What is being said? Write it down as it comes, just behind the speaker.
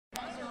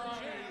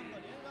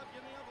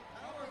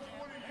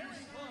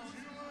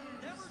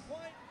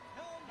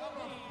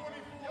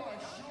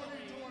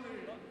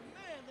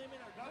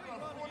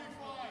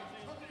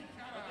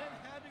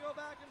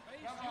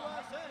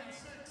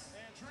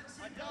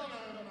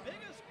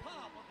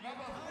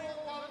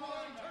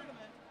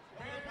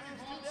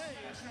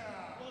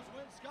was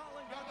when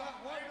Scotland got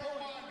that 1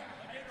 point against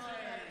the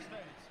United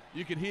States.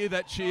 You could hear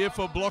that cheer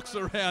for blocks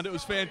around. It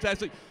was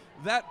fantastic.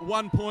 That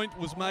 1 point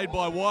was made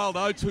by Wild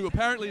Oats, who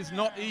apparently is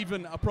not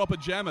even a proper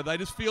jammer. They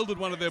just fielded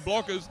one of their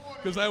blockers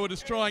because they were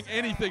just trying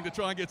anything to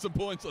try and get some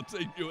points on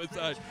Team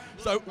USA.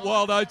 So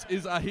Wild Oats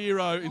is a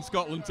hero in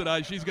Scotland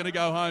today. She's going to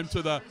go home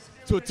to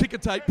a ticker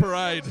tape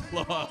parade.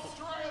 We'll see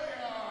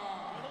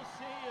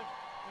if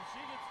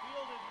she gets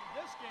fielded in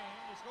this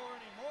game to score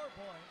any more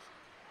points.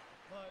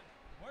 But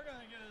we're going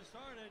to get it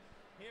started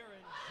here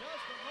in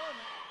just a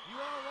moment. You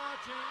are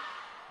watching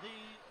the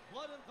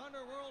Blood and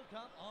Thunder World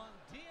Cup on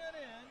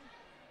TNN.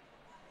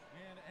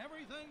 And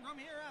everything from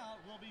here out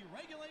will be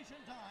regulation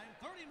time,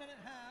 30-minute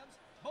halves.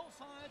 Both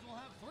sides will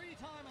have 3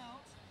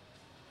 timeouts.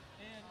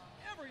 And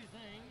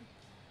everything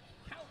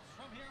counts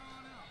from here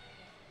on out.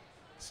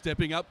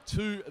 Stepping up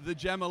to the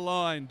jammer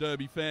line,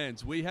 Derby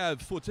fans, we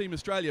have for Team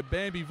Australia,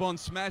 Bambi Von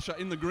Smasher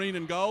in the green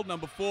and gold,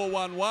 number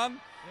 411.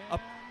 And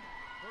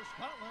for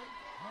Scotland,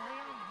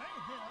 Marianne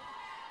Mayhem.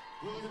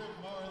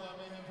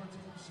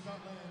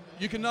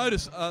 You can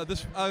notice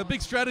a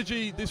big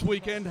strategy this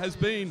weekend has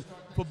been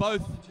for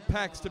both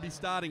packs to be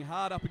starting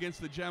hard up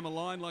against the jammer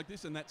line like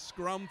this in that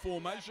scrum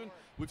formation.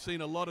 We've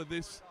seen a lot of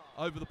this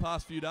over the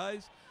past few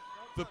days.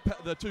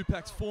 The 2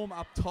 packs form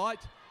up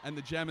tight and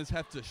the jammers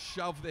have to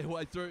shove their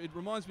way through. It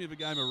reminds me of a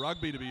game of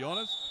rugby, to be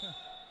honest.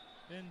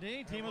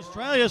 Indeed, Team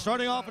Australia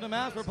starting off in a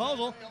mass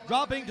proposal,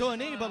 dropping to a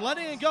knee, but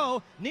letting it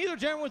go. Neither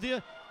jammer with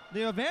the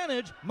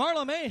advantage.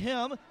 Marla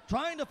Mayhem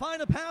trying to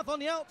find a path on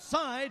the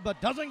outside, but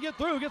doesn't get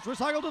through, gets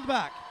recycled to the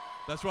back.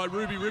 That's right,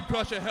 Ruby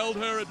Ribcrusher held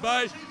her at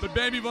bay, but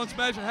Bambi Von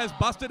Smasher has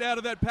busted out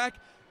of that pack,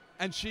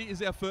 and she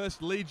is our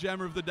first lead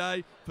jammer of the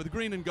day for the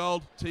green and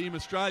gold Team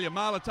Australia.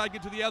 Marla take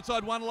it to the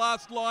outside, one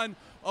last line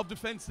of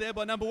defence there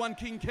by number 1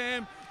 King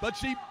Cam, but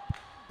she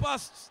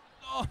busts,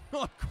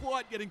 not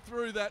quite getting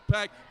through that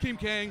pack. Kim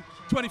Kang,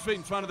 20 feet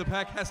in front of the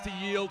pack, has to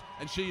yield,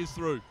 and she is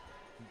through.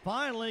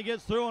 Finally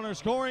gets through on her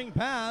scoring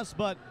pass,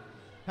 but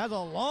has a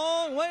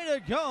long way to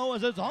go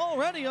as it's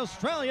already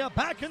Australia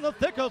back in the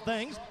thick of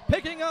things,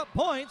 picking up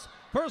points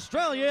for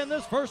Australia in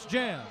this first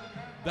jam.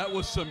 That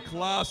was some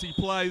classy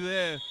play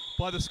there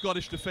by the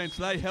Scottish defence.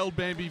 They held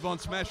Bambi Von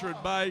Smasher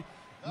at bay,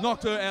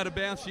 knocked her out of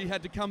bounds. She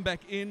had to come back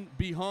in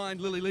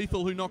behind Lily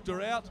Lethal, who knocked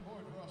her out.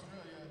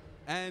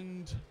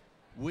 And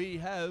we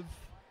have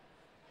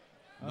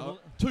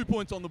 2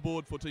 points on the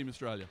board for Team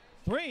Australia.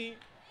 Three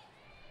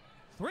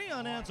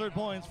unanswered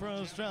points for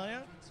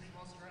Australia.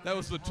 That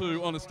was the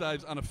 2 on the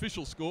stage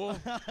unofficial score.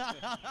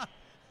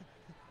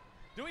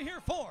 Do we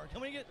hear 4?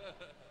 Can we get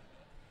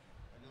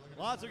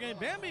lots of game?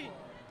 Bambi.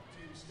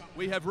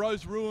 We have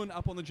Rose Ruin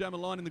up on the jammer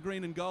line in the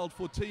green and gold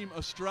for Team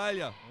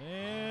Australia.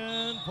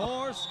 And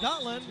for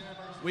Scotland,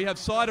 we have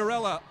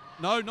Ciderella.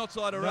 No, not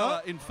Ciderella.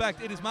 Nope. In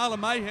fact, it is Marla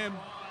Mayhem.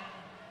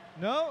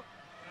 No.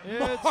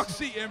 It's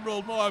Moxie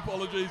Emerald, my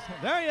apologies.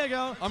 There you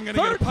go. I'm going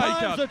to get a pay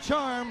cut. 3rd time's a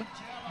charm,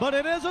 but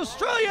it is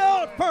Australia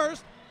out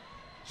first.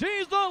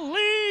 She's the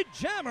lead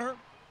jammer.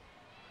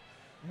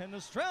 And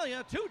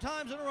Australia 2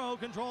 times in a row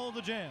control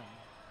the jam.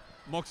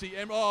 Moxie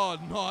Emerald,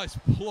 oh, nice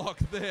block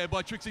there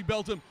by Trixie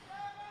Belton.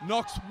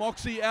 Knocks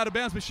Moxie out of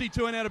bounds, but she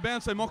too went out of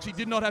bounds, so Moxie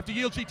did not have to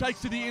yield. She takes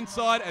to the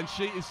inside, and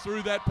she is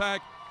through that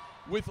pack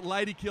with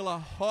Lady Killer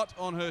hot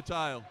on her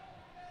tail.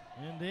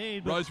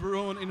 Indeed. Rose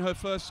Ruin in her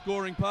first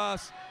scoring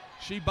pass.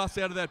 She busts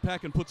out of that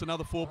pack and puts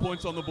another 4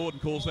 points on the board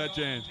and calls that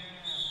jam.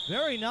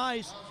 Very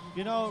nice.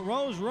 You know,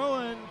 Rose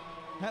Ruin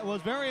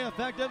was very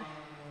effective.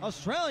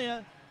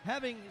 Australia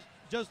having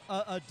just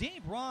a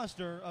deep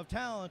roster of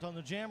talent on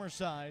the jammer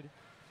side.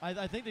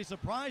 I think they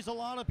surprised a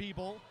lot of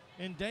people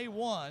in day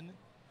 1.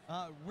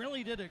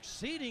 Really did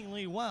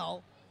exceedingly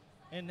well.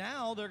 And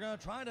now they're going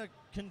to try to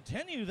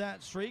continue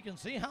that streak and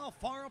see how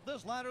far up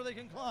this ladder they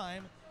can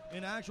climb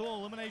in actual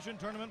elimination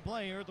tournament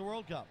play here at the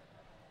World Cup.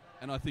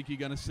 And I think you're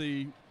going to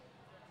see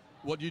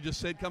what you just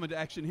said come into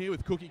action here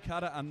with Cookie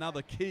Cutter,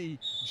 another key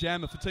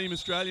jammer for Team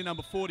Australia,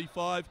 number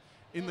 45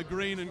 in the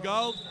green and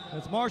gold.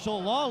 It's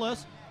Marshall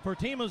Lawless for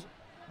Team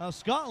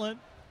Scotland.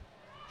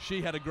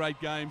 She had a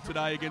great game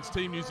today against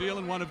Team New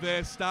Zealand, one of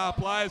their star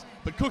players,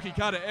 but Cookie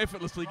Cutter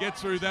effortlessly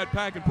gets through that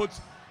pack and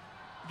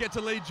gets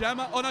a lead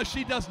jammer. Oh no,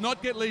 she does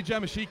not get lead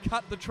jammer. She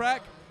cut the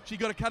track. She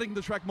got a cutting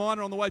the track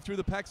minor on the way through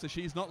the pack, so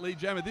she's not lead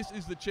jammer. This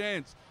is the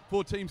chance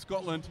for Team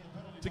Scotland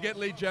to get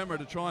lead jammer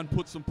to try and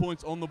put some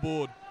points on the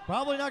board.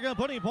 Probably not going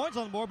to put any points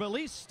on the board, but at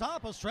least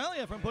stop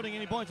Australia from putting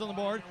any points on the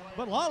board.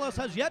 But Lawless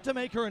has yet to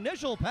make her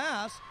initial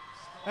pass,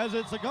 as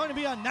it's going to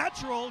be a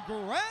natural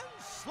grand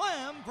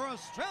slam for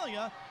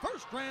Australia.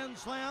 First grand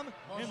slam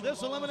in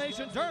this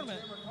elimination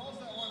tournament.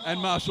 And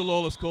Marshall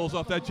Lawless calls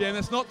off that jam.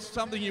 That's not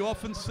something you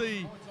often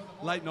see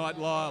late night,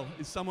 Lyle,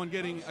 is someone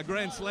getting a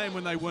grand slam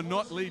when they were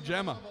not lead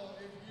jammer.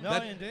 No,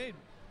 indeed.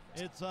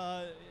 It's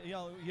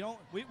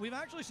we've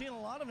actually seen a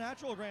lot of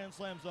natural grand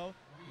slams though.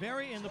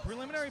 In the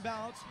preliminary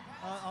bouts,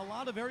 a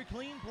lot of very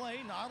clean play,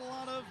 not a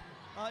lot of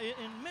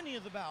in many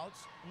of the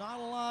bouts. Not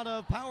a lot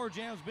of power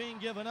jams being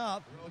given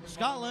up.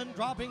 Scotland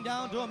dropping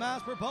down to a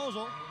mass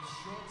proposal.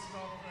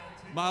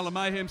 Marla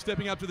Mayhem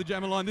stepping up to the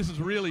jammer line. This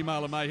is really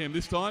Marla Mayhem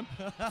this time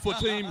for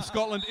Team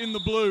Scotland in the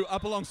blue,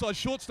 up alongside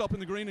shortstop in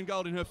the green and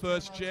gold in her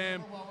first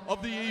jam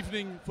of the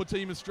evening for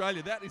Team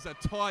Australia. That is a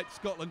tight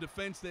Scotland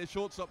defence there.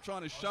 Shortstop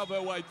trying to shove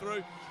her way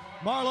through.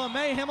 Marla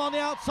Mayhem on the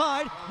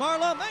outside.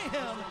 Marla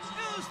Mayhem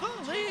is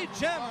the lead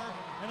jammer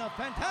in a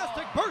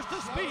fantastic burst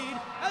of speed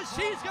as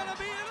she's going to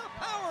be in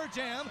a power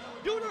jam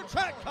due to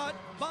track cut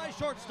by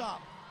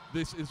shortstop.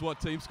 This is what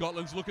Team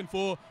Scotland's looking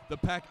for. The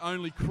pack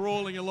only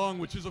crawling along,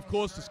 which is, of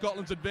course, to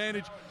Scotland's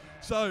advantage.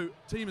 So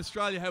Team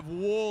Australia have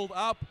walled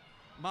up.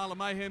 Marla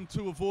Mayhem,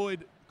 to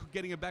avoid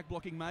getting a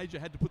back-blocking major,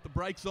 had to put the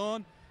brakes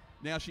on.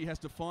 Now she has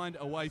to find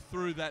a way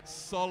through that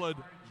solid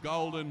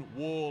golden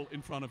wall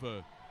in front of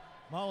her.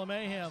 Marla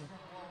Mayhem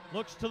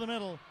looks to the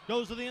middle,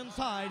 goes to the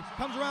inside,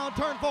 comes around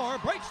turn 4,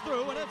 breaks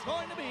through, and it's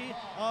going to be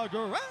a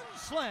grand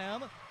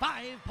slam.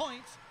 5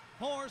 points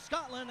for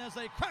Scotland as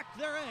they crack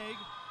their egg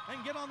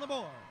and get on the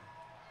board.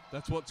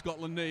 That's what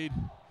Scotland need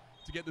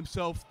to get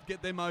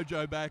their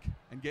mojo back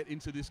and get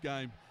into this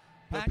game.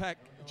 The pack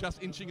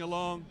just inching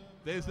along.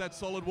 There's that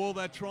solid wall.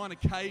 They're trying to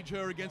cage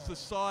her against the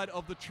side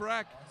of the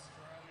track.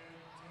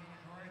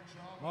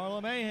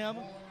 Marla Mayhem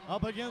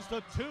up against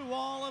a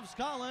 2-wall of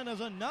Scotland as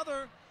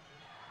another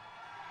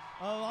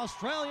of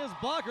Australia's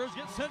blockers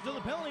get sent to the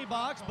penalty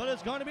box, but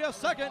it's going to be a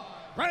second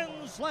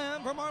grand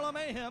slam for Marla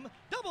Mayhem.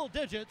 Double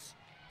digits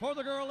for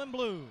the girl in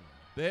blue.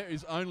 There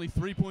is only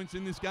 3 points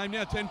in this game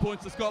now. 10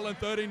 points to Scotland,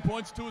 13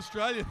 points to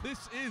Australia.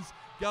 This is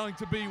going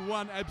to be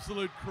one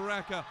absolute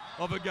cracker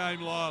of a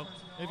game, Lyle.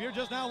 If you're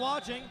just now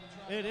watching,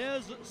 it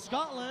is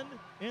Scotland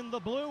in the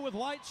blue with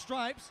white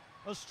stripes,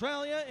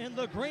 Australia in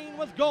the green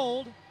with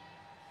gold.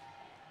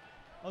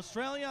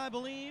 Australia, I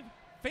believe,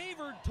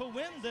 favored to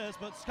win this,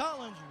 but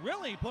Scotland's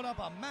really put up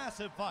a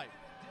massive fight.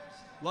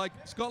 Like,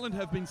 Scotland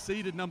have been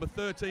seeded number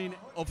 13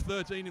 of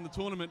 13 in the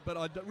tournament, but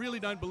I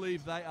really don't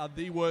believe they are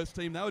the worst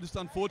team. They were just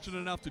unfortunate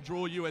enough to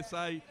draw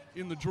USA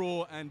in the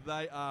draw, and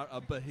they are a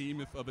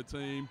behemoth of a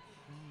team.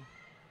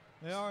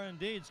 They are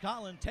indeed.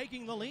 Scotland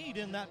taking the lead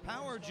in that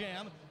power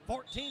jam,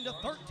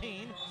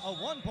 14-13, a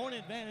 1-point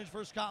advantage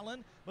for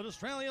Scotland, but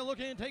Australia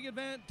looking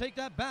to take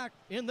that back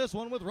in this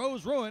one with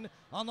Rose Ruin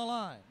on the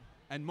line.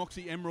 And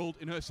Moxie Emerald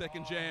in her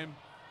second jam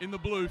in the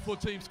blue for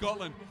Team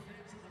Scotland.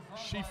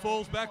 She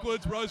falls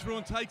backwards. Rose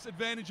Ruin takes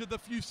advantage of the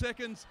few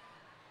seconds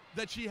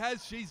that she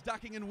has. She's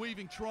ducking and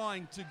weaving,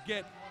 trying to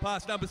get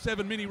past number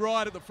 7, Minnie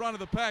Wright, at the front of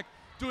the pack,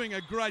 doing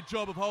a great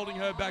job of holding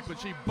her back, but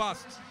she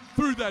busts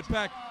through that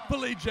pack for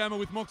lead jammer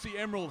with Moxie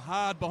Emerald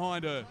hard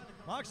behind her.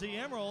 Moxie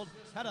Emerald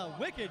had a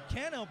wicked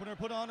can opener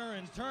put on her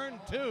in turn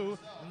 2,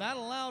 and that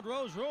allowed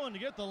Rose Ruin to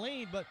get the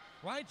lead, but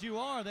right you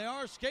are. They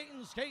are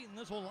skating.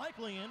 This will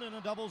likely end in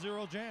a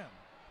 0-0 jam.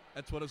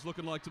 That's what it's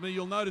looking like to me.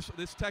 You'll notice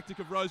this tactic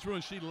of Rose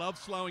Ruin. She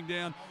loves slowing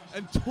down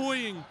and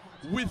toying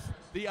with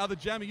the other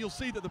jammer. You'll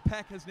see that the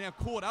pack has now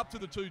caught up to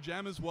the two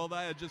jammers while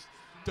they are just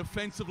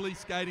defensively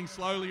skating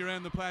slowly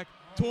around the pack,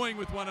 toying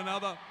with one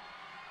another.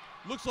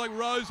 Looks like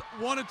Rose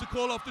wanted to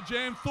call off the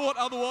jam, thought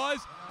otherwise,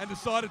 and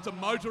decided to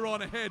motor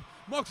on ahead.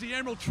 Moxie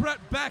Emerald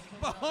trapped back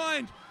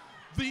behind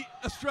the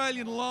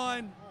Australian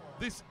line.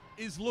 This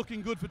is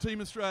looking good for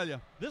Team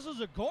Australia. This is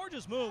a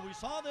gorgeous move. We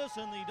saw this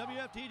in the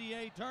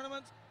WFTDA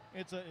tournaments.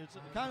 It's a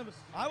kind of,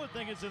 I would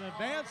think it's an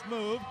advanced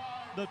move.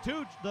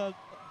 The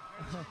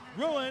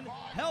Ruin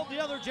held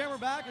the other jammer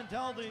back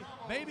until the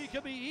baby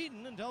could be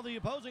eaten, until the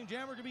opposing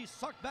jammer could be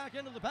sucked back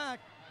into the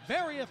pack.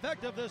 Very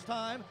effective this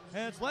time,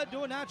 and it's led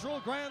to a natural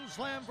grand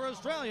slam for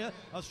Australia.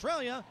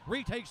 Australia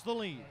retakes the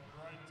lead.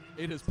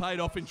 It has paid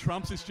off in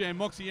trumps this jam.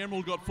 Moxie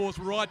Emerald got forced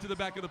right to the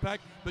back of the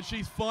pack, but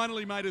she's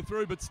finally made it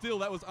through, but still,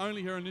 that was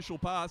only her initial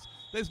pass.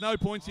 There's no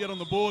points yet on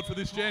the board for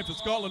this jam for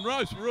Scotland.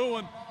 Rose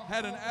Ruin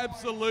had an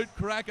absolute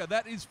cracker.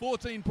 That is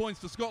 14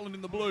 points to Scotland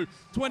in the blue,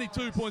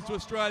 22 points to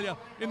Australia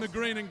in the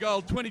green and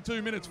gold.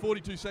 22 minutes,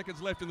 42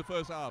 seconds left in the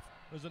first half.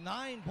 There's a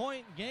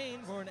 9-point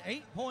gain for an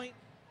 8-point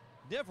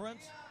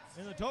difference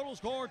in the total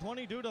score,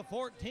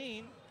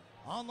 22-14.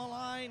 On the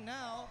line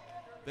now.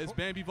 There's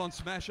Bambi Von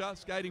Smasher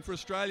skating for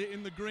Australia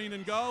in the green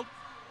and gold.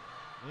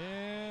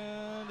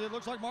 And it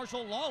looks like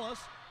Marshall Lawless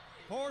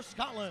for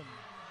Scotland.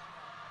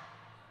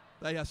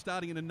 They are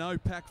starting in a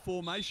no-pack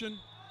formation.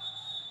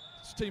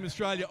 Team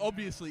Australia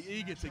obviously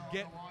eager to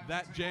get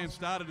that jam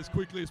started as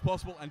quickly as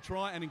possible and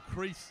try and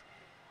increase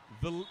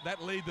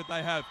that lead that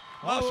they have.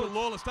 Marshall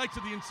Lawless takes it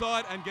to the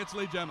inside and gets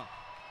lead jammer.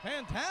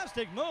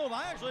 Fantastic move.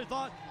 I actually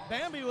thought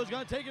Bambi was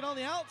going to take it on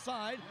the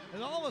outside,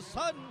 and all of a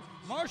sudden,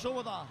 Marshall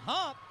with a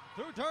hop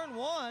through turn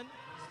 1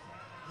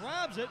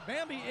 grabs it.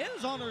 Bambi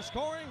is on her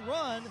scoring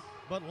run,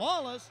 but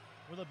Lawless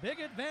with a big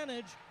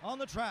advantage on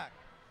the track.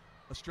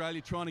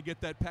 Australia trying to get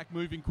that pack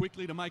moving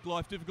quickly to make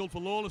life difficult for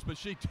Lawless, but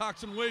she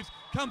tucks and weaves.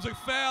 Comes a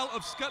foul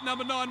of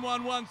number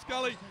 911,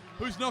 Scully,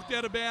 who's knocked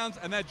out of bounds,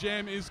 and that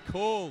jam is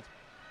called.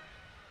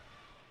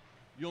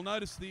 You'll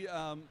notice the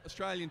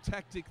Australian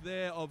tactic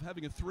there of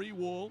having a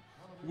 3-wall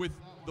with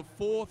the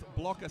 4th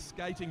blocker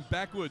skating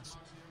backwards.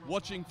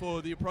 watching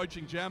for the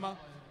approaching jammer,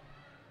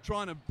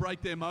 trying to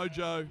break their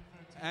mojo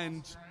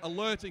and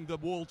alerting the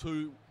wall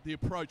to the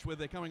approach, whether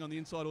they're coming on the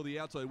inside or the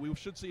outside. We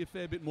should see a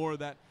fair bit more of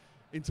that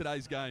in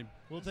today's game.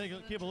 We'll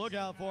keep a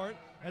lookout for it.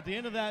 At the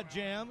end of that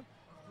jam,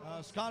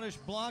 Scottish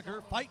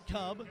blocker, Fight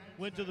Cub,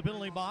 went to the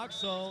penalty box,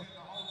 so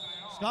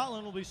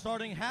Scotland will be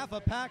starting half a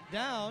pack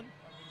down,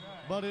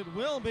 but it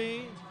will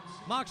be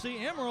Moxie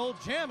Emerald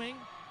jamming.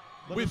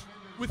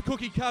 With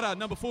Cookie Cutter,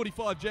 number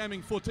 45,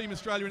 jamming for Team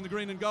Australia in the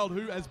green and gold,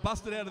 who has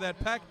busted out of that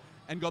pack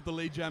and got the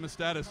lead jammer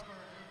status.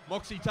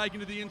 Moxie taken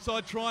to the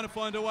inside, trying to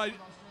find a way,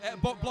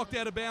 blocked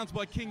out of bounds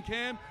by King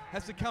Cam,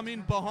 has to come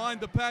in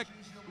behind the pack.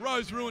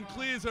 Rose Ruin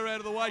clears her out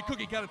of the way.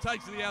 Cookie Cutter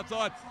takes to the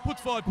outside,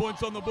 puts 5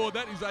 points on the board.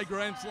 That is a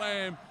grand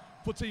slam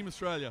for Team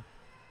Australia.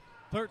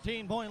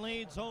 13-point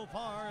lead so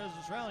far as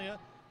Australia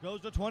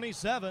goes to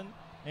 27.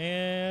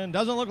 And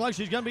doesn't look like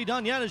she's going to be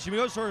done yet as she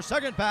goes to her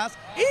second pass,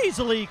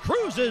 easily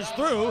cruises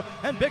through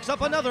and picks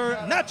up another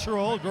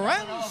natural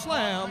grand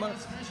slam.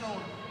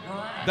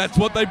 That's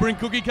what they bring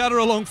Cookie Cutter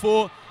along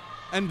for.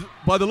 And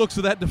by the looks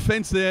of that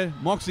defense there,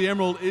 Moxie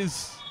Emerald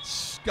is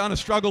going to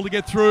struggle to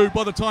get through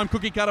by the time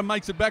Cookie Cutter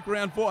makes it back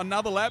around for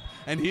another lap.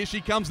 And here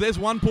she comes. There's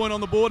 1 point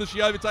on the board as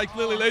she overtakes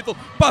Lily Lethal.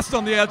 Bust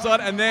on the outside,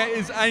 and there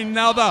is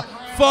another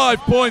 5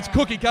 points.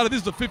 Cookie Cutter,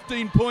 this is a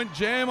 15-point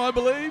jam, I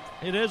believe.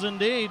 It is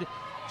indeed.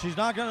 She's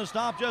not going to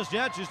stop just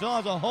yet. She still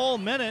has a whole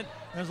minute.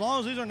 As long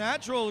as these are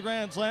natural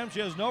grand slams,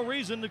 she has no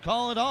reason to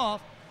call it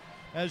off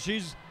as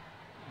she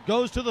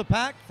goes to the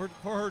pack for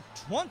her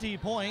 20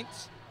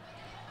 points.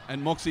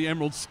 And Moxie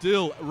Emerald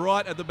still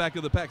right at the back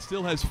of the pack,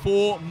 still has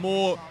 4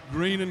 more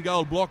green and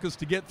gold blockers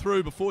to get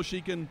through before she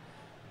can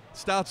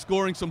start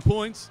scoring some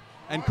points.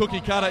 And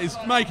Cookie Cutter is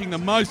making the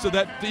most of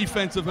that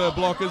defense of her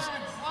blockers.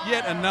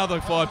 Yet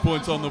another 5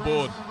 points on the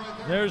board.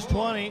 There's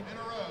 20.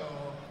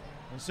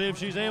 Let's see if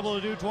she's able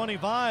to do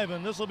 25,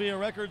 and this will be a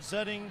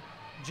record-setting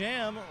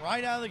jam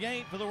right out of the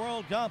gate for the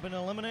World Cup in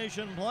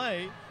elimination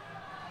play.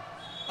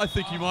 I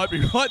think you might be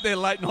right there,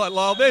 Late Night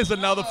Lyle. There's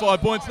another 5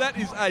 points. That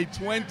is a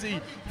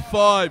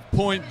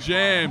 25-point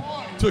jam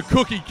to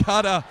Cookie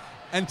Cutter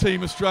and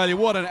Team Australia.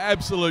 What an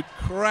absolute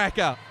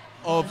cracker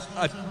of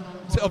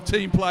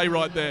team play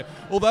right there.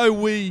 Although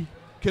we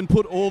can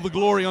put all the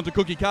glory onto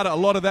Cookie Cutter, a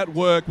lot of that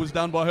work was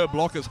done by her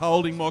blockers,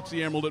 holding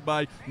Moxie Emerald at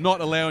bay,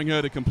 not allowing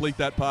her to complete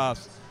that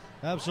pass.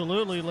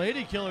 Absolutely.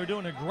 Lady Killer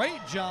doing a great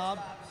job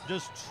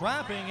just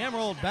trapping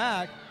Emerald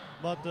back,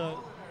 but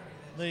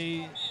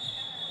the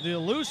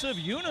elusive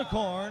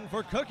unicorn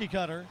for Cookie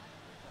Cutter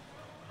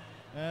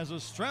as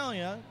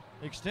Australia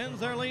extends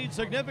their lead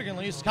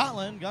significantly.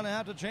 Scotland going to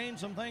have to change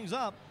some things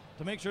up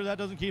to make sure that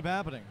doesn't keep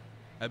happening.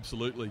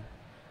 Absolutely.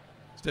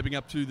 Stepping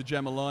up to the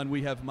jammer line,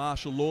 we have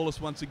Marshall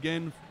Lawless once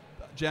again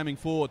jamming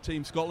for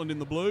Team Scotland in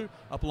the blue,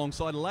 up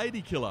alongside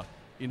Lady Killer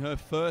in her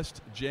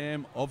first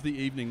jam of the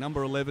evening,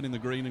 number 11 in the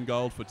green and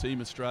gold for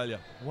Team Australia.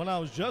 When I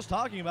was just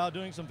talking about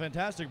doing some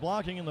fantastic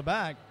blocking in the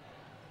back,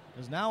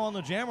 is now on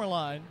the jammer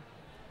line.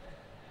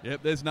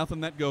 Yep, there's nothing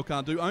that girl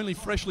can't do. Only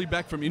freshly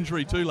back from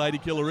injury too, Lady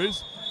Killer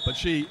is. But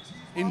she,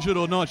 injured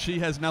or not, she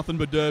has nothing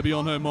but derby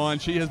on her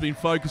mind. She has been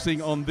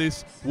focusing on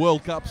this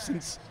World Cup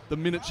since the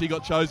minute she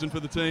got chosen for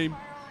the team.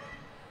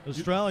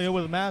 Australia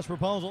with a mass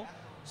proposal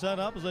set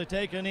up as they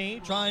take a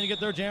knee, trying to get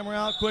their jammer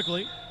out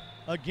quickly.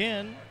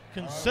 Again,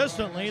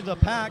 consistently, the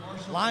pack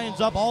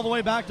lines up all the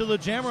way back to the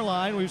jammer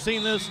line. We've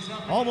seen this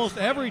almost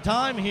every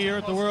time here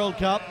at the World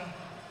Cup.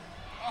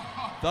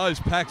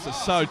 Those packs are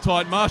so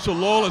tight. Marshall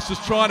Lawless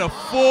just trying to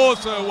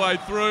force her way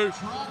through.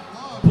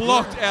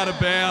 Blocked out of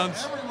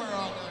bounds.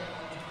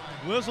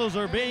 Whistles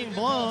are being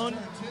blown.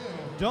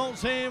 Don't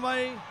see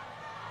anybody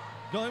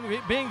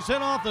being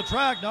sent off the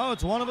track. No,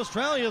 it's one of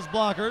Australia's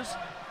blockers.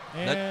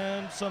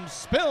 And some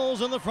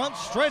spills in the front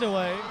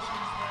straightaway.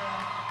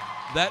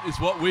 That is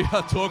what we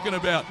are talking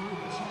about.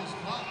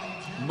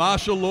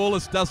 Marshall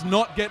Lawless does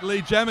not get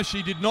lead jammer.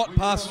 She did not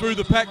pass through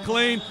the pack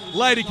clean.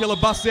 Lady Killer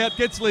busts out,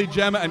 gets lead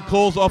jammer, and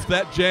calls off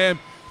that jam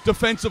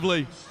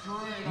defensively.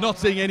 Not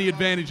seeing any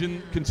advantage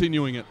in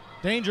continuing it.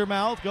 Danger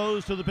Mouth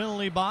goes to the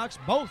penalty box.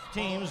 Both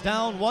teams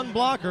down one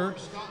blocker.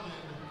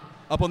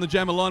 Up on the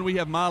jammer line, we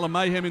have Marla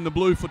Mayhem in the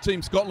blue for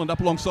Team Scotland, up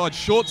alongside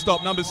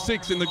shortstop number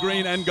 6 in the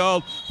green and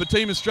gold for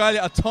Team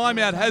Australia. A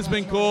timeout has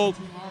been called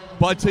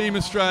by Team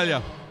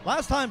Australia.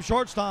 Last time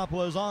shortstop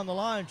was on the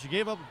line, she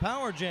gave up a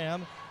power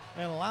jam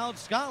and allowed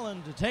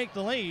Scotland to take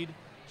the lead.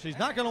 She's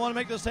not going to want to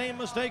make the same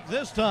mistake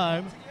this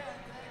time.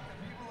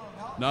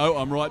 No,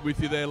 I'm right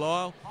with you there,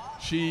 Lyle.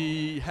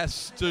 She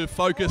has to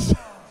focus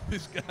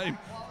this game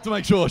to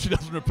make sure she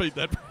doesn't repeat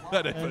that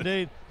effort.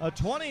 Indeed. A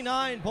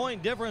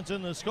 29-point difference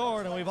in the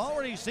score, and we've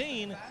already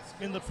seen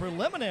in the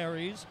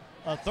preliminaries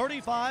a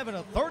 35 and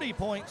a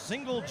 30-point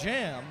single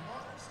jam.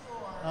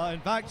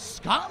 In fact,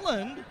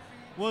 Scotland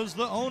was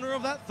the owner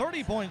of that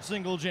 30-point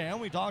single jam.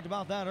 We talked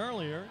about that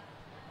earlier.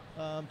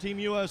 Team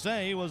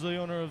USA was the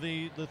owner of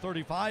the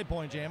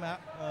 35-point jam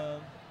at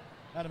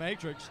a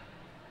matrix.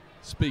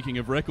 Speaking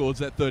of records,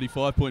 that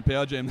 35-point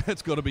power jam,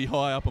 that's got to be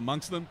high up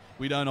amongst them.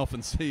 We don't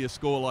often see a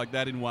score like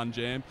that in one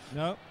jam.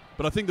 No.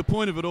 But I think the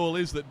point of it all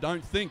is that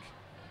don't think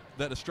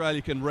that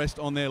Australia can rest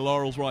on their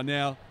laurels right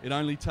now. It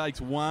only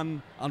takes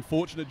one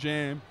unfortunate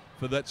jam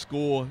for that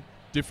score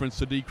difference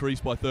to decrease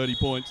by 30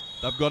 points.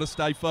 They've got to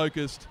stay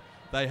focused.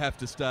 They have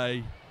to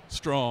stay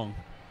strong.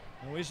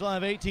 And we still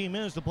have 18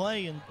 minutes to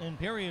play in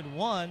period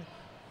one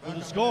with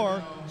the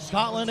score.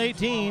 Scotland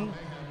 18,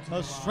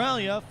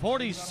 Australia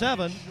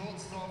 47.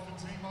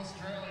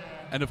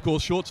 And of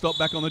course, shortstop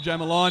back on the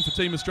jammer line for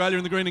Team Australia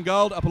in the green and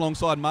gold, up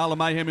alongside Marla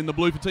Mayhem in the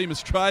blue for Team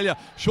Australia.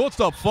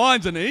 Shortstop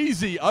finds an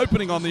easy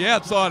opening on the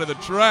outside of the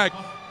track,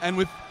 and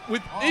with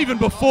even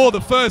before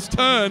the first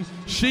turn,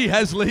 she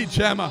has lead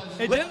jammer.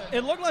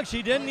 It looked like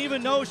she didn't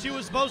even know she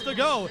was supposed to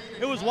go.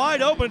 It was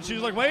wide open. She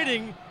was like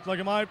waiting. It's like,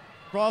 am I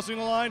crossing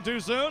the line too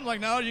soon?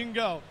 Like, no, you can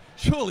go.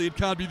 Surely it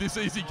can't be this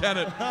easy, can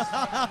it?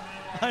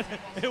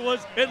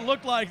 It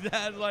looked like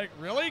that. Like,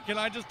 really? Can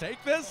I just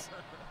take this?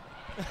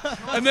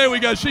 And there we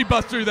go. She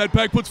busts through that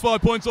pack, puts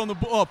 5 points on the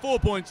 4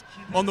 points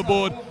on the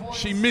board.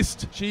 She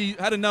missed. She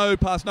had a no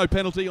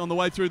penalty on the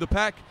way through the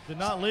pack. Did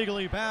not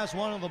legally pass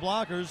one of the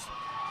blockers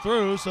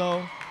through,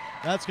 so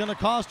that's going to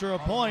cost her a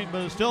point,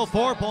 but it's still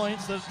 4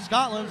 points that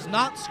Scotland's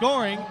not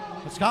scoring.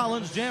 But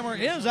Scotland's jammer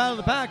is out of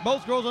the pack.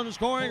 Both girls on a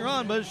scoring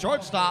run, but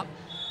shortstop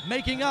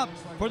making up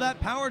for that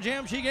power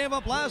jam she gave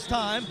up last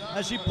time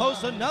as she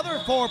posts another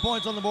 4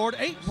 points on the board,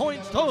 8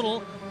 points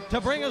total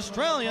to bring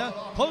Australia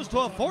close to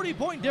a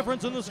 40-point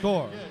difference in the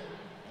score.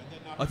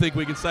 I think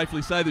we can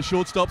safely say the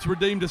shortstop's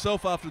redeemed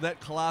herself after that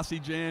classy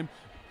jam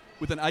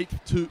with an 8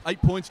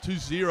 points to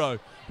 0.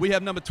 We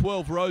have number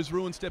 12, Rose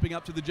Ruin, stepping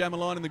up to the jammer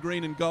line in the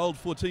green and gold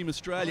for Team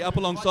Australia, up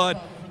alongside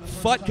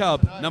Fight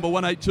Cub, number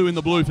 182 in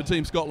the blue for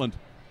Team Scotland.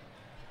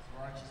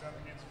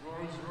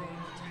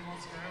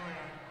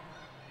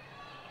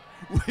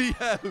 We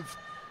have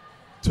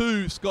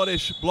 2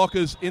 Scottish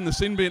blockers in the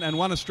sin bin and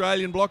 1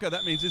 Australian blocker.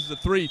 That means this is a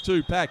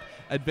 3-2 pack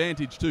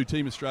advantage to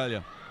Team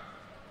Australia.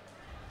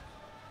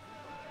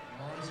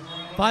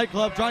 Fight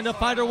Club trying to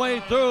fight her way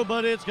through,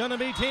 but it's going to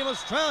be Team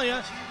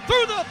Australia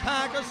through the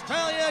pack.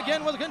 Australia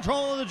again with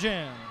control of the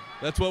jam.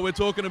 That's what we're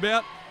talking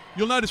about.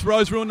 You'll notice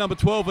Rose Ruin, number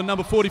 12, and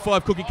number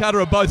 45, Cookie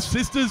Cutter, are both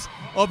sisters.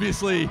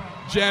 Obviously,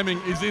 jamming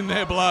is in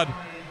their blood.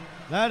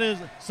 That is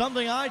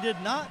something I did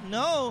not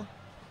know,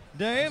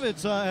 Dave.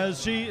 It's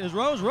as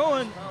Rose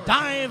Ruin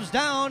dives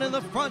down in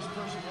the front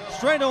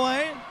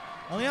straightaway.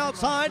 On the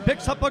outside,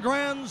 picks up a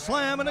grand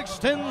slam and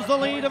extends the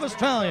lead of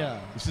Australia.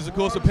 This is, of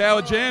course, a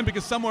power jam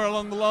because somewhere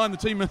along the line,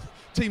 the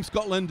Team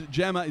Scotland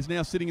jammer is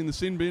now sitting in the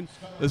sin bin.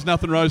 There's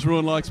nothing Rose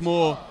Ruin likes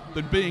more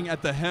than being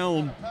at the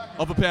helm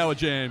of a power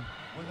jam.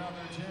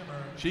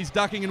 She's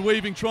ducking and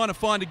weaving, trying to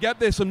find a gap.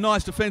 There's some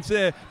nice defence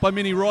there by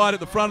Minnie Wright at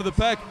the front of the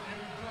pack.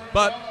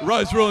 But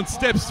Rose Ruin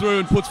steps through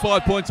and puts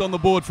 5 points on the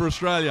board for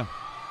Australia.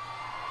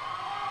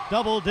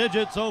 Double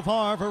digits so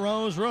far for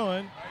Rose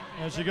Ruin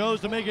as she goes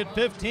to make it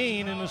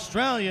 15 in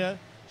Australia,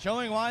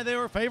 showing why they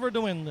were favored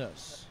to win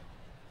this.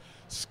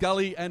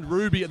 Scully and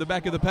Ruby at the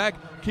back of the pack,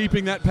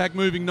 keeping that pack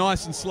moving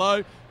nice and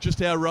slow, just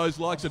how Rose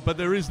likes it. But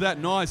there is that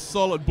nice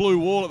solid blue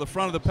wall at the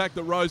front of the pack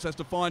that Rose has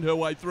to find her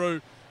way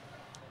through.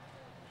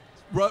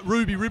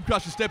 Ruby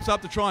Ribcrusher steps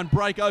up to try and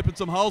break open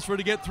some holes for her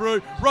to get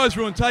through. Rose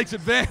Ruin takes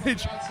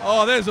advantage.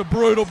 Oh, there's a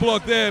brutal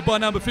block there by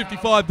number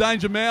 55,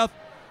 Danger Mouth,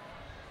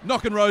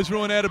 knocking Rose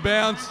Ruin out of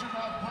bounds.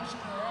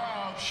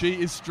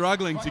 She is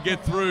struggling to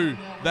get through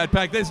that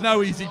pack. There's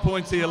no easy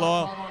points here,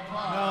 Lyle.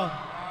 No,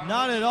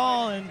 not at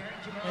all. And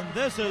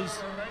this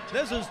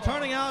is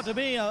turning out to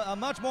be a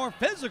much more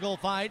physical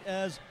fight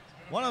as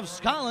one of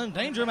Scotland,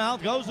 Danger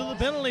Mouth, goes to the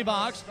penalty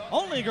box.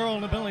 Only girl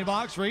in the penalty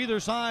box for either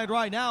side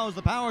right now as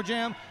the power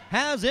jam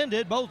has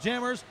ended. Both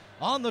jammers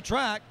on the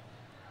track.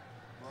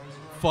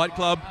 Fight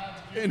Club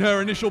in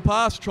her initial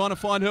pass, trying to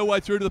find her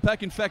way through to the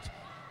pack. In fact,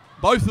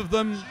 both of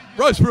them,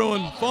 Rose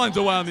Ruin finds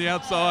a way on the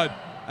outside.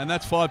 And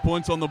that's 5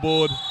 points on the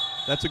board.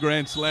 That's a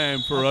grand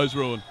slam for Rose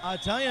Ruin. I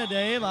tell you,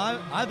 Dave,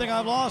 I think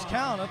I've lost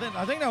count.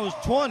 I think that was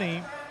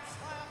 20.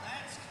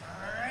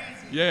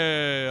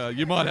 Yeah,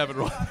 you might have it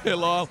right there,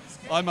 Lyle.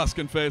 I must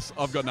confess,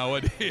 I've got no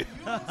idea.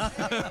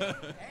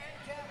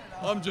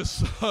 I'm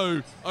just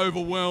so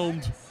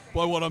overwhelmed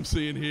by what I'm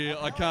seeing here.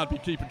 I can't be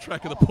keeping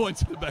track of the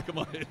points in the back of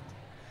my head.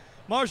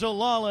 Marshall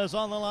Lawless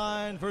on the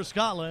line for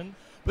Scotland.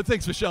 But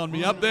thanks for showing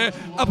me up there.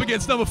 Up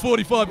against number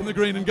 45 in the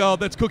green and gold.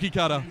 That's Cookie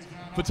Cutter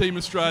for Team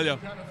Australia.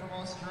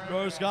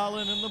 For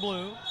Scotland in the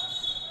blue.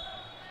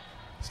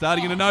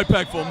 Starting in a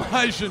no-pack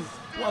formation.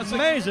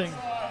 Amazing.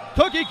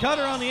 Cookie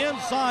Cutter on the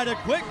inside, a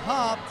quick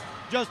hop,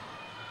 just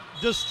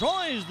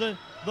destroys the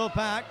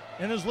pack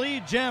and his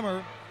lead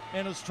jammer.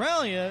 And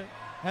Australia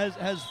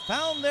has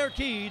found their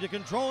key to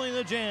controlling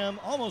the jam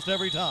almost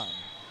every time.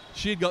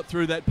 She had got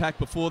through that pack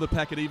before the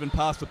pack had even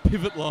passed the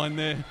pivot line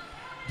there.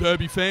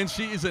 Derby fans,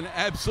 she is an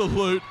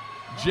absolute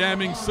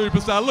jamming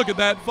superstar. Look at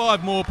that,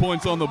 5 more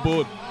points on the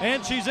board.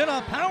 And she's in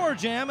a power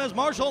jam as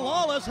Marshall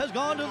Lawless has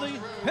gone to the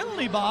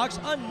penalty box.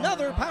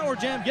 Another power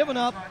jam given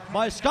up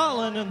by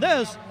Scotland, and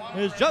this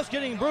is just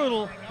getting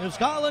brutal. If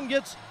Scotland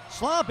gets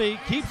sloppy,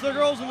 keeps the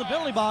girls in the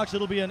penalty box,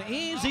 it'll be an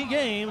easy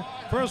game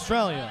for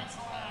Australia.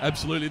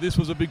 Absolutely. This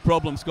was a big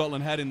problem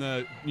Scotland had in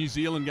the New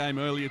Zealand game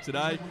earlier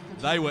today.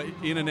 They were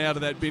in and out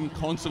of that bin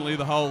constantly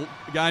the whole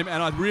game,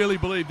 and I really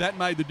believe that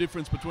made the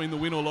difference between the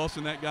win or loss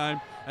in that game,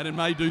 and it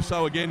may do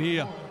so again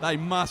here. They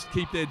must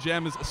keep their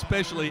jammers,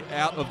 especially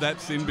out of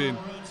that sin bin.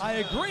 I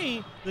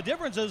agree. The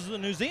difference is that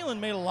New Zealand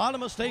made a lot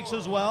of mistakes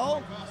as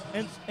well,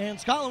 and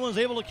Scotland was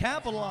able to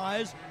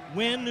capitalize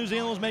when New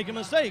Zealand was making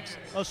mistakes.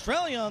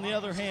 Australia, on the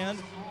other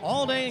hand,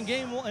 all day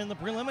in the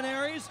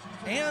preliminaries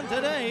and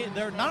today,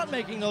 they're not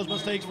making those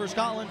mistakes for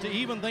Scotland to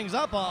even things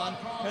up on,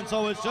 and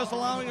so it's just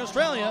allowing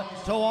Australia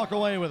to walk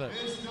away with it.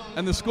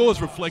 And the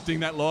score's reflecting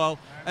that, Lyle.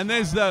 And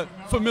there's the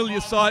familiar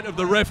sight of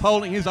the ref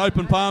holding his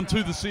open palm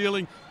to the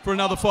ceiling for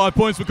another 5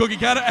 points for Cookie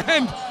Cutter.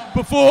 And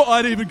before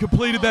I'd even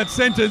completed that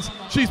sentence,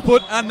 she's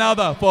put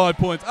another 5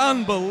 points.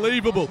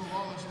 Unbelievable.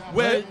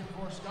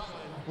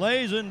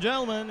 Ladies and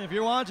gentlemen, if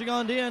you're watching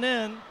on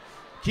DNN,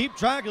 keep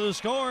track of the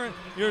score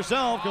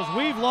yourself, because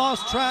we've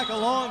lost track a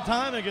long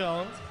time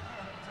ago.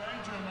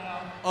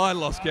 I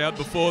lost count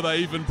before they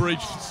even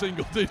breached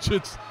single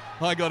digits,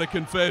 I got to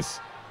confess.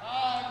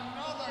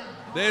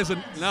 There's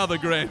another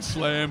grand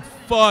slam.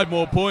 5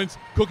 more points.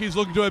 Cookie's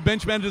looking to her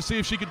bench manager to see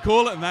if she could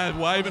call it, and they're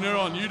waving her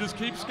on. You just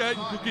keep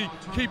skating, Cookie.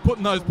 Keep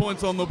putting those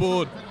points on the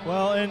board.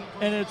 Well,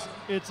 and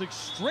it's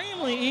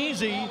extremely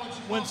easy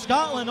when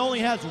Scotland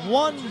only has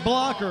one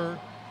blocker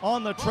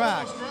on the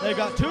track. They've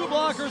got 2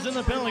 blockers in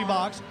the penalty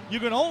box. You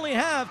can only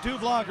have 2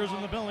 blockers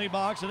in the penalty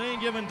box at any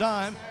given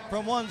time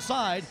from one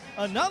side.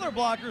 Another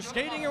blocker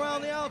skating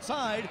around the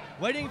outside,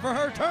 waiting for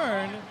her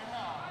turn.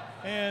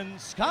 And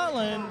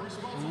Scotland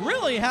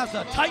really has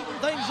to tighten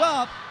things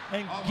up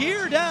and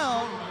gear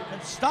down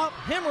and stop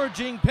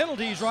hemorrhaging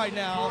penalties right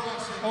now,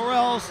 or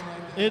else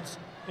it's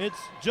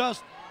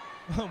just,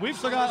 we've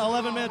still got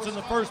 11 minutes in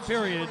the first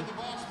period.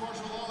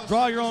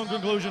 Draw your own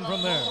conclusion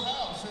from there.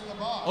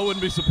 I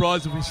wouldn't be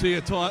surprised if we see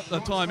a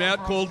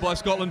timeout called by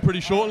Scotland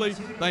pretty shortly.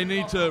 They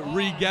need to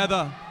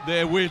regather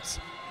their wits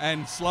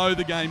and slow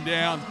the game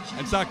down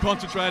and start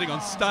concentrating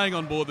on staying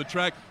on board the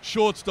track.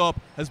 Shortstop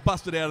has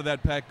busted out of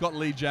that pack, got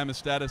lead jammer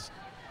status,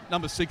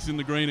 number 6 in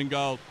the green and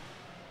gold.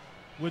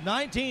 With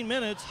 19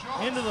 minutes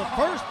into the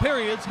first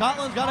period,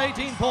 Scotland's got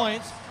 18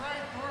 points.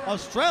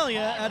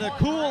 Australia at a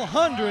cool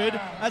 100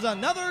 as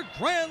another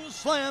grand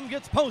slam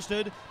gets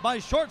posted by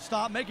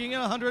shortstop, making it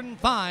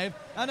 105,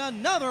 and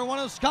another one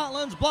of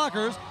Scotland's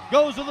blockers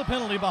goes to the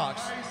penalty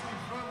box.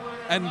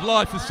 And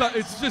life is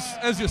it's just,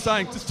 as you're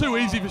saying, it's too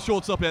easy for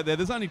shortstop out there.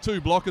 There's only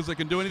 2 blockers that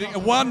can do anything.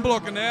 And 1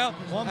 blocker now,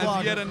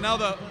 as yet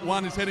another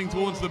one is heading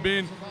towards the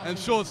bin, and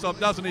shortstop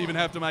doesn't even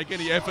have to make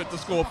any effort to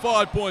score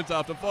 5 points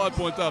after 5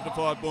 points after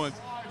 5 points.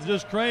 It's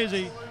just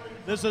crazy.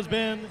 This has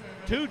been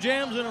 2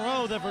 jams in a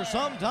row that for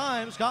some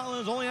time Scotland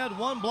has only had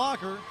 1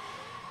 blocker.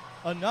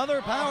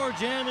 Another power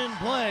jam in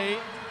play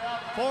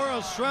for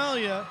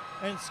Australia,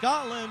 and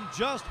Scotland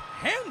just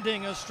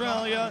handing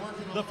Australia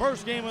the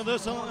first game of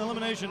this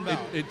elimination bout.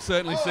 It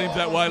certainly seems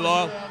that way,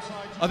 Lyle.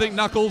 I think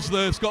Knuckles,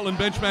 the Scotland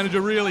bench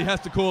manager, really has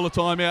to call a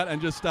timeout and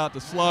just start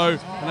to slow and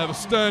have a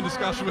stern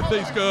discussion with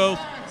these girls,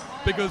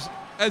 because,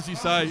 as you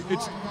say,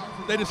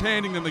 they're just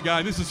handing them the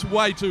game. This is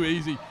way too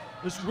easy.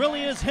 This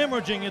really is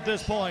hemorrhaging at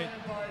this point.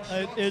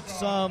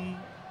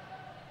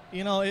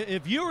 You know,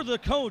 if you're the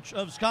coach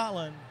of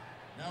Scotland,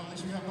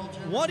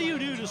 what do you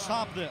do to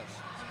stop this?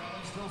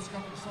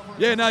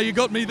 Yeah, no, you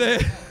got me there.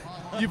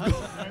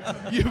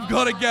 You've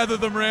got to gather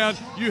them round.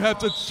 You have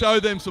to show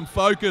them some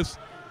focus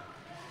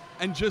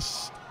and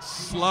just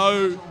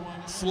slow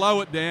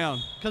it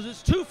down. Because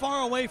it's too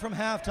far away from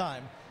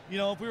halftime. You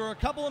know, if we were a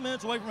couple of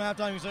minutes away from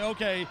halftime, you say,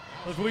 okay,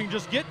 if we can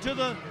just get to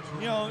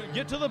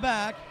the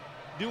back,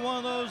 do one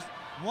of those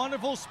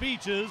wonderful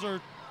speeches,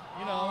 or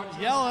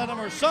yell at them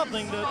or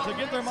something to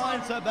get their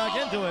mindset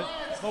back into it.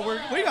 But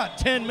we got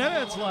 10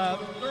 minutes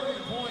left.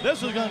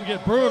 This is going to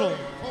get brutal.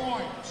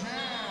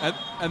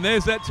 And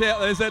there's that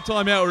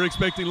timeout we're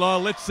expecting,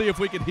 Lyle. Let's see if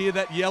we can hear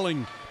that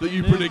yelling that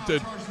you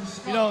predicted.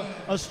 You know,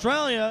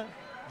 Australia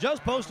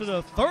just posted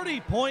a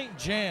 30-point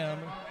jam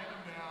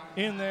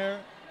in there.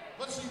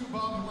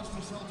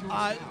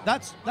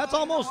 That's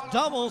almost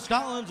double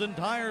Scotland's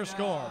entire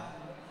score.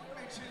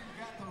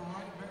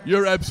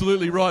 You're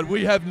absolutely right.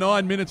 We have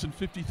 9 minutes and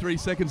 53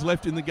 seconds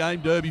left in the game,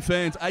 Derby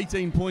fans.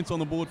 18 points on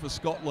the board for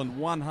Scotland,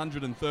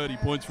 130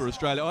 points for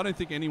Australia. I don't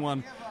think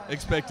anyone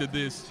expected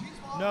this.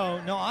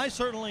 No, I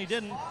certainly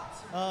didn't.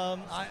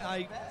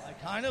 I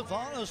kind of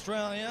thought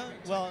Australia,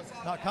 well,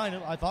 not kind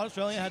of, I thought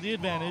Australia had the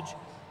advantage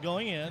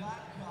going in,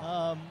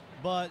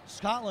 but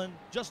Scotland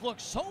just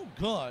looked so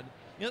good,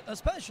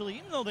 especially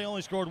even though they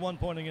only scored 1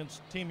 point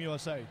against Team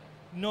USA.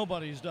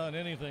 Nobody's done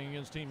anything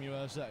against Team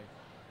USA,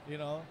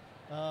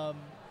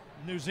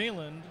 New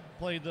Zealand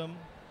played them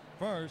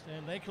first,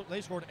 and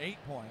they scored 8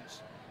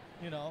 points,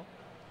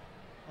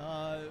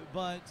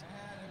 but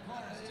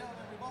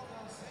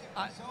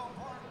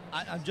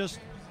I'm just,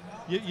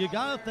 you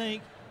got to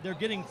think they're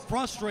getting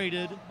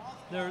frustrated.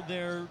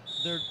 They're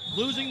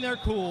losing their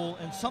cool,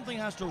 and something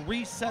has to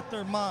reset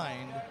their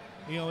mind.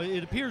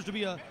 It appears to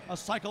be a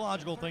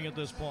psychological thing at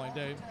this point,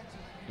 Dave.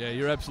 Yeah,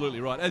 you're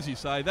absolutely right. As you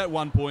say, that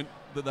 1 point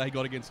that they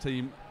got against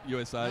Team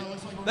USA,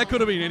 that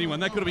could have been anyone.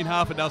 That could have been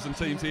half a dozen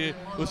teams here.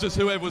 It was just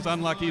whoever was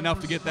unlucky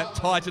enough to get that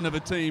titan of a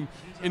team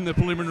in the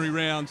preliminary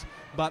rounds.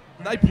 But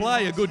they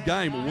play a good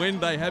game when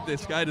they have their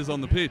skaters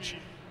on the pitch.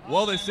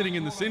 While they're sitting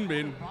in the sin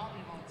bin,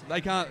 they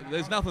can't.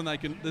 There's nothing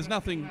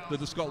that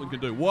the Scotland can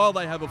do. While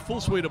they have a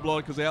full suite of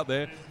blockers out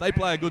there, they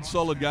play a good,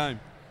 solid game.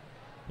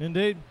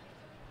 Indeed.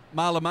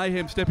 Marla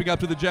Mayhem stepping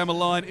up to the jammer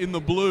line in the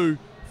blue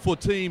for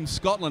Team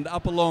Scotland,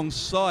 up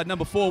alongside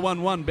number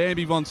 411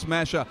 Bambi Von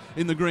Smasher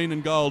in the green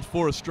and gold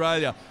for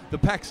Australia. The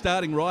pack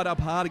starting right up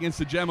hard against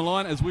the jammer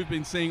line, as we've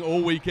been seeing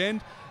all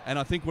weekend, and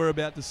I think we're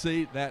about to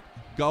see that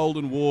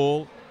golden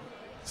wall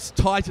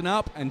tighten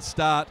up and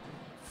start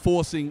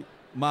forcing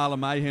Marla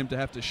Mayhem to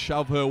have to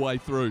shove her way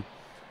through.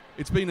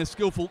 It's been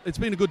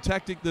a good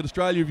tactic that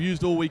Australia have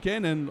used all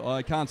weekend, and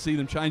I can't see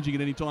them changing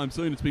it anytime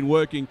soon. It's been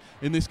working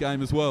in this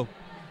game as well.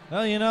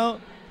 Well, you know,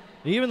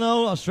 even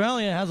though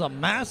Australia has a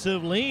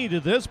massive lead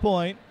at this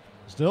point,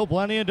 still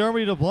plenty of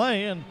derby to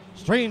play, and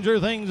stranger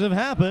things have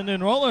happened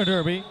in roller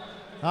derby.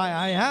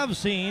 I have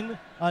seen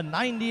a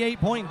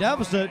 98-point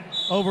deficit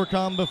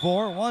overcome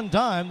before. One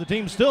time, the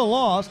team still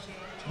lost,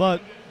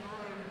 but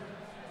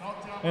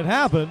it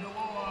happened.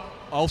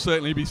 I'll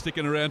certainly be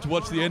sticking around to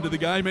watch the end of the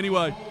game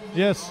anyway.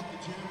 Yes.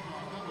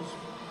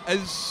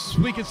 As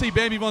we can see,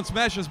 Bambi Von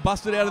Smash has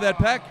busted out of that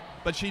pack,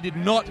 but she did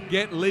not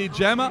get lead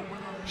jammer.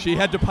 She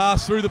had to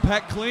pass through the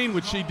pack clean,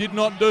 which she did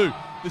not do.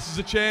 This is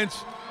a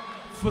chance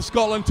for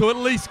Scotland to at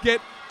least get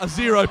a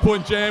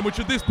 0-point jam, which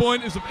at this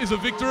point is a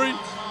victory.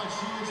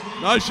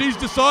 No, she's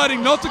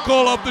deciding not to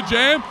call off the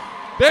jam.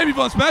 Bambi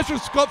Von Smash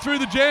has got through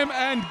the jam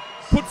and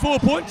put 4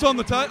 points on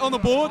the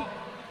board.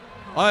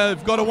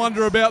 I've got to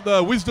wonder about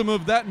the wisdom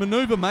of that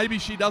maneuver. Maybe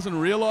she doesn't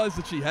realise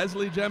that she has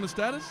lead jammer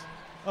status.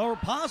 Or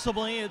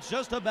possibly it's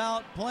just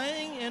about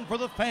playing in for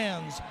the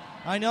fans.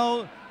 I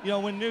know,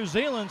 when New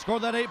Zealand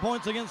scored that 8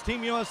 points against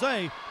Team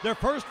USA, their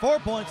first 4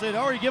 points, they'd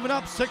already given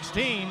up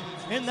 16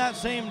 in that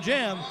same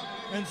jam.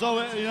 And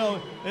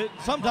so,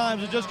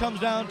 sometimes it just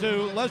comes down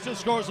to, let's just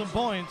score some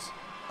points.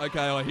 Okay,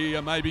 I hear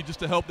you. Maybe just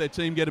to help their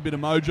team get a bit of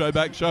mojo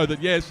back, show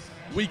that, yes,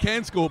 we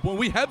can score points.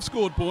 We have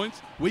scored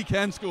points. We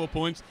can score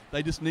points.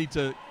 They just need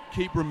to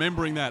keep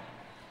remembering that.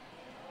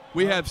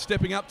 We have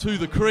stepping up to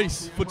the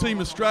crease for Team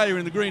Australia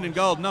in the green and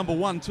gold, number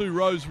 1-2,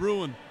 Rose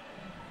Ruin.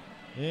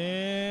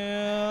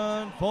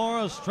 And for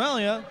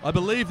Australia, I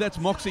believe that's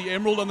Moxie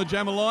Emerald on the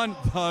jammer line,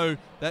 though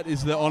that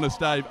is the Honest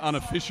Dave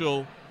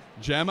unofficial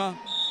jammer.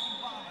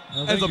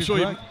 As I'm sure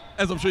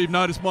you've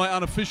noticed, my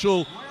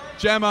unofficial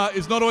jammer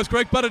is not always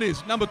correct, but it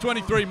is. Number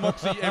 23,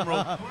 Moxie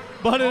Emerald.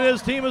 But it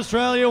is Team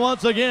Australia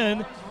once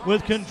again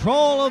with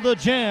control of the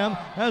jam,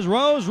 as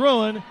Rose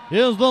Ruin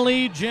is the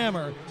lead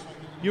jammer.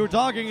 You were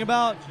talking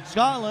about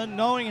Scotland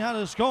knowing how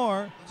to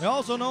score. They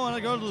also know how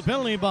to go to the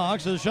penalty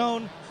box, as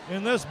shown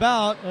in this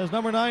bout, as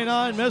number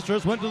 99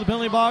 Mistress went to the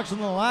penalty box in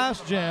the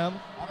last jam.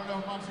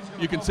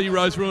 You can see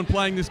Rose Ruin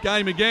playing this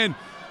game again,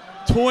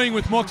 toying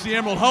with Moxie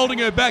Emerald, holding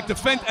her back,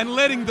 defense, and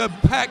letting the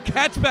pack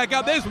catch back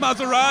up. There's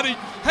Maserati,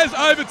 has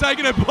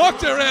overtaken her,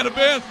 blocked her out of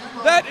bounds.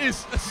 That is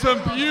some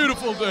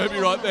beautiful derby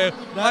right there.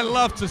 I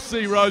love to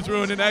see Rose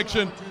Ruin in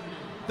action.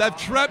 They've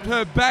trapped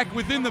her back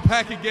within the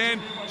pack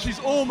again. She's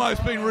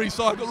almost been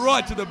recycled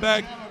right to the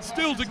back,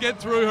 still to get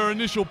through her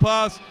initial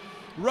pass.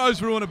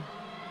 Rose Ruin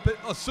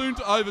are soon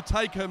to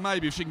overtake her,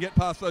 maybe, if she can get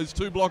past those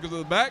two blockers at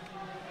the back.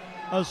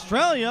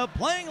 Australia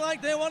playing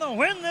like they want to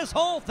win this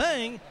whole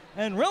thing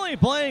and really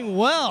playing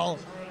well.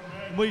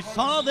 We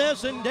saw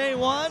this in day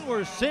one.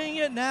 We're seeing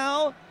it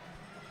now.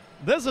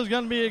 This is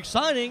going to be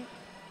exciting.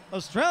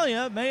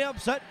 Australia may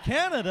upset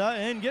Canada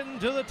and get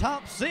into the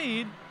top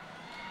seed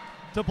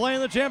to play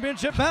in the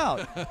championship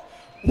bout.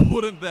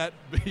 Wouldn't that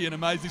be an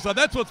amazing sight?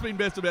 That's what's been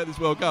best about this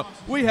World Cup.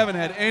 We haven't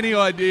had any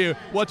idea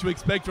what to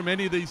expect from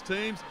any of these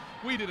teams.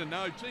 We didn't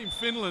know. Team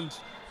Finland,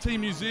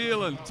 Team New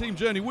Zealand, Team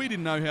Germany, we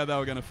didn't know how they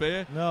were going to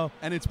fare. No.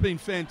 And it's been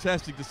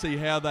fantastic to see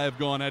how they have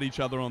gone at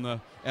each other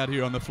out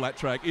here on the flat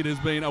track. It has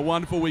been a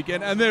wonderful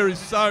weekend, and there is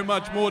so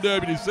much more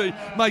derby to see.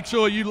 Make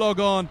sure you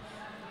log on,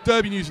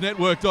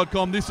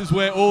 derbynewsnetwork.com. This is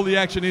where all the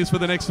action is for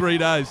the next 3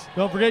 days.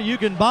 Don't forget, you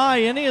can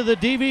buy any of the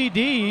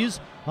DVDs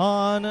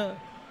on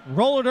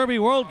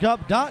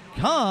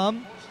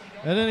rollerderbyworldcup.com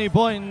at any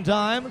point in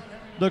time.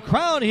 The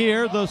crowd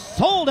here, the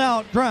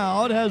sold-out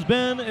crowd, has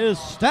been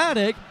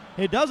ecstatic.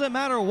 It doesn't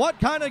matter what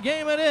kind of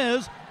game it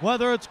is,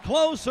 whether it's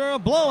close or a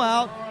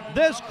blowout,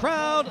 this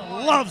crowd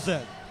loves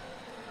it.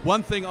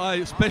 One thing I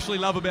especially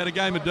love about a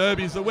game of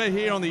derby is that we're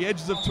here on the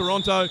edges of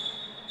Toronto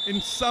in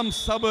some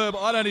suburb.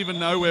 I don't even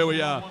know where we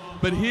are.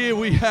 But here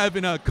we have,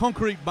 in a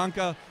concrete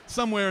bunker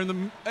somewhere in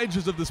the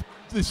edges of this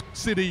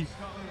city,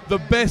 the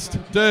best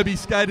derby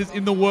skaters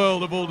in the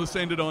world have all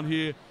descended on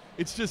here.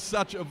 It's just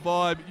such a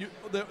vibe.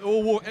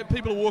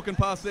 People are walking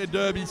past their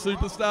derby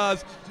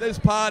superstars. There's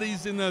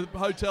parties in the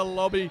hotel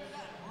lobby.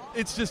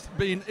 It's just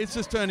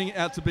turning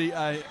out to be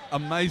an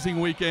amazing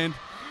weekend.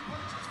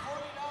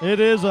 It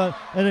is an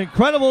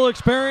incredible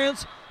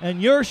experience,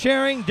 and you're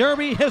sharing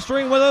derby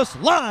history with us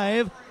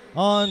live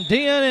on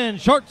DNN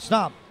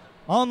Shortstop.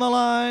 on the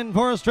line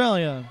for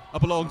Australia.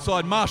 Up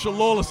alongside Marshall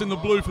Lawless in the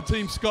blue for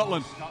Team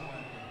Scotland.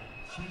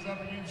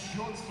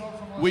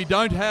 We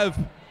don't have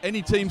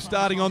any team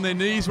starting on their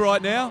knees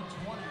right now,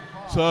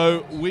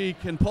 so we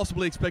can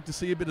possibly expect to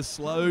see a bit of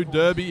slow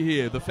derby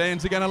here. The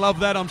fans are going to love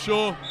that, I'm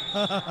sure.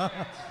 Oh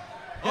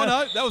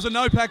no, that was a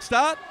no-pack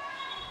start.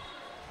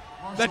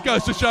 That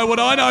goes to show what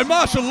I know.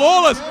 Marshall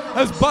Lawless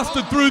has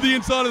busted through the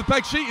inside of the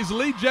pack. She is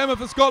lead jammer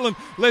for Scotland.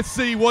 Let's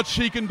see what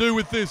she can do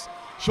with this.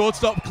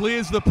 Shortstop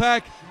clears the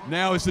pack.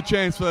 Now is the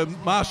chance for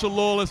Marshall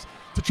Lawless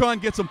to try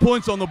and get some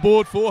points on the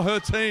board for her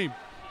team.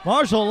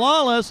 Marshall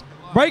Lawless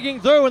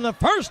breaking through, in the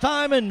first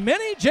time in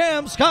many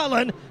jams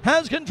Scotland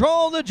has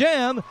controlled the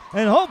jam,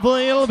 and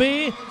hopefully it'll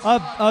be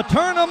a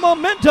turn of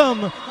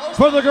momentum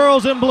for the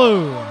girls in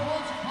blue.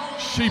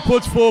 She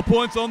puts 4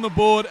 points on the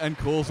board and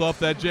calls off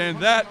that jam.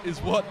 That is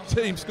what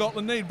Team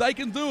Scotland need. They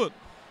can do it.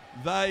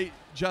 They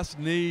just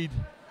need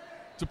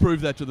to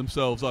prove that to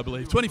themselves, I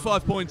believe.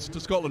 25 points to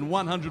Scotland,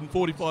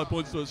 145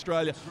 points to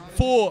Australia.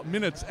 4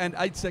 minutes and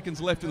 8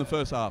 seconds left in the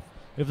first half.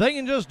 If they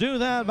can just do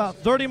that about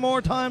 30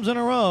 more times in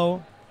a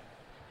row,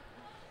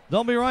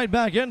 they'll be right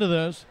back into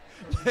this.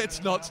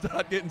 Let's not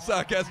start getting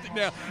sarcastic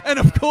now. And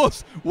of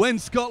course, when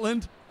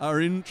Scotland are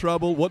in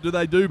trouble, what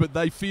do? But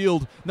they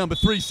field number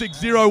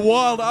 360,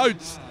 Wild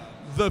Oats,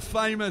 the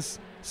famous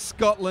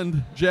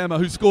Scotland jammer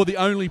who scored the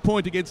only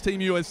point against Team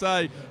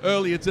USA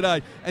earlier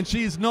today. And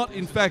she is not,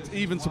 in fact,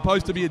 even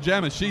supposed to be a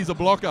jammer. She's a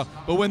blocker.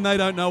 But when they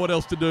don't know what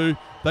else to do,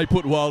 they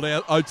put Wild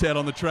Oats out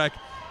on the track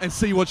and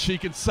see what she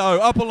can sow.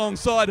 Up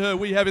alongside her,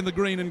 we have in the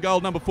green and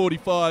gold, number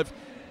 45,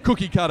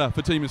 Cookie Cutter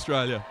for Team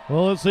Australia.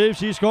 Well, let's see if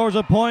she scores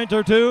a point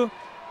or two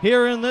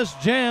here in this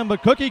jam,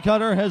 but Cookie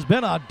Cutter has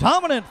been a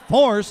dominant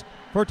force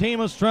for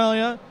Team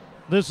Australia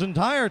this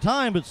entire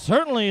time, but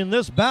certainly in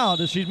this bout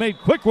as she's made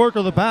quick work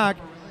of the pack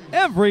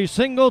every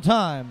single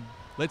time.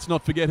 Let's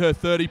not forget her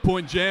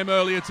 30-point jam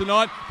earlier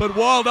tonight, but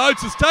Wild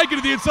Oats has taken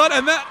to the inside,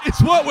 and that is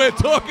what we're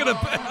talking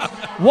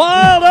about.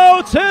 Wild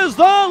Oats is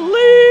the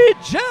lead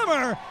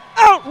jammer,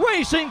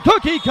 out-racing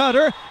Cookie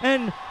Cutter,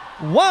 and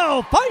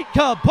Wild Fight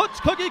Cub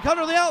puts Cookie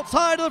Cutter to the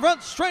outside of the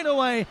front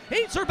straightaway,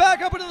 eats her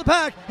back up into the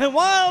pack, and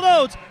Wild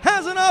Oats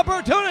has an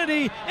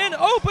opportunity in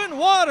open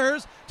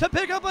waters to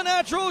pick up a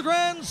natural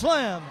grand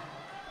slam.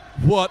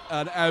 What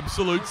an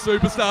absolute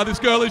superstar this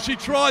girl is. She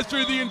tries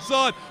through the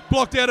inside,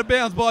 blocked out of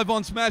bounds by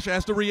Von Smasher,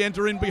 has to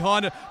re-enter in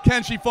behind her.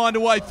 Can she find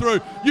her way through?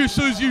 You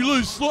Suze, you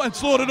lose, and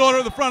Slaughtered Order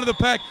at the front of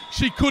the pack.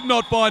 She could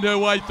not find her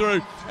way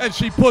through, and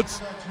she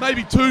puts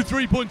maybe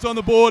 2-3 points on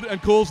the board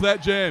and calls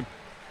that jam.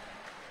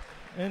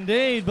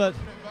 Indeed, but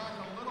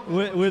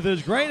with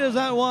as great as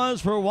that was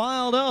for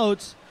Wild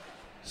Oats,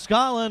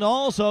 Scotland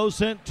also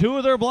sent 2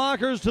 of their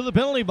blockers to the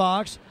penalty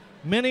box.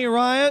 Minnie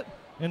Riot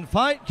and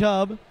Fight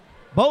Cub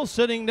both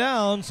sitting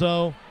down,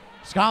 so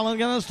Scotland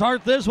going to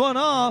start this one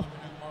off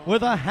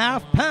with a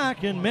half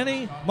pack, and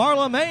Minnie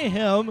Marla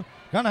Mayhem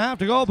going to have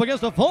to go up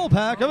against a full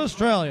pack of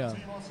Australia.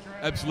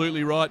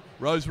 Absolutely right.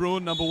 Rose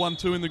Ruin, number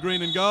 1-2 in the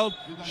green and gold.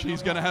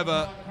 She's going to have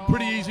a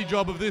pretty easy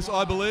job of this,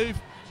 I believe,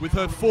 with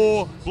her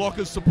 4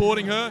 blockers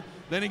supporting her.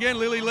 Then again,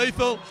 Lily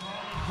Lethal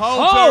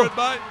holds her at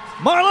bay.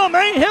 Marla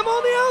Mayhem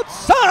on the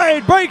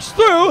outside breaks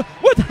through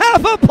with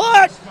half a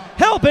plaque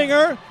helping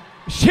her.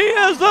 She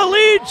is the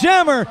lead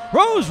jammer.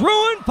 Rose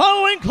Ruin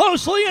following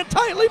closely and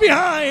tightly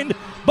behind,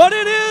 but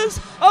it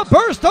is a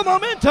burst of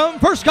momentum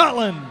for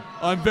Scotland.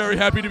 I'm very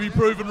happy to be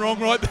proven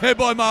wrong right there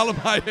by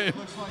Marla Mayhem.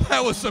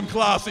 That was some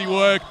classy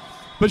work.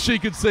 But she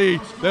could see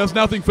there was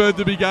nothing further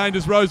to be gained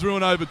as Rose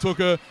Ruin overtook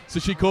her, so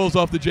she calls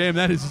off the jam.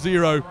 That is a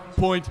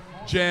 0-point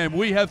jam.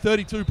 We have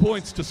 32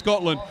 points to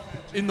Scotland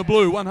in the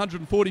blue,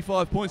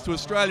 145 points to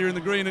Australia in the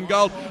green and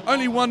gold.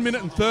 Only 1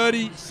 minute and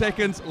 30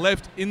 seconds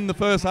left in the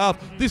first half.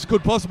 This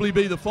could possibly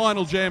be the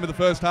final jam of the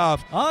first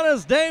half.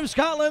 Honest Dave,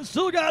 Scotland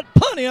still got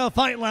plenty of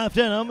fight left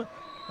in them,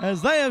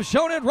 as they have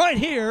shown it right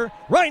here,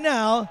 right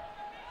now.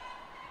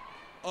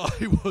 I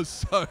was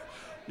so...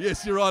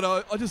 Yes, you're right.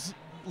 I just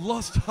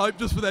lost hope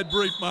just for that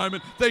brief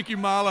moment. Thank you,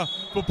 Marla,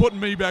 for putting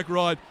me back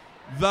right.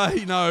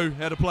 They know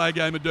how to play a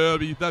game of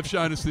derby. They've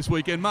shown us this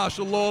weekend.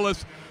 Marshall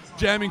Lawless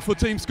jamming for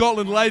Team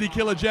Scotland. Lady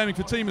Killer jamming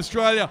for Team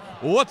Australia.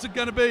 What's it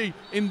going to be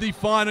in the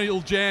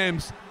final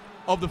jams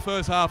of the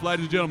first half,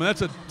 ladies and gentlemen?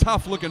 That's a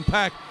tough-looking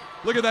pack.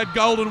 Look at that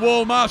golden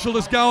wall. Marshall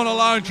just going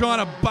alone,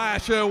 trying to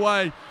bash her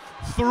way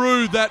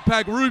through that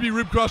pack. Ruby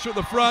Ribcrusher at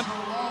the front.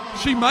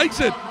 She makes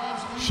it.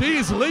 She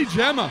is lead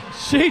jammer.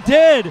 She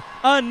did.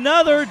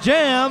 Another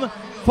jam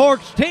for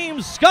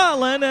Team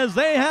Scotland as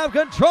they have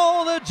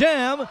control of the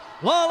jam.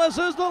 Lawless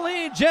is the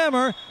lead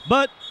jammer,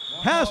 but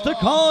has to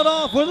call it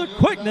off with a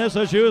quickness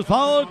as she was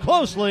followed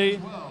closely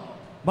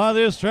by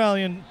the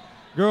Australian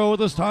girl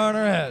with the star on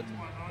her head.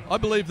 I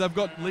believe they've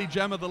got lead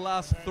jammer the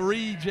last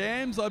 3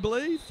 jams, I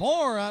believe.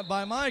 4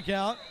 by my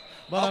count,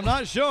 but I'm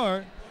not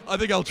sure. I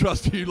think I'll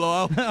trust you,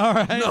 Lyle. All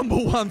right. Number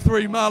 1-3,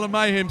 Marla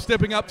Mayhem,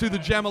 stepping up to the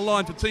jammer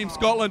line for Team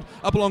Scotland,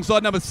 up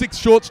alongside number 6,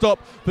 shortstop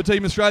for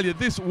Team Australia.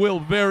 This will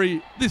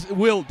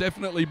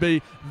definitely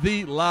be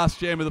the last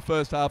jam of the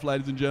first half,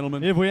 ladies and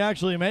gentlemen. If we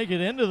actually make it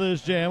into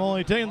this jam,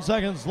 only 10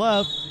 seconds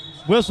left.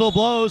 Whistle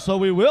blows, so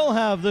we will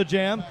have the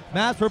jam.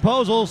 Match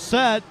proposal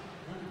set.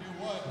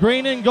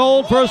 Green and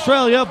gold for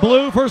Australia,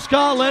 blue for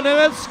Scotland,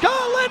 and it's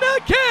Scotland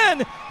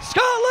again!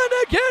 Scotland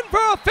again for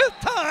a 5th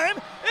time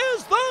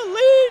is the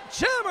lead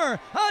jammer.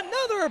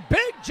 Another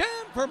big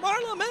jam for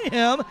Marla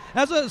Mayhem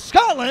as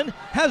Scotland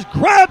has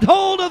grabbed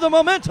hold of the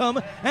momentum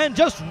and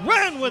just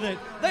ran with it.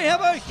 They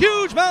have a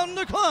huge mountain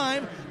to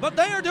climb, but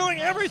they are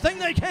doing everything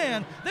they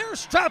can. They're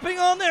strapping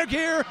on their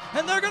gear,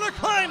 and they're going to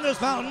climb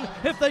this mountain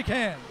if they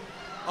can.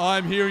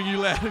 I'm hearing you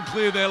loud and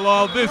clear there,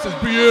 Lyle. This is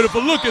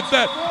beautiful. Look at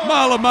that.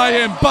 Marla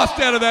Mayhem bust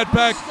out of that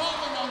pack.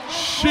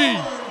 She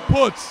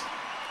puts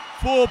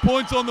 4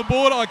 points on the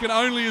board, I can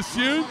only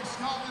assume.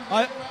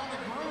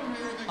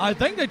 I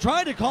think they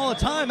tried to call a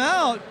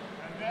timeout.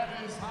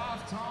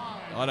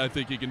 I don't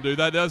think you can do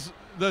that. There's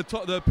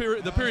the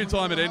period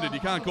time it ended. You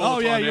can't call a timeout. Oh,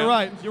 yeah, you're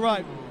right. You're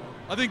right.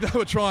 I think they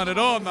were trying it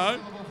on, though.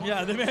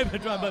 Yeah, they may have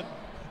been trying, but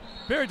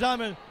period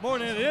time in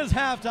morning, it is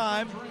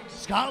halftime.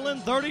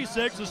 Scotland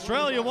 36,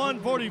 Australia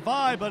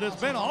 145, but it's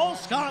been all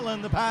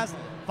Scotland the past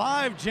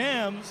 5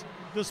 jams,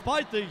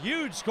 despite the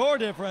huge score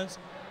difference.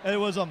 It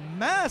was a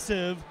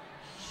massive,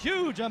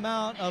 huge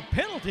amount of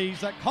penalties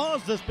that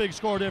caused this big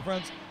score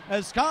difference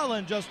as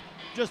Scotland just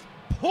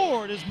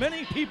poured as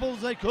many people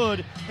as they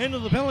could into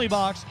the penalty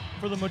box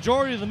for the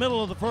majority of the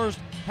middle of the first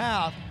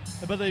half.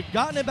 But they've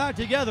gotten it back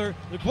together.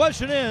 The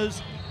question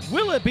is,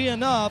 will it be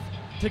enough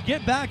to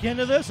get back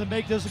into this and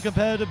make this a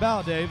competitive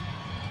bout, Dave?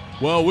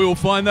 Well, we will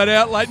find that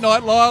out late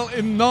night, Lyle,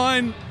 in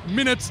 9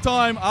 minutes'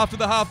 time after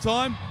the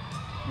halftime.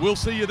 We'll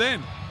see you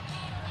then.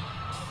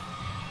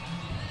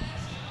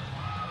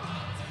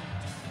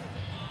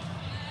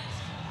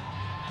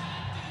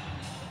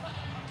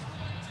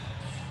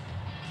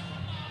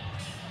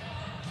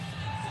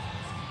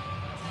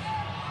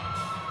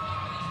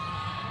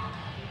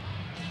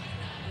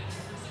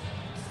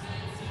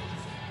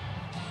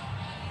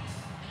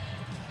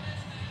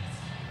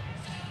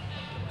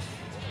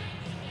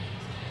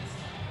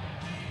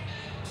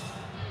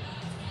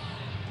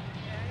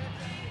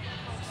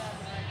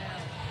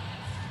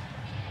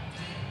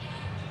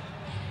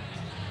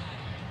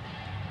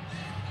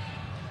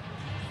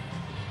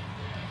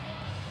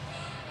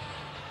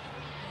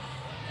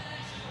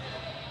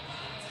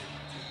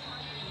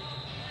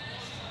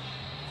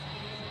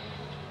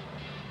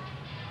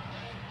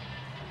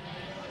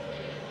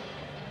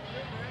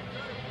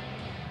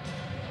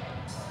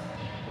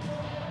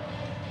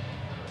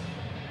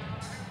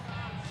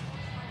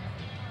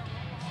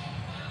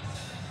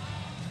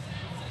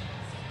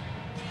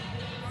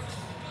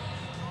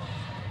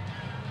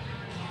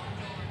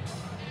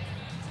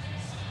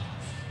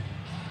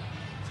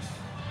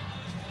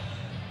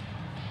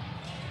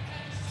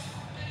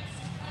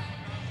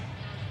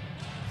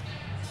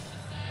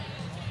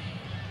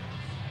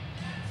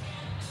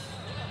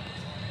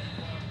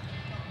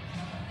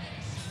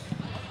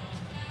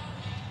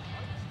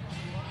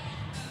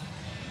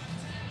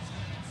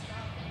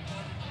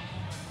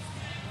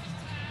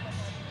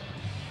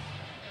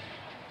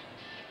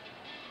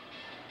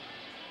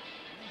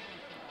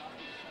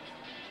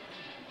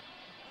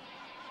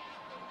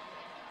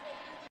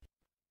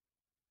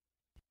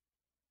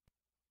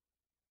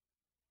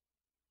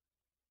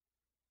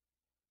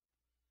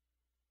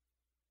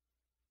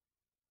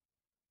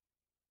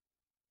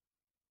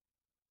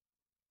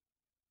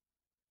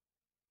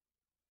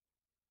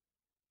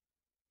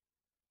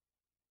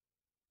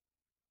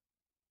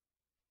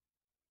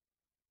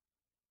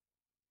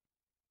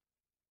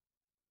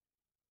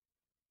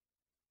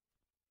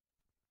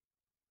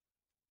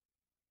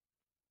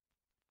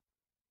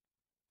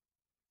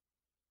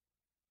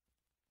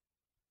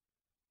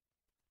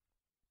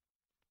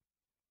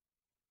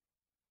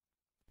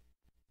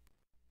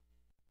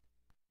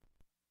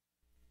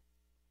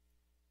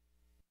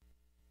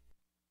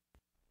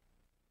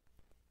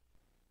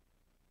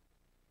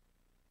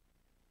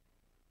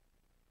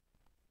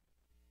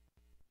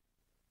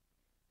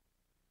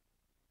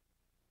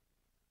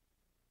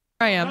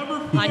 I am.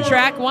 On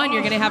track 1,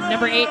 you're going to have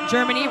number 8,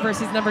 Germany,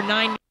 versus number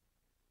 9.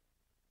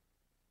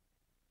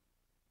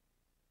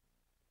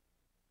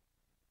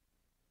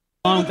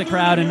 Along with the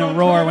crowd in a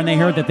roar when they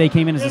heard that they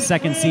came in as a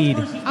 2nd seed.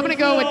 I'm going to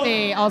go with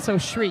they also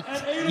shrieked.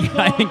 Yeah,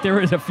 I think there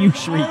was a few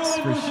shrieks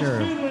for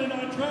sure.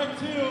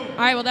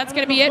 All right, well, that's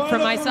going to be it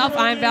from myself.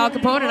 I'm Val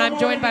Capone, and I'm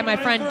joined by my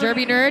friend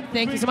Derby Nerd.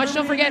 Thank you so much.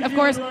 Don't forget, of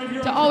course,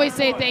 to always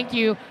say thank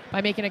you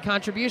by making a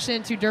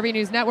contribution to Derby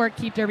News Network.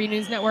 Keep Derby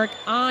News Network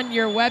on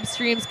your web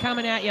streams,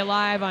 coming at you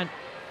live on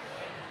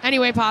any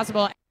way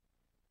possible.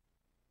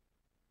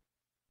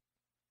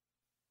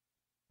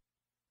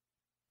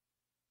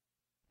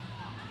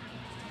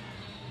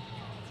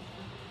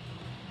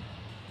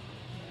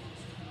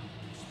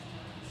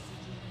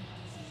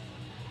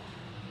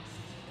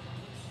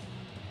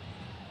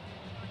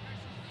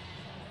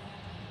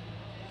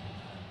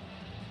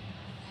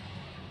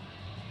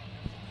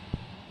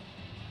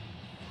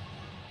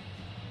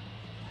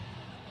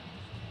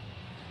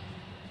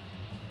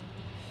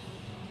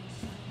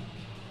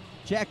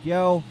 check,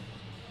 yo.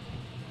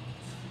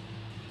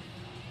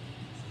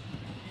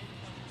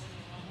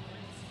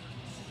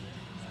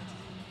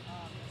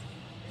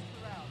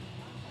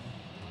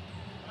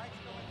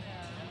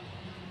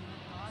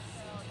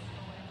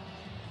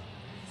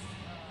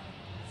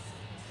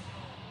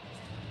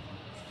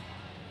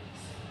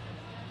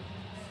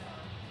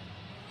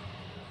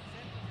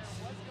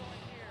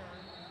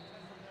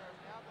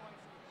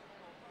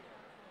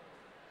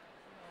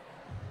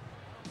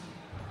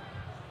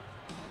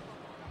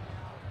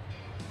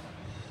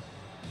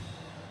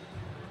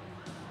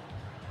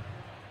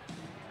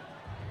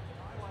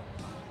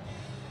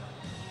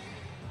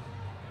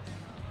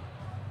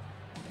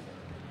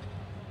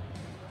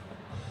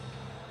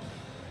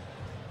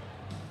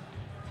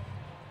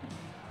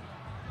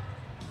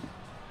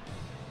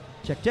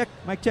 Check, check,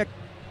 mic check.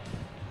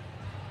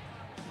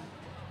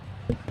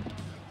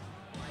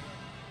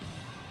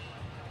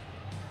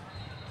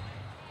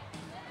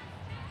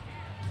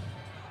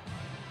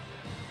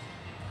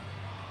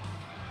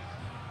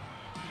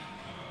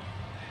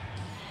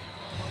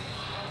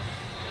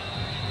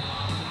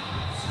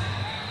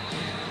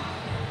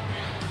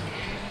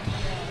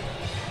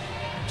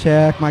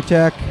 Check, mic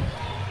check.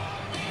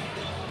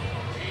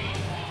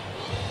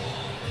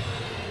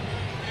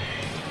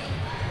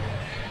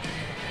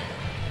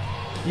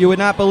 You would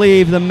not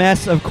believe the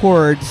mess of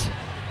cords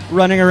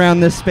running around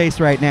this space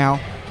right now.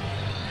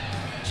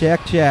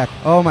 Check, check.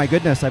 Oh my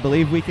goodness, I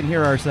believe we can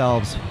hear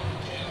ourselves.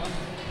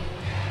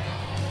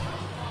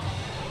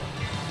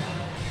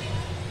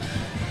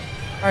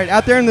 All right,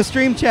 out there in the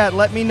stream chat,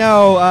 let me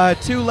know.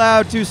 Too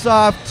loud, too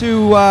soft,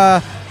 too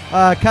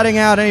cutting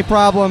out, any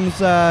problems,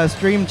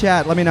 stream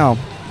chat, let me know.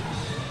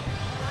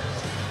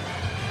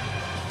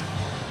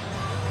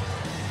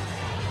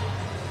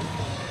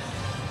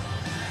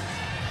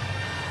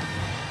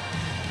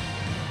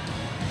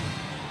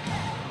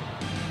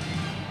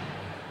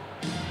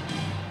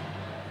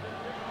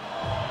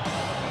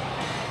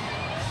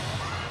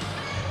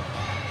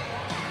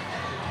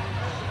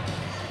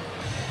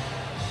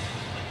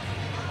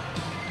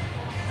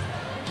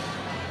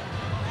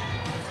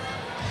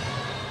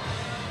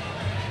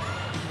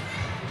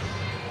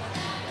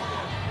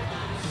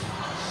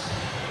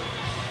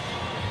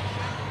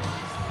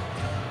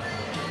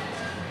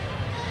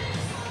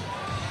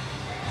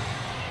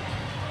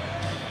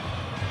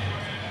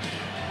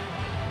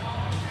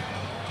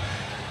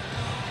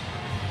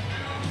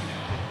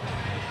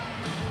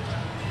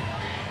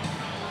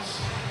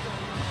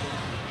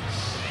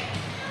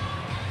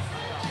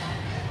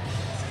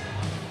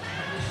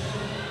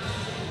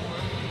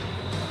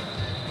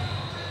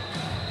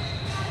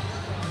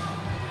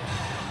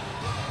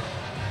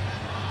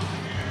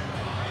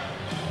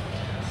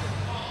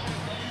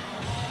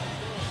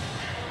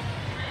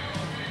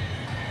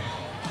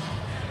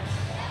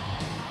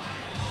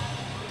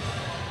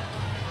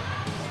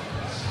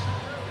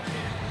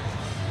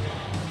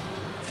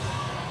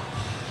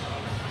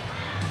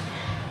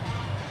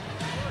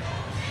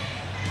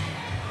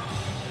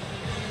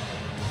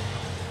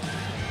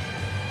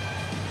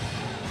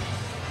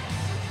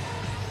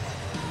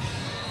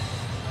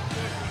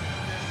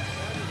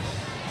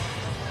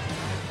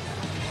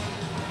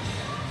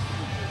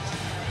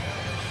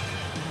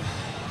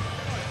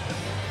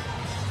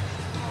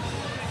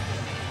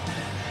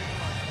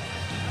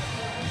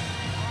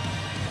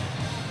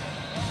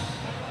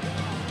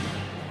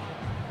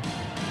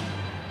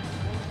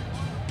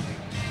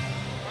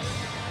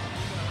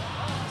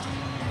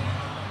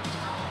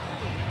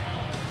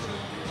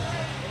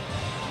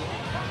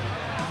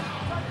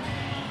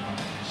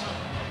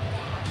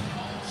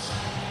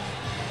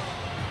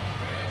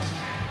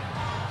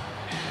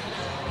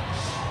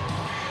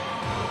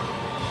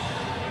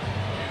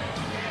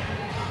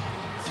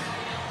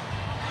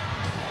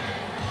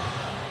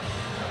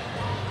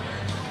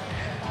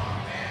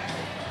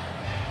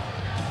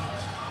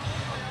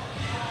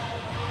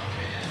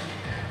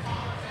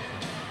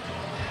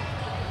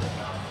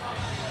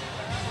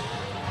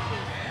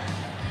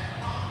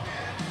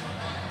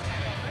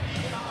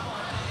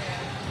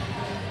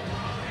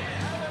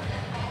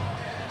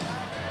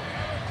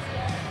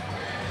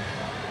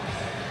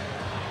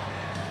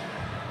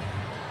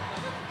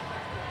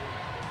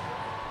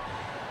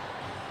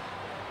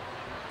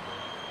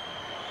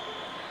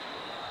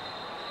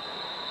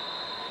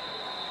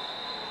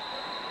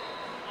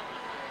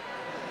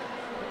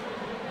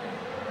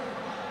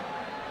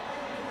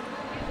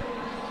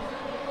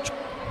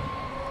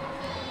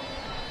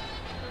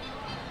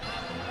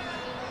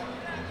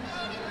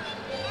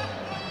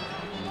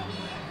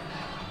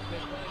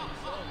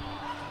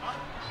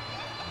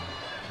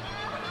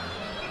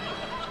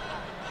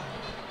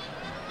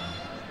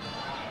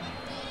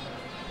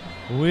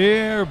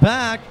 We're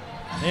back,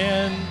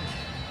 and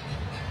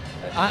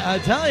I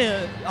tell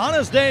you,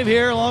 Honest Dave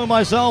here, along with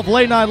myself,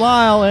 Late Night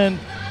Lyle, and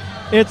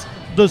it's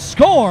the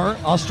score,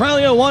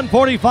 Australia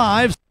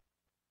 145.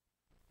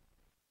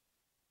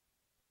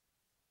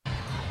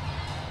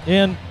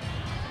 And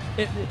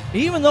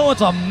even though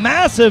it's a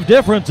massive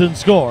difference in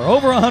score,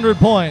 over 100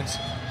 points,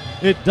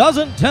 it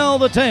doesn't tell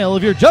the tale.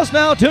 If you're just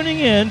now tuning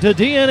in to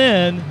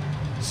DNN,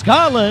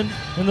 Scotland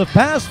in the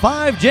past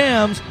 5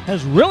 jams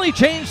has really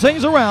changed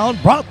things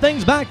around, brought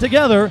things back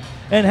together,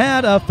 and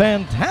had a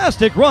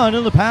fantastic run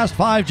in the past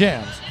 5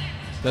 jams.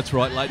 That's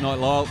right, Late Night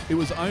Lyle. It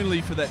was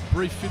only for that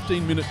brief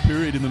 15-minute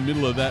period in the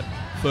middle of that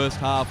first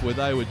half where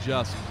they were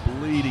just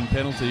bleeding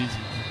penalties,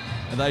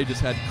 and they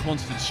just had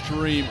constant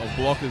stream of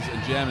blockers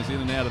and jammers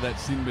in and out of that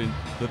sin bin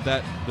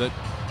that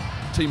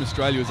Team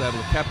Australia was able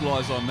to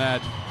capitalise on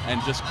that and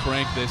just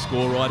crank their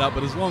score right up.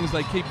 But as long as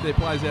they keep their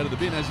players out of the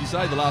bin, as you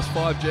say, the last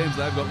 5 jams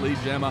they've got lead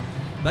jammer,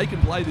 they can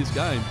play this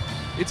game.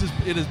 It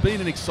has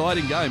been an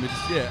exciting game.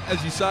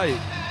 As you say,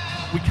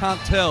 we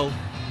can't tell.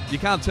 You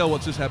can't tell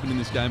what's just happened in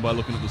this game by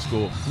looking at the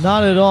score.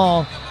 Not at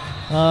all.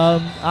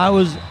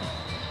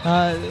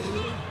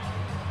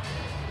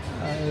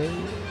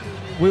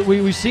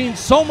 We've seen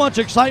so much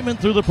excitement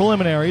through the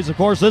preliminaries. Of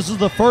course, this is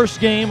the first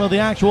game of the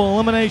actual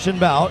elimination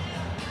bout.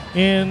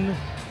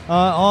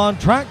 On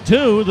track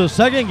 2, the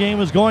second game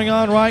is going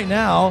on right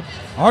now.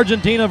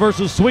 Argentina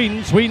versus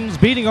Sweden. Sweden's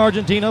beating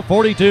Argentina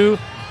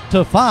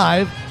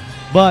 42-5.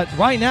 But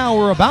right now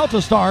we're about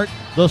to start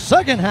the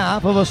second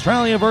half of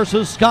Australia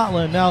versus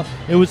Scotland. Now,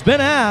 it was been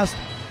asked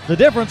the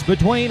difference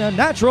between a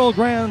natural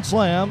Grand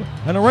Slam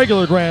and a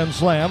regular Grand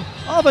Slam.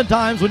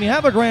 Oftentimes, when you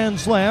have a Grand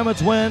Slam,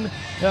 it's when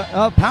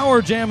a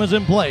power jam is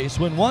in place,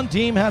 when one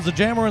team has a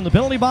jammer in the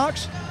penalty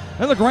box,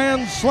 and the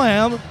Grand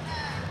Slam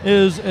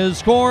is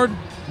scored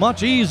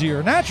much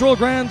easier. Natural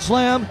Grand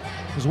Slam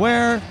is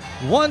where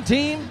one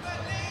team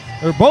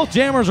or both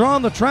jammers are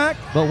on the track,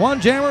 but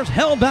one jammer is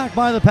held back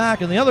by the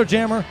pack, and the other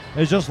jammer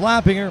is just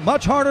lapping her.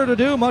 Much harder to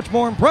do, much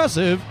more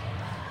impressive.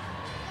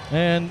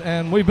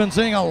 And we've been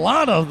seeing a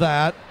lot of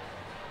that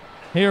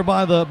here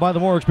by the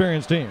more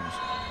experienced teams.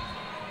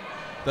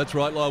 That's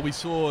right, Lyle. We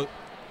saw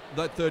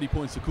that 30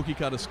 points the cookie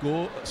cutter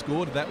scored.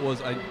 That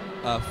was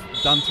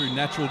done through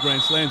natural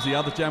Grand Slams. The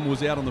other jammer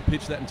was out on the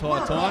pitch that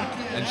entire time,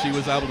 and she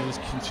was able to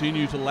just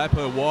continue to lap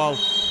her while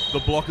the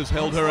blockers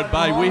held her at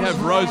bay. We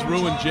have Rose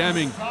Ruin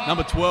jamming,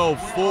 number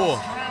 12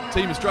 for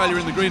Team Australia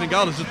in the green and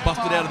gold, has just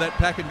busted out of that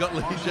pack and got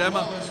lead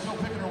jammer.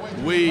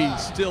 We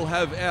still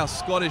have our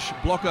Scottish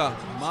blocker,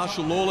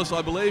 Marsha Lawless,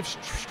 I believe,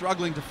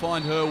 struggling to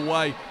find her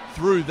way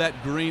through that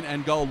green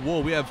and gold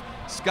wall. We have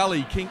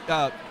Scully, King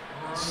Cam,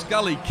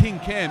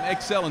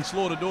 XL and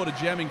Slaughter Daughter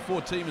jamming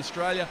for Team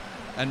Australia,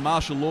 and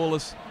Marsha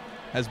Lawless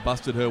has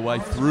busted her way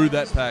through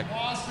that pack.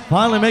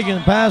 Finally making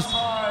it past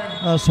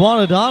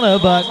Swanadana,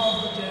 but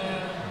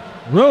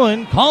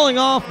Ruin calling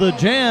off the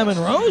jam, and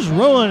Rose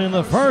Ruin in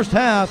the first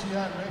half.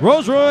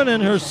 Rose Ruin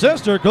and her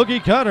sister,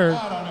 Cookie Cutter,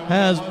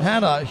 has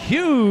had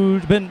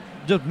been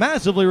just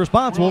massively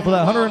responsible for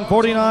that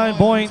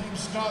 149-point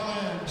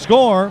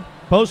score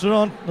posted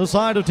on the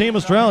side of Team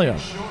Australia.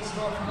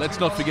 Let's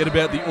not forget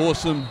about the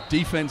awesome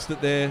defense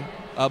that their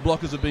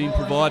blockers have been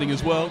providing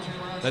as well.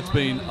 That's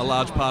been a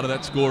large part of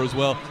that score as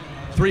well.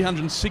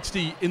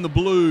 360 in the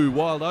blue.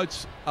 Wild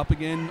Oats up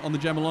again on the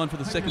jammer line for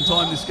the second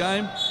time this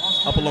game.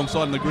 Up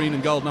alongside in the green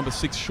and gold, number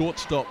 6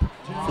 shortstop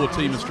for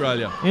Team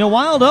Australia. You know,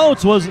 Wild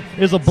Oats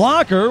is a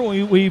blocker.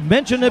 We've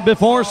mentioned it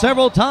before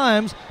several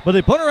times, but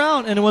they put her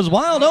out, and it was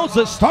Wild Oats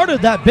that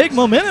started that big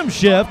momentum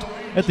shift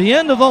at the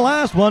end of the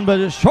last one, but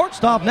it's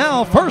shortstop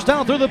now, first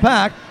out through the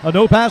pack. A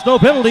no pass, no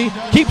penalty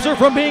keeps her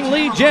from being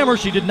lead jammer.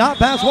 She did not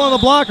pass one of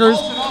the blockers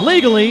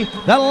legally.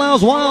 That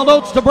allows Wild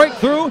Oats to break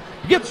through,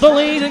 get the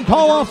lead, and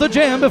call off the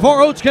jam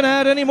before Oats can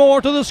add any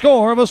more to the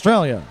score of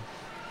Australia.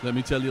 Let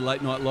me tell you,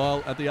 Late Night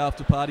Lyle, at the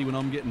after party when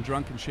I'm getting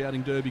drunk and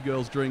shouting Derby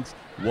Girls drinks,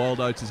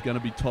 Wild Oats is going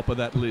to be top of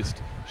that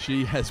list.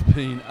 She has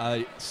been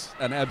an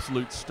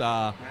absolute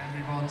star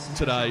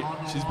today.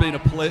 She's been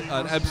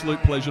an absolute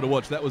pleasure to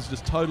watch. That was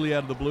just totally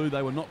out of the blue.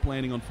 They were not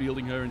planning on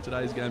fielding her in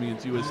today's game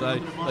against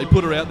USA. They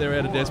put her out there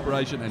out of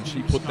desperation, and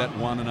she put that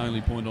one and only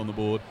point on the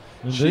board.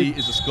 Indeed. She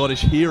is a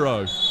Scottish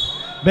hero.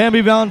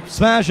 Bambi Van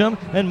Smasham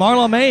and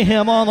Marla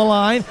Mayhem on the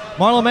line.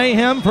 Marla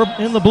Mayhem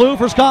in the blue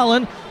for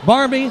Scotland.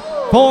 Barbie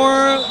for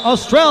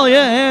Australia,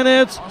 and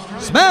it's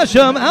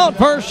Smasham out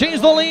first.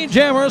 She's the lead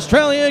jammer.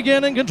 Australia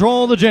again in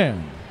control of the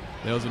jam.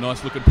 There was a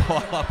nice looking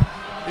pile up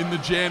in the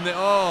jam there.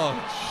 Oh,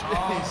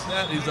 jeez,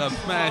 that is a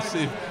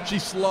massive. She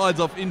slides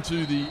off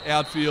into the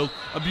outfield.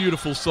 A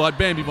beautiful sight.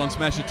 Bambi Von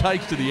Smasher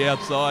takes to the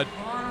outside,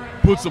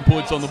 puts some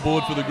points on the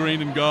board for the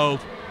green and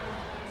gold.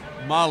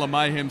 Marla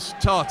Mayhem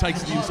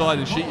takes the inside,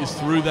 and she is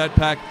through that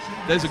pack.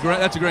 That's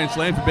a grand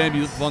slam for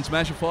Bambi Von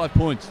Smasher, 5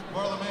 points.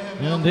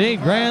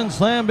 Indeed, grand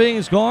slam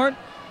being scored,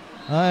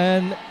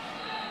 and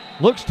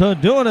looks to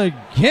do it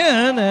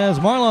again as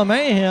Marla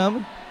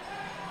Mayhem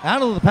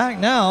out of the pack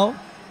now.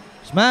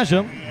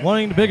 Smasham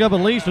wanting to pick up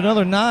at least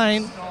another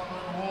 9.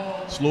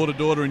 Slaughter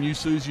Daughter and You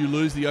Suze You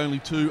Lose, the only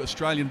 2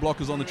 Australian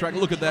blockers on the track.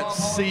 Look at that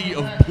sea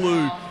of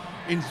blue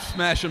in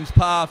Smasham's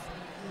path.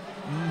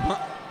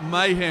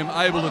 Mayhem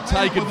able to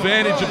take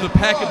advantage of the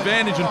pack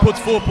advantage and puts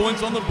 4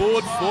 points on the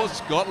board for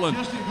Scotland.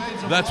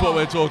 That's what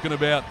we're talking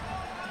about.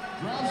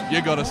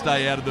 You got to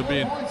stay out of the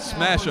bin.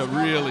 Smasher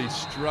really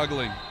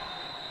struggling.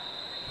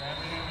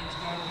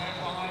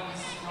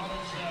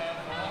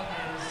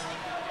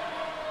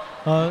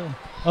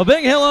 A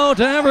big hello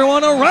to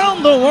everyone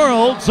around the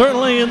world,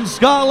 certainly in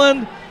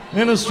Scotland,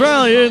 in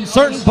Australia, in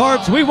certain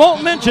parts we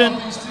won't mention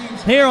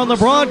here on the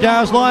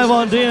broadcast live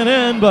on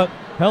DNN, but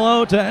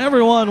hello to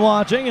everyone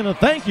watching, and a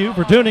thank you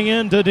for tuning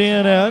in to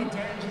DNN.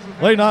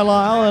 Late Night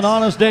Lyle and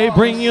Honest Dave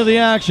bringing you the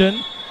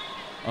action.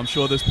 I'm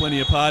sure there's plenty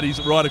of parties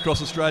right across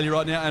Australia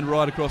right now and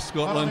right across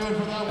Scotland,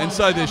 and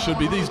so there should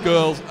be. These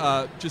girls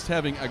are just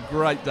having a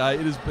great day.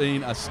 It has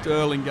been a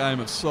sterling game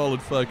of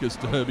solid focus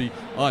derby.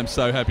 I'm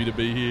so happy to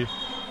be here.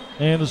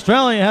 And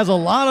Australia has a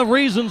lot of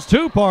reasons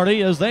to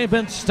party as they've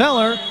been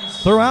stellar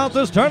throughout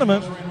this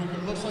tournament.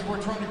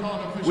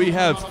 We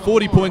have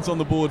 40 points on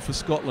the board for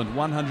Scotland,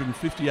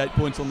 158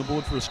 points on the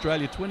board for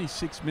Australia,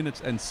 26 minutes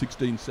and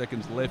 16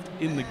 seconds left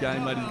in the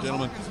game, ladies and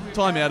gentlemen.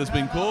 Timeout has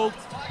been called.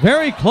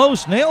 Very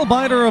close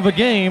nail-biter of a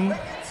game.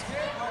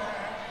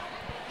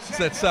 It's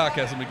that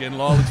sarcasm again,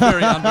 Lyle. It's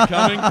very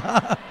unbecoming.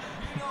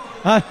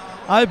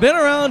 I've been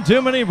around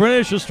too many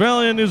British,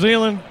 Australian, New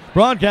Zealand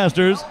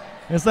broadcasters.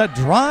 It's that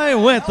dry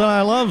wit that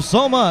I love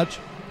so much.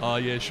 Oh,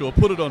 yeah, sure.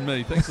 Put it on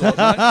me. Thanks a lot,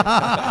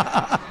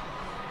 mate.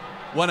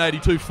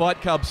 182 Fight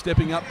Club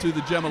stepping up to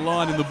the jammer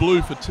line in the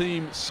blue for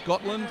Team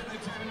Scotland,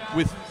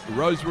 with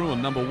Rose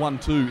Ruin, number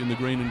 1-2 in the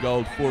green and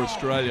gold for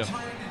Australia.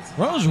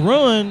 Rose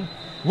Ruin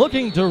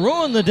looking to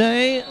ruin the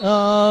day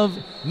of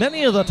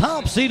many of the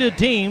top-seeded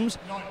teams.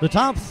 The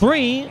top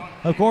three,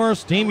 of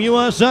course, Team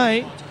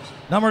USA,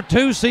 number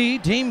 2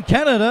 seed, Team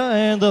Canada,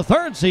 and the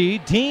 3rd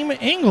seed, Team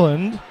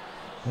England.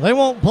 They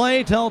won't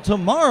play till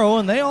tomorrow,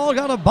 and they all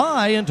got a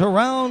bye into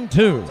round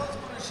 2.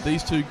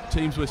 These two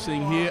teams we're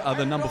seeing here are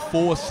the number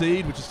 4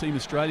 seed, which is Team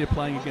Australia,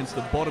 playing against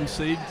the bottom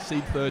seed,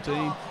 seed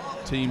 13,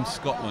 Team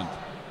Scotland.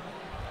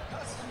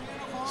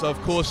 So,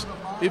 of course,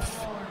 if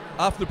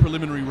after the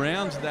preliminary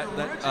rounds that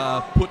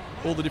put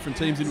all the different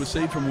teams into a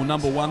seed from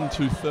number 1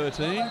 to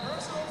 13,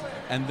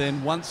 and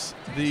then once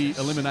the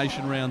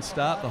elimination rounds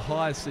start, the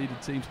higher seeded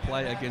teams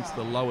play against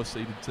the lower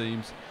seeded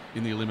teams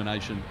in the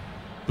elimination.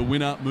 The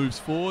winner moves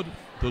forward.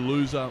 The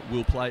loser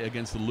will play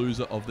against the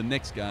loser of the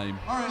next game.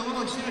 All right, a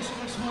little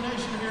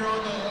explanation here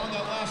on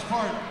that last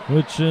part.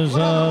 Which is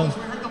we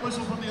heard the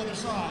whistle from the other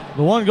side.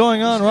 the one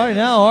going on right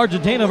now,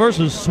 Argentina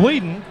versus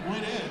Sweden.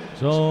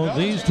 So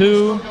these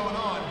two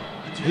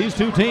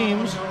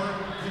teams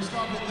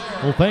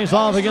will face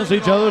off against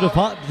each other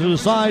to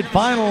decide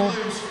final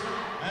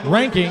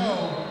ranking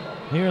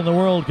here in the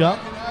World Cup.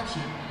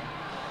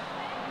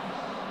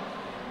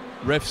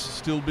 Refs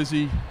still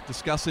busy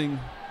discussing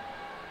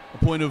a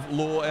point of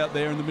law out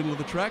there in the middle of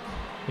the track.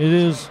 It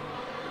is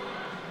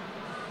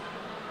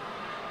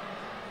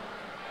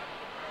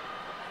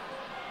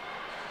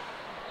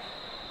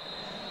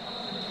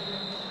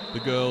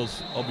the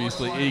girls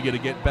obviously eager to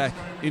get back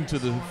into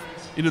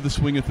the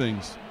swing of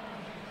things.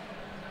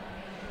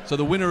 So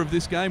the winner of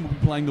this game will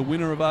be playing the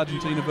winner of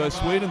Argentina versus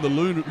Sweden. The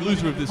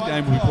loser of this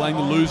game will be playing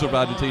the loser of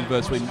Argentina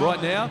versus Sweden.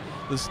 Right now,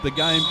 the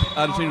game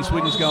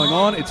Argentina-Sweden is going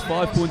on. It's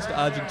 5 points to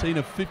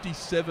Argentina,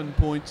 57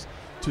 points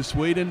to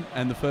Sweden,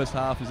 and the first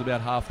half is about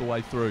half the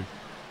way through.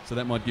 So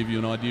that might give you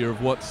an idea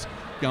of what's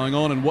going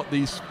on and what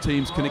these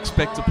teams can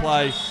expect to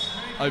play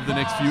over the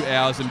next few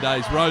hours and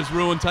days. Rose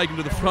Ruin taken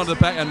to the front of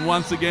the pack and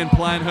once again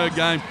playing her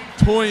game,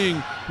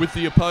 toying with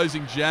the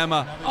opposing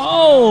jammer.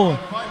 Oh,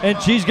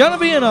 and she's going to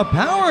be in a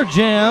power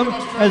jam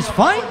as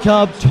Fight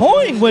Club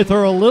toying with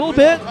her a little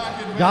bit.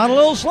 Got a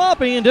little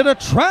sloppy and did a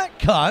track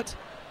cut.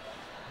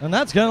 And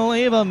that's going to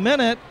leave a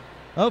minute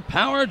of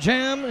power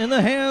jam in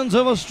the hands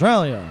of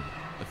Australia.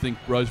 I think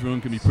Rose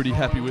Ruin can be pretty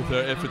happy with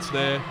her efforts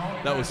there.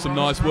 That was some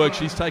nice work.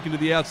 She's taken to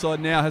the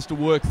outside now, has to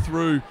work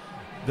through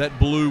that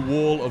blue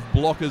wall of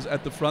blockers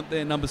at the front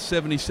there. Number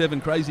 77,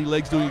 Crazy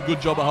Legs, doing a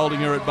good job of holding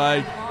her at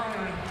bay.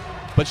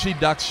 But she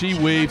ducks, she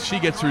weaves, she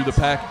gets through the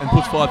pack and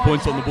puts 5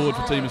 points on the board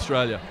for Team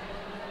Australia.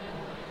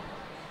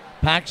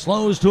 Pack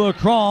slows to a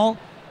crawl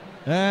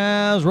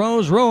as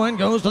Rose Ruin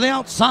goes to the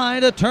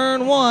outside of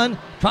turn 1.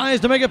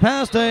 Tries to make it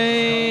past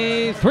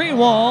a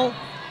 3-wall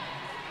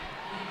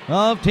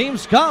of Team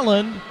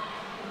Scotland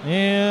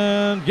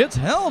and gets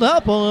held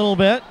up a little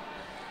bit.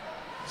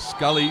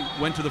 Scully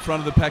went to the front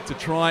of the pack to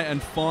try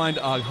and find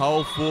a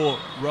hole for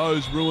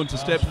Rose Ruin to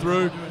step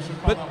through,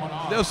 but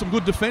there was some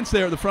good defence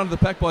there at the front of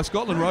the pack by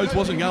Scotland. Rose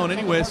wasn't going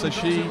anywhere, so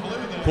she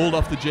pulled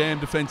off the jam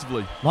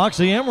defensively.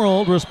 Moxie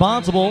Emerald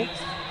responsible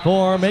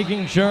for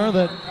making sure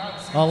that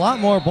a lot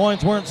more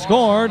points weren't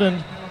scored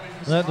and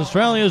that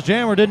Australia's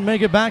jammer didn't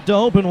make it back to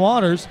open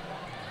waters.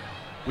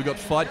 We got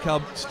Fight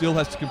Club still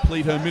has to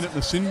complete her minute in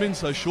the sin bin,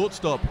 so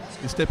shortstop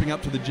is stepping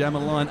up to the jammer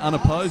line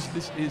unopposed.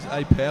 This is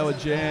a power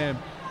jam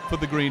for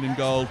the green and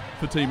gold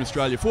for Team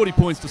Australia. 40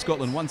 points to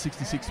Scotland,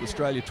 166 to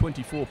Australia,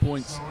 24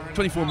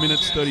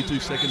 minutes, 32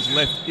 seconds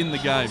left in the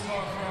game.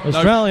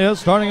 Australia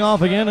starting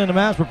off again in a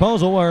match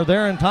proposal where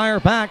their entire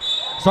pack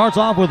starts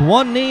off with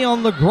one knee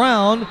on the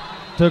ground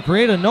to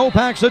create a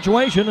no-pack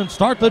situation and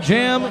start the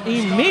jam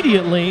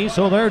immediately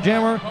so their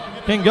jammer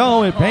can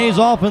go. It pays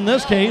off in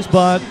this case,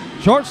 but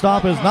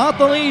shortstop is not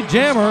the lead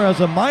jammer as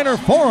a minor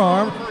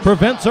forearm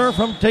prevents her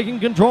from taking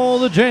control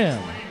of the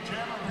jam.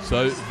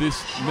 So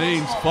this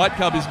means Fight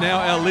Club is now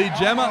our lead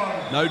jammer.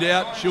 No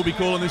doubt she'll be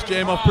calling this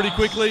jam off pretty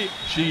quickly.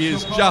 She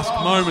is just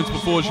moments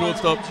before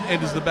shortstop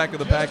enters the back of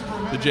the pack.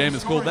 The jam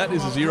is called. That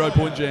is a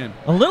 0-point jam.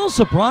 A little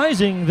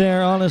surprising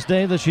there, Honest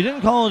Dave, that she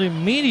didn't call it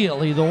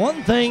immediately. The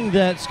one thing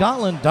that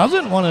Scotland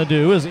doesn't want to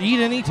do is eat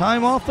any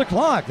time off the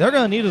clock. They're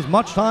going to need as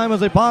much time as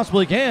they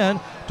possibly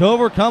can to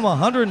overcome a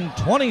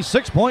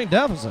 126-point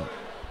deficit.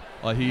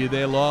 I hear you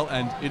there, Lyle,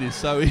 and it is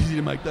so easy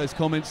to make those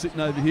comments sitting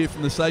over here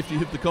from the safety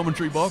of the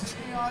commentary box.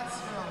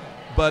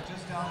 But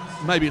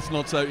maybe it's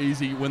not so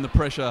easy when the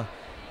pressure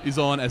is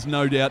on, as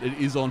no doubt it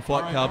is on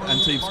Fight Club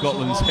and Team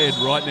Scotland's head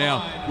right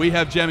now. We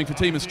have jamming for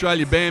Team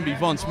Australia, Bambi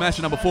Von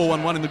Smasher, number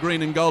 411 in the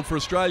green and gold for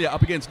Australia,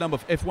 up against number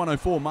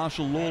F104,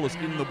 Marshall Lawless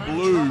in the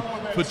blue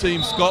for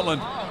Team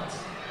Scotland.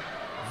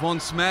 Von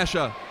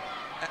Smasher,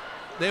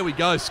 there we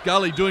go,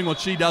 Scully doing what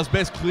she does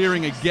best,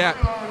 clearing a gap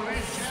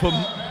for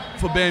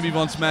Bambi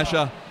Von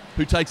Smasher,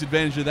 who takes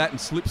advantage of that and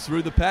slips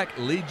through the pack.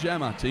 Lead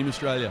jammer, Team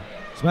Australia.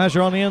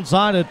 Smasher on the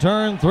inside at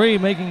turn 3,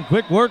 making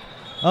quick work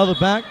of the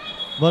pack,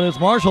 but it's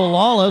Marshall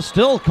Lawless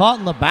still caught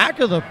in the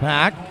back of the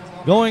pack,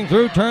 going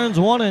through turns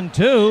 1 and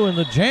 2, and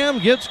the jam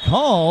gets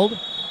called,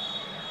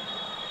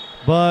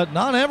 but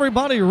not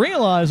everybody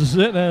realizes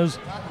it as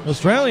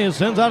Australia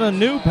sends out a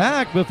new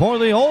pack before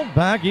the old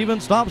pack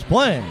even stops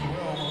playing.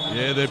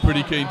 Yeah, they're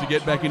pretty keen to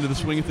get back into the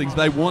swing of things.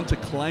 They want to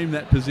claim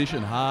that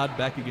position hard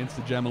back against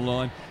the jammer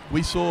line.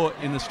 We saw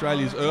in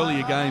Australia's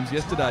earlier games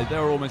yesterday, they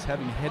were almost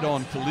having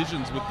head-on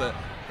collisions with the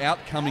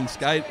outcoming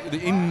skate,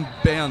 the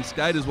inbound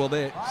skaters, while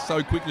they're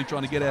so quickly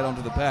trying to get out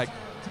onto the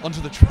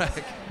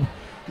track,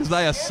 because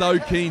they are so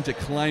keen to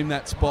claim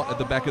that spot at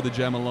the back of the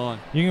jammer line.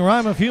 You can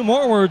rhyme a few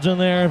more words in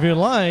there if you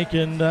like,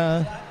 and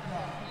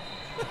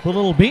put a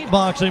little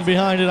beatboxing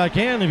behind it. I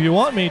can if you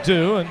want me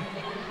to, and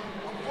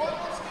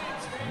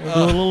we'll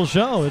do a little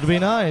show. It'd be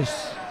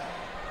nice.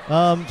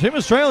 Team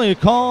Australia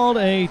called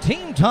a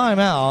team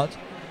timeout,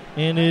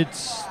 and it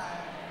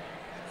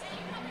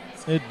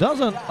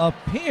doesn't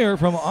appear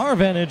from our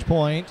vantage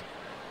point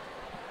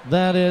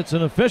that it's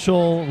an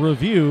official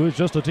review. It's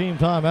just a team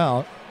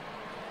timeout.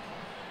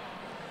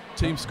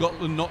 Team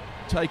Scotland not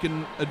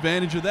taking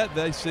advantage of that.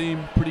 They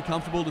seem pretty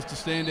comfortable just to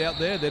stand out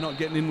there. They're not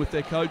getting in with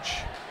their coach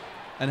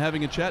and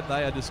having a chat.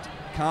 They are just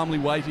calmly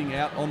waiting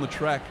out on the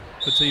track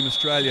for Team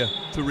Australia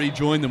to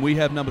rejoin them. We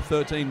have number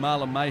 13,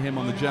 Marla Mayhem,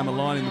 on the jammer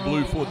line in the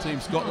blue for Team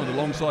Scotland,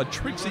 alongside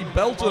Trixie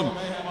Beltham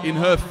in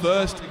her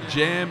first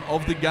jam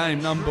of the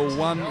game, number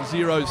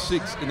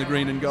 106 in the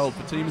green and gold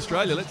for Team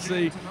Australia. Let's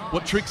see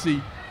what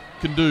Trixie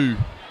can do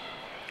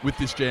with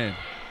this jam.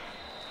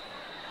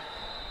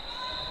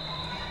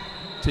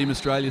 Team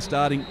Australia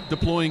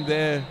deploying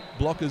their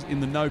blockers in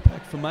the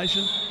no-pack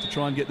formation to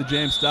try and get the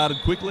jam started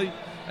quickly.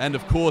 And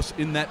of course,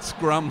 in that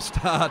scrum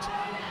start,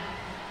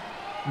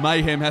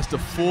 Mayhem has to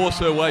force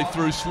her way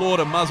through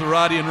Slaughter,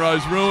 Maserati and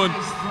Rose Ruin.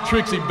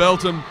 Trixie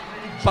Beltham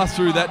busts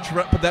through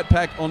that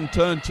pack on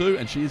turn 2,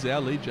 and she's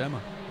our lead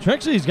jammer.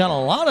 Trixie's got a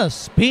lot of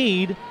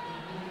speed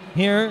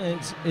here.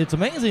 It's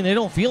amazing they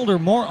don't field her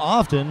more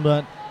often,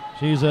 but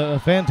she's a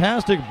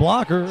fantastic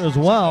blocker as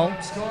well.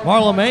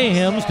 Marla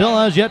Mayhem still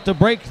has yet to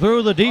break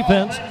through the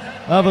defense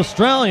of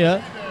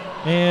Australia,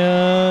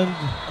 and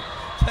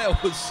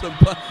that was some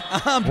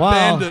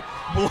Bandit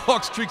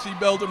blocks Trixie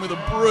Beltham with a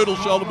brutal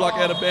shoulder block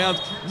out of bounds.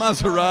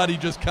 Maserati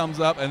just comes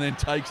up and then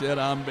takes out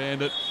Arm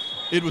Bandit.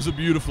 It was a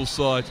beautiful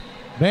sight.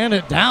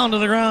 Bandit down to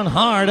the ground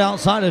hard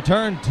outside of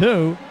turn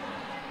 2.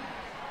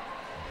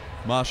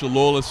 Marshall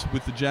Lawless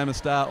with the jammer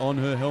star on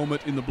her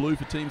helmet in the blue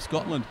for Team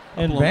Scotland.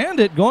 And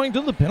Bandit going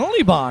to the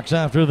penalty box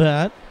after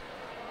that.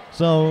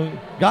 So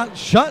got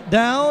shut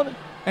down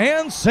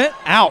and sent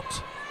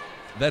out.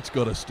 That's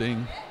got a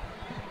sting.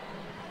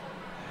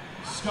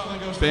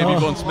 Bambi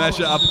Von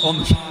Smasher up on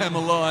the jammer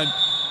line.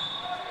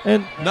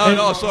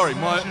 Sorry.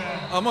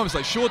 I'm almost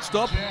like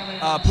shortstop,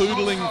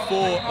 poodling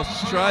for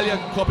Australia,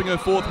 copping her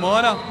 4th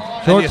minor.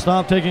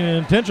 Shortstop taking an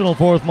intentional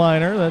 4th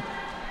minor. That's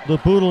the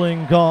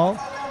poodling call.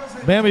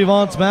 Bambi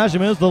Von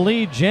Smasher is the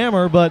lead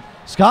jammer, but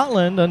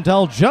Scotland,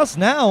 until just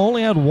now,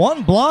 only had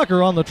 1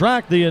 blocker on the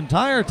track the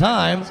entire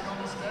time.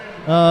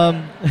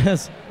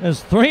 As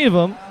 3 of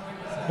them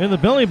in the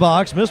penalty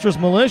box. Mistress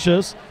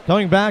Malicious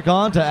coming back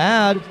on to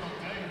add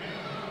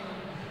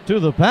to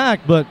the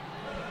pack, but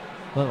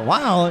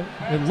wow,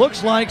 it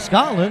looks like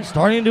Scotland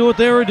starting to do what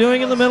they were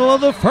doing in the middle of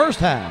the first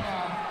half.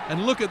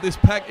 And look at this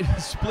pack, it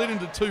is split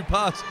into 2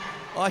 parts.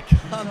 I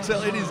can't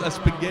tell, it is a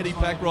spaghetti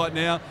pack right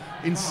now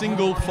in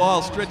single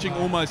file, stretching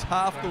almost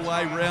half the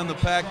way around the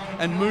pack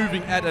and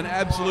moving at an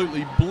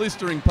absolutely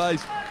blistering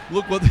pace.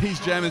 Look what these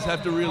jammers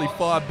have to really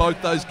fire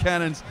both those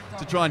cannons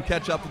to try and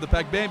catch up to the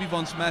pack. Bambi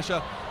Von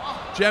Smasher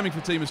jamming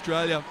for Team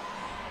Australia.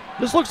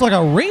 This looks like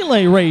a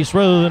relay race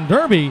rather than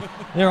derby.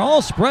 They're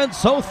all spread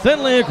so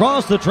thinly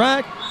across the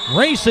track,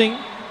 racing.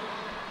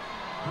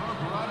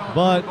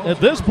 But at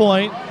this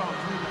point,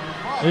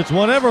 it's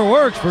whatever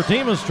works for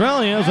Team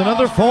Australia as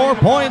another 4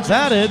 points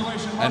added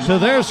to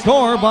their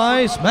score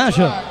by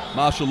Smasher.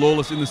 Marshall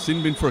Lawless in the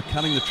sin bin for a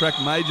cutting the track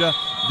major.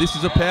 This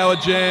is a power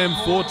jam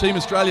for Team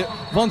Australia.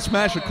 Von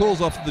Smasher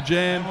calls off the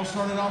jam.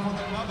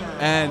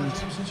 And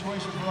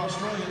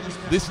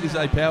this is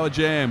a power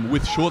jam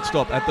with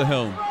shortstop at the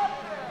helm.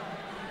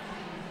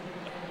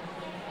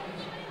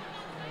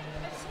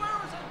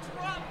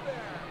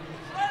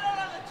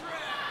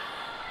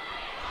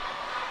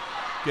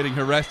 Getting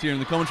harassed here in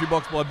the commentary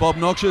box by Bob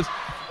Noxious.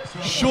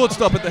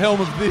 Shortstop at the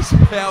helm of this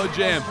power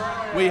jam.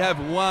 We have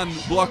one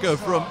blocker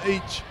from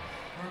each.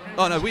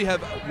 Oh no, we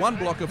have one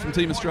blocker from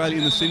Team Australia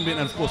in the sin bin,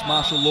 and of course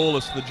Marshall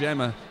Lawless, the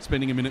jammer,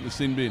 spending a minute in the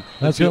sin bin.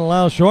 That's going to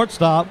allow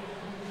shortstop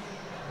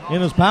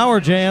in his power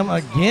jam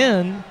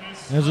again,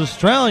 as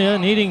Australia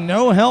needing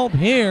no help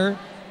here,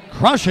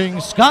 crushing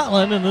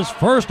Scotland in this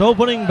first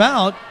opening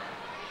bout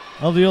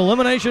of the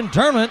elimination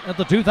tournament at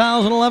the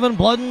 2011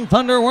 Blood and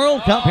Thunder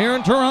World Cup here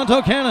in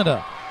Toronto,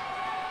 Canada.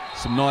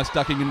 Some nice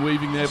ducking and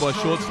weaving there by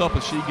shortstop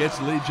as she gets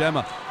lead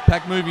jammer.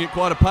 Pack moving at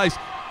quite a pace.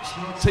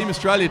 Team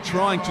Australia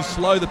trying to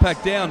slow the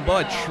pack down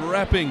by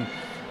trapping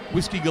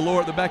Whiskey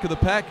Galore at the back of the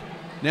pack.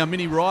 Now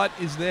Minnie Wright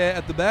is there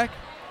at the back,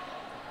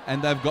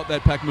 and they've got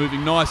that pack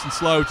moving nice and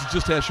slow, which is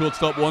just how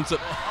shortstop wants it.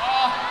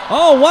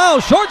 Oh wow,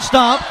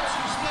 shortstop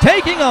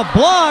taking a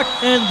block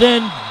and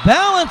then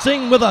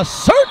balancing with a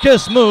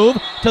circus move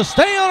to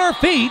stay on her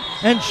feet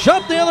and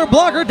shut the other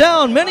blocker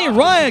down. Minnie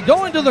Wright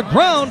going to the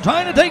ground,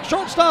 trying to take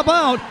shortstop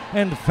out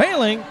and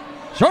failing.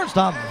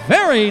 Shortstop,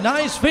 very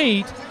nice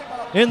feet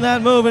in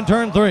that move in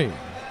turn 3.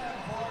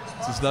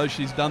 It's as though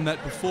she's done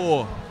that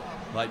before.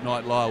 Late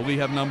Night Lyle. We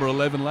have number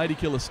 11, Lady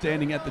Killer,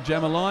 standing at the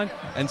jammer line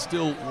and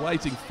still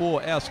waiting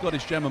for our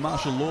Scottish jammer,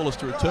 Marshall Lawless,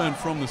 to return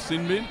from the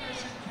sin bin.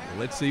 Well,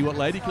 let's see what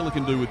Lady Killer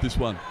can do with this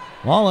one.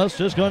 Lawless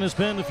just going to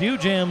spin a few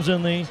jams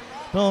in the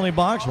penalty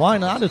box. Why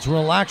not? It's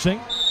relaxing.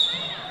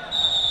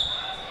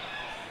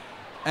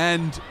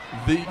 And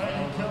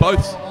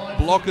both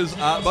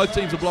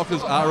teams of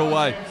blockers are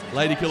away.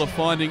 Lady Killer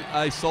finding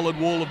a solid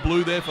wall of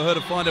blue there for her to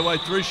find her way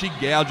through. She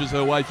gouges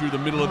her way through the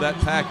middle of that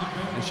pack,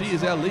 and she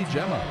is our lead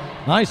jammer.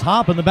 Nice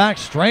hop in the back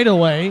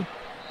straightaway.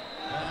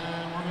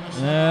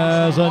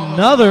 There's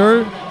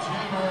another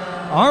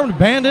armed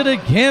bandit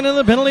again in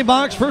the penalty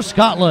box for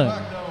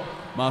Scotland.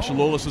 Marshall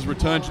Lawless has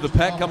returned to the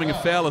pack, coming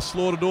afoul of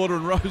Slaughtered Order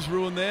and Rose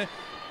Ruin there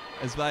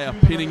as they are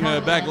pinning her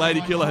back.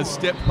 Lady Killer has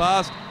stepped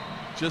past,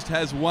 just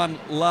has one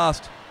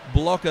last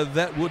blocker.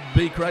 That would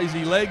be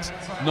Crazy Legs.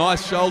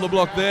 Nice shoulder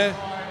block there,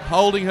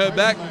 holding her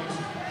back,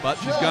 but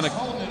she's going to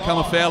come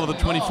afoul of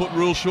the 20-foot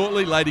rule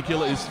shortly. Lady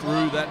Killer is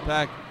through that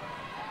pack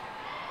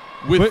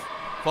with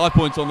 5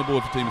 points on the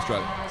board for Team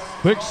Australia.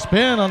 Quick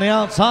spin on the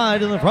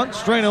outside in the front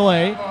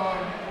straightaway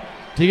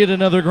to get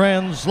another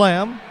grand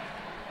slam.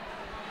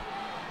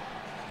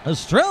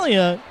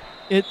 Australia,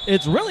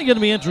 it's really going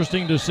to be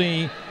interesting to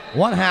see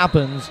what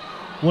happens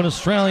when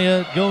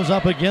Australia goes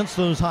up against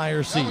those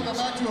higher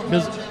seeds.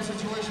 Because,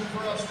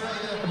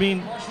 I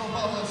mean,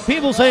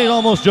 people say it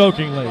almost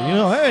jokingly,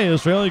 hey,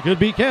 Australia could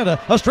beat Canada.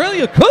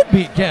 Australia could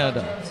beat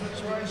Canada.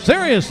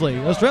 Seriously,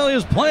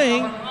 Australia's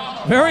playing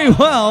very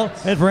well,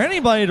 and for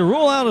anybody to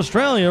rule out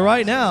Australia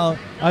right now,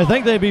 I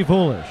think they'd be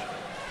foolish.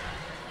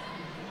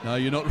 No,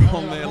 you're not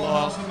wrong there,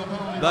 Lyle.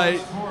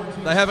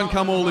 They haven't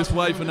come all this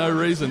way for no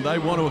reason. They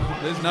want to.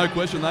 There's no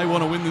question they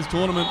want to win this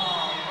tournament.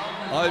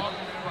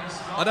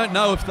 I don't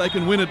know if they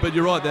can win it, but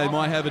you're right. They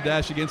might have a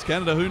dash against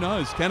Canada. Who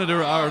knows? Canada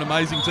are an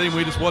amazing team.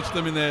 We just watched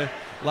them in their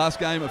last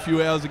game a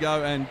few hours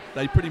ago, and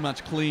they pretty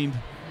much cleaned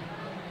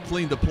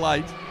the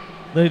plate.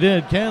 They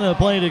did. Canada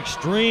played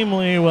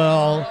extremely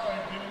well,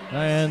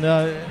 and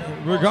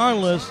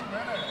regardless,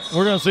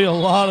 we're going to see a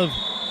lot of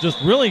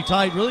just really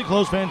tight, really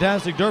close,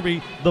 fantastic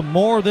derby. The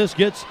more this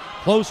gets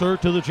closer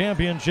to the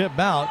championship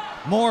bout,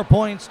 more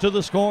points to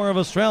the score of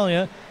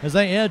Australia as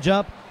they edge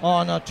up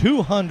on a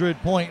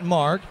 200-point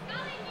mark.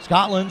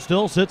 Scotland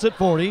still sits at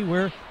 40.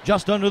 We're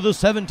just under the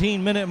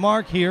 17-minute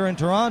mark here in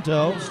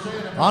Toronto.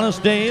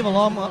 Honest Dave,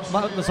 along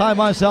beside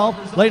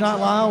myself, Late Night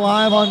Lyle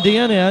live on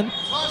DNN.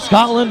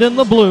 Scotland in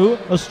the blue,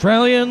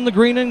 Australia in the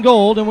green and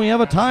gold, and we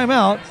have a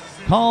timeout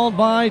called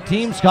by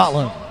Team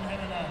Scotland.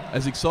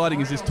 As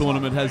exciting as this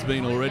tournament has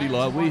been already,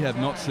 Lyle, we have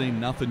not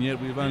seen nothing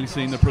yet. We've only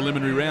seen the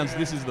preliminary rounds.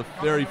 This is the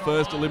very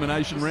first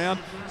elimination round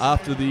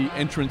after the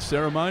entrance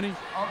ceremony.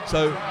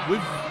 So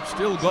we've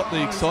still got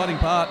the exciting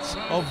parts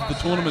of the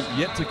tournament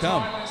yet to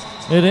come.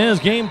 It is.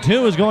 Game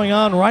 2 is going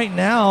on right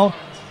now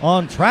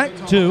on track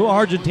 2,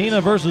 Argentina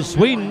versus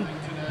Sweden.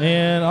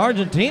 And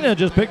Argentina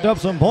just picked up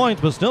some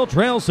points, but still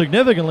trails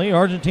significantly.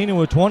 Argentina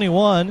with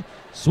 21,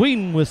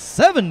 Sweden with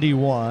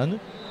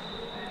 71.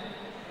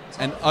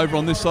 And over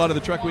on this side of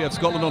the track, we have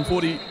Scotland on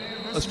 40,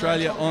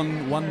 Australia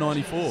on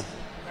 194.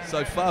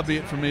 So far be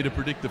it from me to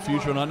predict the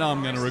future, and I know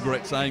I'm going to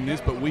regret saying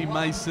this, but we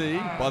may see,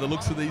 by the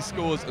looks of these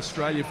scores,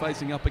 Australia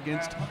facing up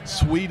against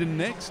Sweden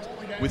next,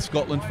 with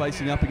Scotland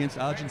facing up against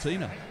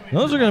Argentina.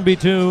 Those are going to be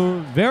two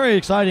very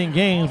exciting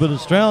games, but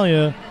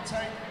Australia,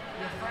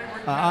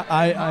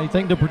 I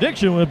think the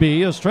prediction would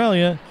be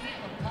Australia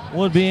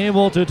would be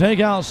able to take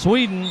out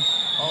Sweden.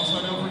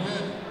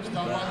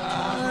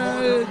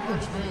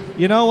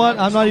 You know what?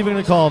 I'm not even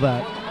going to call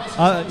that.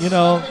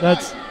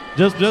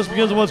 just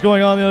because of what's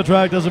going on the other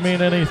track doesn't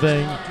mean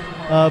anything.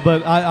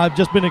 But I've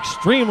just been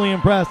extremely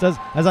impressed, as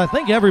I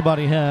think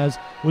everybody has,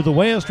 with the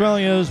way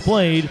Australia has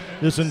played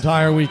this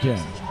entire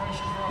weekend.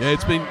 Yeah,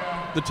 it's been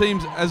the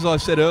teams, as I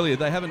said earlier,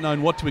 they haven't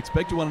known what to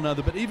expect of one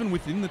another, but even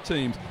within the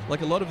teams,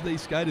 like a lot of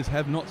these skaters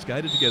have not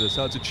skated together,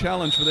 so it's a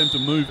challenge for them to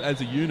move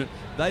as a unit.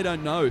 They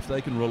don't know if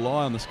they can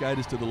rely on the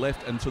skaters to the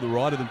left and to the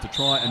right of them to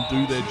try and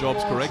do their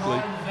jobs correctly.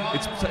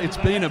 It's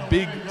been a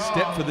big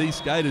step for these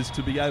skaters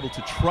to be able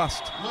to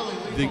trust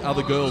the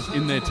other girls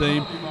in their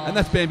team, and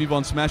that's Bambi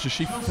Von Smasher.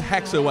 She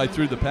hacks her way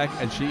through the pack,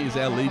 and she is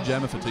our lead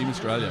jammer for Team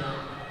Australia.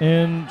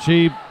 And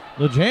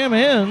the jam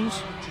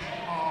ends,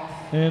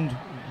 and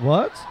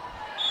what?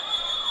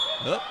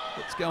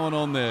 What's going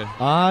on there?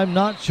 I'm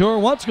not sure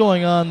what's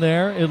going on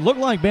there. It looked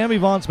like Bambi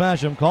Von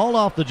Smasham called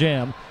off the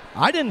jam.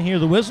 I didn't hear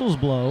the whistles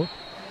blow.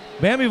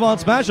 Bambi Von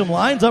Smasham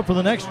lines up for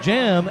the next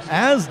jam,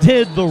 as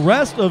did the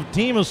rest of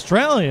Team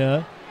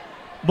Australia.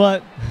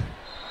 But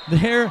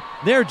their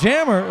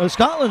jammer,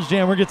 Scotland's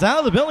jammer, gets out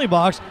of the penalty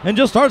box and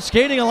just starts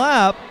skating a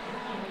lap.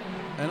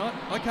 And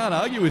I can't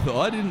argue with it.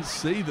 I didn't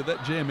see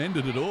that jam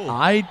ended at all.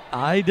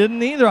 I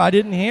didn't either. I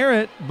didn't hear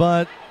it,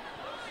 but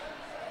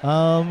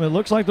it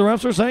looks like the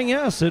refs are saying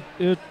yes,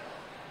 it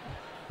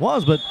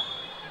was, but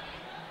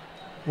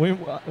I think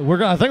we're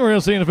going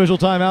to see an official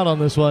timeout on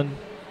this one.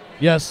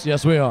 Yes,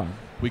 we are.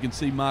 We can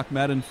see Mark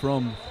Madden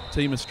from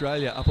Team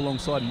Australia up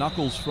alongside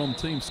Knuckles from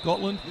Team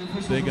Scotland.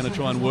 They're going to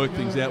try and work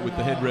things out with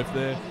the head ref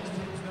there.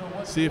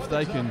 See if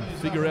they can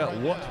figure out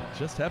what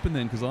just happened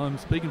then, because I'm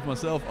speaking for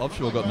myself, I've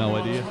sure got no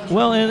idea.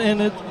 Well,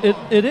 and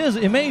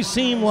it may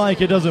seem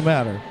like it doesn't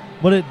matter,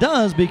 but it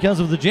does, because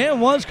if the jam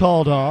was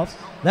called off,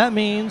 that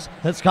means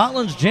that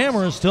Scotland's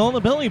jammer is still in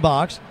the penalty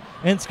box,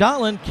 and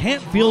Scotland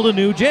can't field a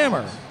new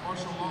jammer.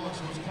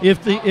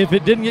 If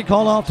it didn't get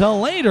called off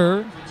till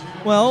later,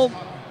 well,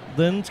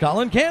 then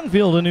Scotland can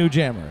field a new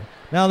jammer.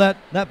 Now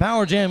that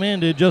power jam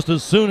ended just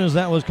as soon as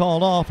that was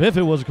called off, if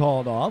it was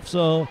called off,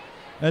 so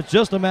it's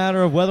just a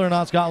matter of whether or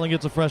not Scotland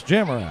gets a fresh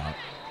jammer out.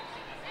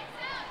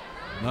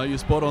 No, you're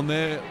spot on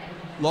there,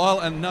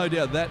 Lyle, and no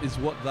doubt that is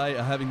what they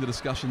are having the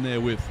discussion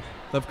there with.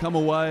 They've come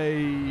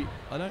away,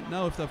 I don't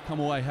know if they've come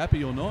away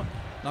happy or not.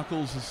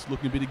 Knuckles is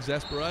looking a bit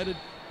exasperated.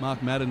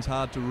 Mark Madden's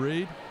hard to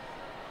read.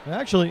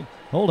 Actually,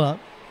 hold on.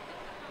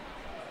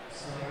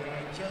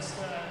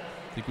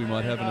 I think we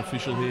might have an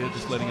official here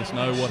just letting us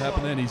know what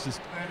happened then. He's just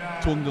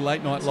talking to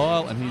Late Night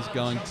Lyle, and he's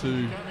going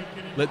to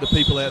let the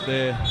people out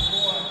there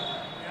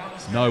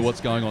know what's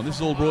going on. This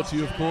is all brought to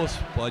you, of course,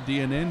 by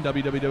DNN,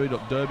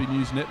 www.Derby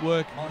News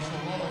Network.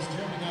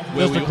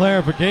 Just a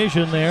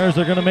clarification there is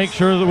they're going to make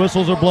sure the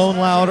whistles are blown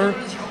louder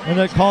and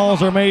that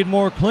calls are made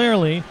more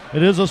clearly.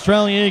 It is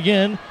Australia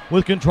again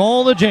with control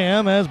of the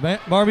jam as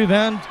Bambi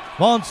Von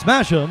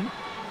Smasham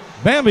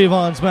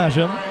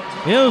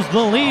is the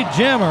lead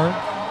jammer.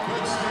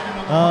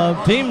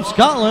 Team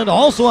Scotland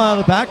also out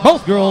of the pack.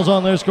 Both girls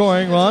on their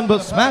scoring run,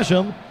 but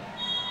Smasham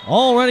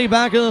already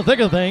back in the thick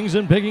of things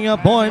and picking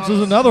up points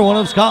as another one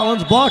of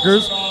Scotland's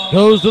blockers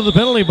goes to the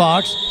penalty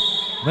box,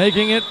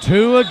 making it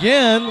 2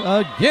 again.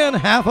 Again,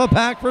 half a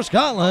pack for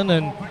Scotland,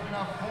 and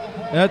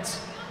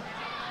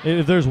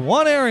if there's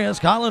one area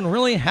Scotland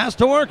really has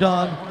to work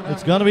on,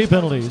 it's going to be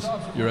penalties.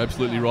 You're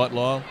absolutely right,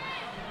 Lyle.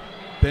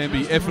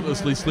 Bambi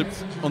effortlessly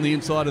slipped on the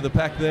inside of the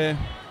pack there,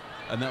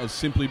 and that was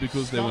simply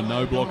because there were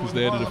no blockers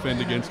there to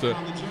defend against her.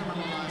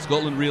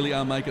 Scotland really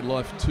are making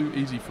life too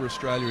easy for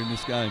Australia in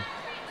this game.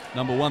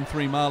 Number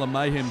 13, Marla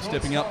Mayhem,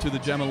 stepping up to the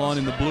jammer line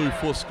in the blue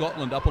for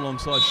Scotland, up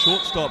alongside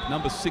shortstop,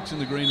 number 6 in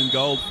the green and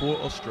gold for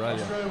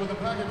Australia.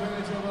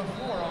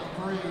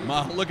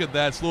 Look at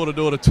that, Slaughter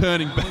Daughter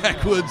turning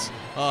backwards.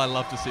 Oh, I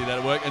love to see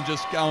that work, and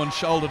just going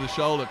shoulder to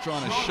shoulder,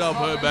 trying to shove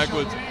her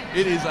backwards.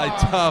 It is a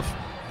tough,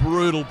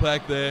 brutal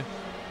pack there.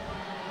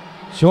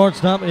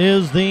 Shortstop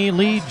is the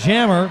lead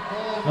jammer.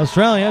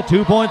 Australia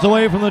 2 points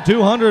away from the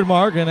 200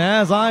 mark, and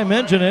as I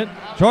mentioned it,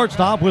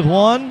 shortstop with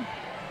 1,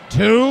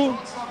 2,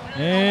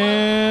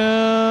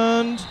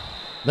 and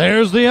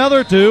there's the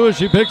other 2 as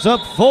she picks up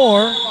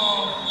 4.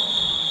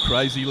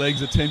 Crazy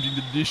Legs attempting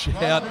to dish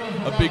out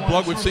a big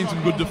block. We've seen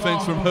some good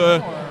defense from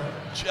her,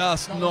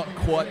 just not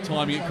quite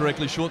timing it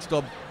correctly.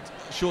 Shortstop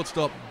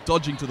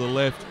dodging to the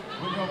left,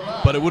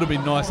 but it would have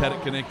been nice had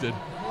it connected.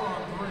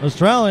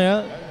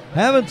 Australia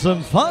having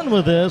some fun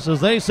with this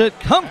as they sit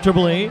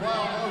comfortably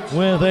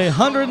with a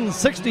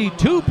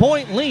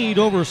 162-point lead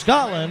over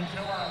Scotland.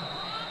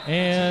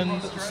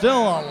 And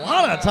still a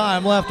lot of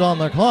time left on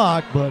the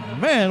clock, but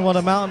man, what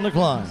a mountain to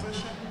climb.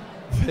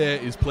 There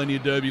is plenty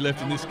of derby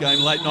left in this game.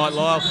 Late Night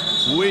Lyle.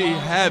 We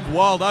have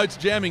Wild Oats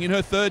jamming in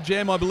her 3rd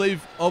jam, I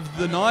believe, of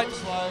the night.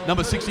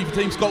 Number 60 for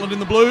Team Scotland in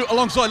the blue,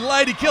 alongside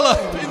Lady Killer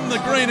in the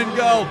green and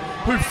gold,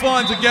 who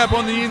finds a gap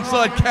on the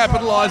inside,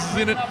 capitalises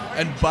in it,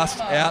 and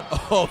busts out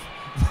of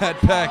that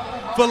pack.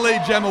 For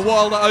lead jammer,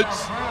 Wild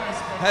Oats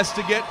has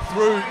to get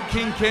through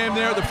King Cam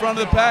there at the front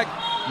of the pack,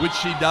 which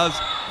she does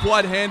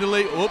quite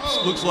handily.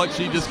 Oops, looks like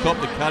she just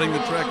copped the cutting the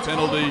track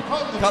penalty.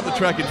 Cut the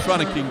track in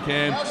front of King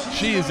Cam.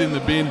 She is in the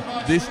bin.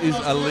 This is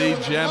a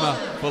lead jammer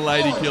for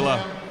Lady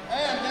Killer.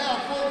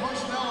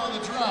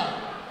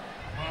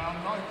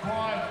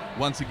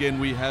 once again,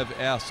 we have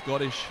our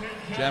Scottish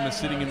jammer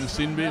sitting in the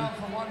sin bin.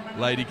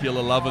 Lady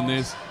killer loving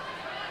this.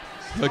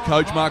 Her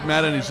coach, Mark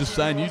Madden, is just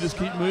saying, you just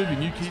keep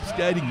moving, you keep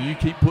skating, you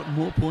keep putting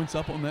more points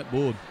up on that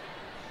board.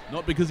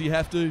 Not because you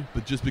have to,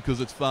 but just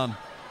because it's fun.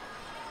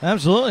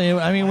 Absolutely.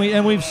 I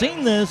mean, we've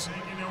seen this.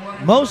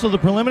 Most of the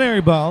preliminary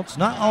bouts,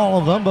 not all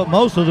of them, but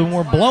most of them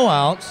were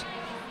blowouts,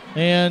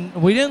 and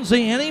we didn't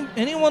see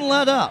anyone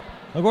let up.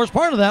 Of course,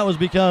 part of that was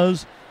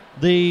because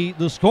the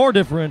score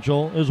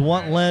differential is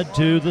what led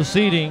to the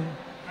seeding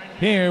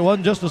here. It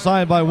wasn't just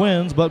decided by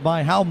wins, but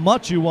by how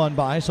much you won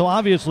by. So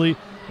obviously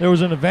there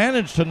was an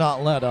advantage to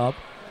not let up,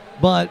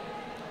 but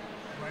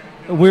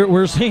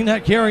we're seeing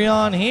that carry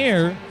on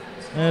here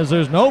as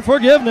there's no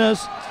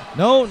forgiveness.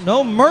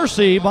 No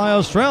mercy by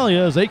Australia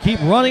as they keep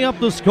running up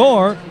the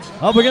score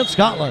up against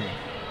Scotland.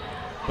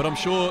 But I'm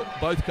sure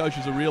both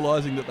coaches are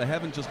realising that they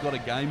haven't just got a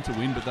game to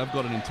win, but they've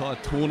got an entire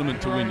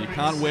tournament to win. You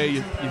can't wear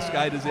your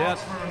skaters out.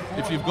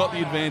 If you've got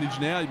the advantage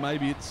now,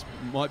 maybe it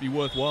might be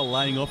worthwhile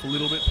laying off a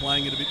little bit,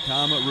 playing it a bit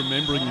calmer,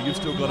 remembering that you've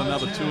still got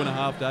another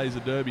 2.5 days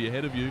of Derby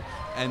ahead of you,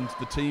 and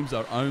the teams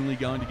are only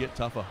going to get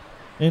tougher.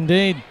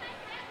 Indeed.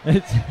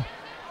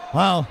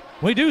 Wow,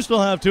 we do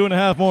still have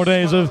 2.5 more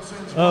days of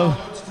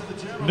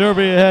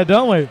Derby ahead,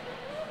 don't we?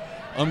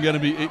 I'm going to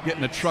be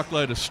getting a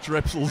truckload of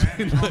strepsils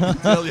in, let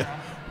me tell you.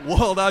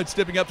 Wild Oats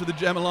stepping up to the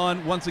jammer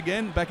line once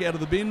again, back out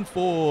of the bin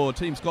for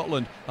Team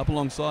Scotland, up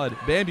alongside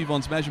Bambi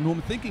von Smashem, who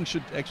I'm thinking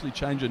should actually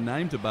change her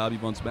name to Barbie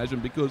von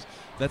Smashem, because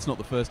that's not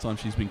the first time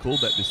she's been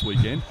called that this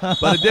weekend.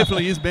 But it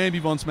definitely is Bambi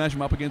von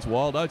Smashem up against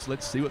Wild Oats.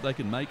 Let's see what they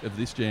can make of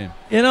this jam.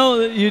 You know,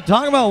 you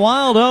talk about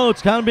Wild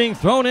Oats kind of being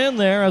thrown in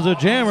there as a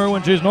jammer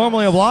when she's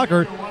normally a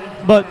blocker,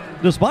 but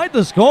despite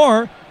the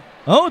score,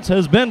 Oates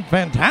has been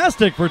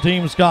fantastic for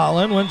Team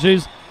Scotland when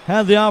she's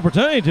had the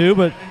opportunity to,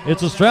 but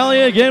it's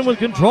Australia again with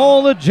control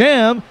of the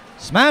jam.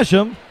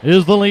 Smashem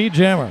is the lead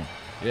jammer.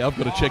 Yeah, I've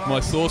got to check my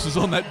sources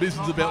on that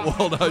business about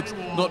Wild Oats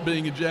not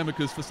being a jammer,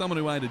 because for someone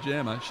who ain't a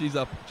jammer, she's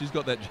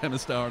got that jammer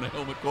star on her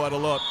helmet quite a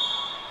lot.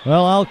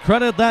 Well, I'll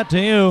credit that to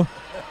you.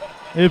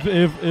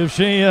 If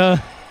she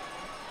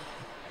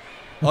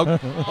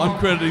I'm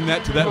crediting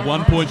that to that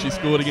 1 point she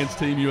scored against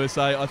Team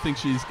USA. I think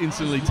she's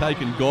instantly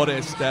taken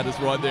goddess status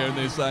right there, and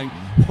they're saying,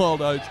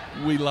 Wild Oats,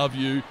 we love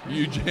you.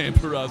 You jam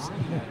for us.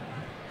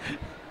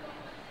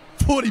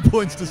 40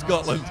 points to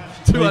Scotland,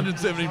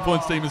 217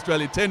 points Team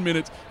Australia, 10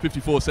 minutes,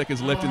 54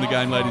 seconds left in the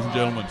game, ladies and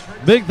gentlemen.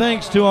 Big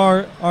thanks to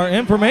our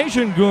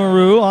information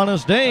guru,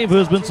 Honest Dave, who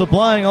has been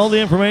supplying all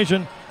the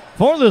information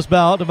for this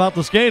bout about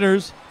the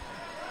skaters.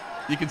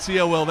 You can see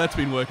how well that's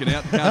been working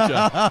out,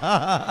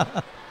 can't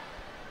you?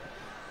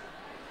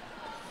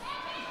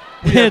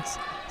 It's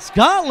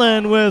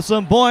Scotland with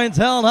some points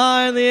held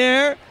high in the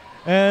air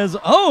as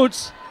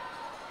Oates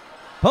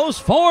posts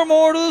 4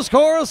 more to the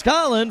score of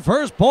Scotland.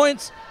 First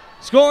points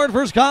scored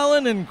for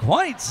Scotland in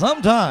quite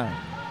some time.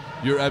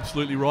 You're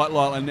absolutely right,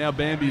 Lyle. And now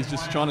Bambi is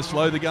just trying to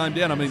slow the game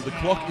down. I mean, the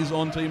clock is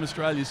on Team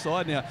Australia's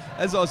side now.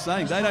 As I was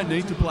saying, they don't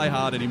need to play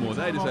hard anymore.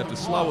 They just have to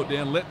slow it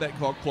down, let that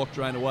clock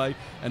drain away,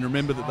 and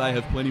remember that they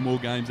have plenty more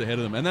games ahead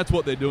of them. And that's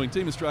what they're doing.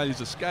 Team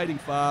Australia's are skating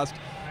fast,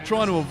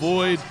 trying to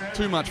avoid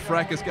too much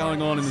fracas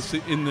going on in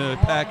the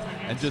pack,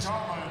 and just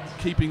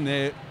keeping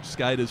their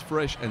skaters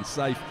fresh and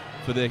safe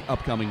for their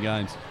upcoming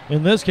games.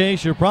 In this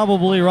case, you're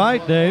probably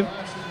right, Dave.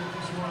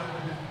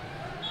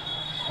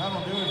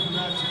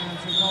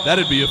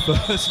 That'd be a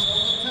first.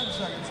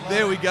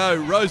 There we go.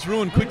 Rose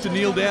Ruin quick to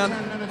kneel down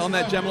on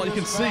that jam line. You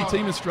can see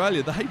Team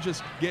Australia, they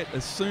just get,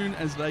 as soon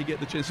as they get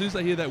the chance, as soon as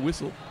they hear that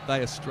whistle,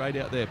 they are straight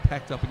out there,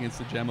 packed up against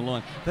the jammer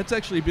line. That's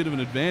actually a bit of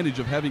an advantage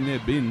of having their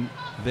bin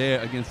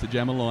there against the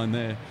jammer line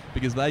there,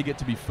 because they get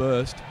to be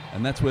first,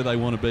 and that's where they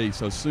want to be.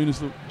 So as soon as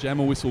the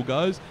jammer whistle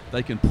goes,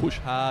 they can push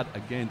hard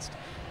against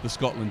the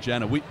Scotland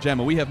jammer.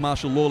 We have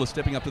Marshall Lawler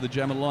stepping up to the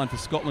jammer line for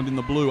Scotland in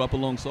the blue, up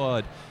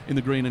alongside in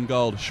the green and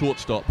gold.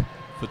 Shortstop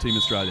for Team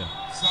Australia.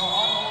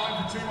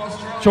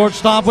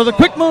 Shortstop with a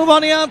quick move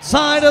on the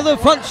outside of the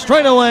front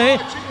straightaway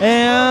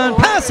and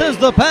passes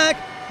the pack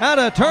out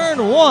of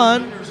turn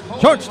 1.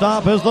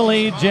 Shortstop is the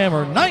lead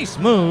jammer. Nice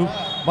move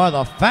by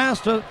the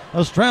fast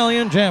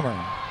Australian jammer.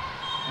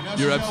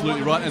 You're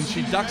absolutely right, and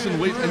she ducks and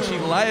weaves and she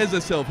layers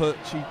herself.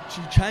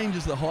 She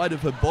changes the height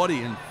of her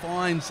body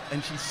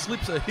and she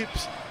slips her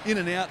hips in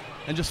and out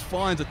and just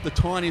finds the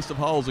tiniest of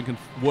holes and can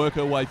work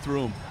her way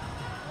through them.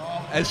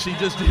 As she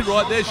just did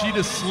right there, she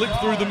just slipped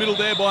through the middle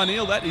there by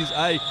Neil. That is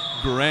a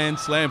grand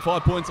slam.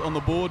 5 points on the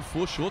board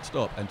for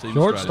shortstop and Team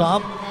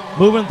Shortstop Australia.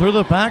 Moving through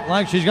the pack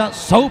like she's got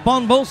soap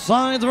on both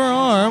sides of her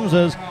arms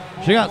as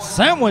she got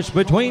sandwiched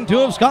between 2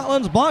 of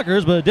Scotland's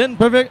blockers, but it didn't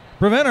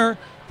prevent her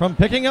from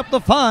picking up the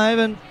 5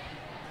 and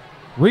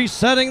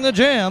resetting the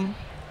jam.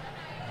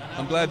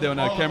 I'm glad there were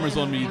no cameras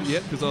on me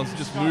yet, because I was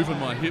just moving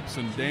my hips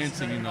and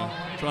dancing and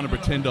trying to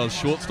pretend I was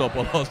shortstop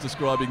while I was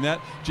describing that.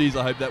 Geez,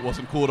 I hope that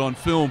wasn't caught on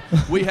film.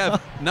 We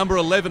have number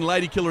 11,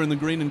 Lady Killer in the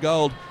green and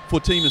gold for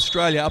Team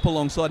Australia, up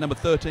alongside number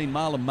 13,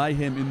 Marla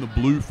Mayhem in the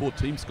blue for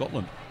Team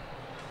Scotland.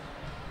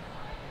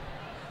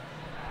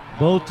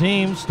 Both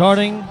teams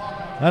starting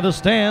at a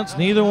stance.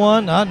 Neither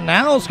one.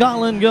 Now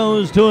Scotland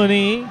goes to a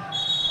knee.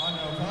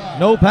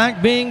 No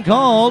pack being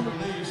called.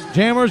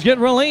 Jammers get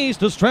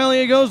released.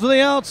 Australia goes to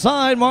the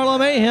outside. Marla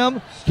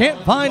Mayhem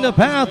can't find a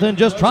path and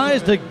just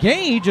tries to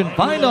gauge and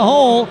find a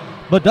hole,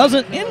 but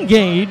doesn't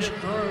engage.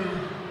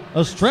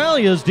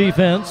 Australia's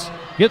defense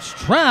gets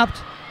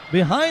trapped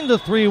behind the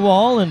 3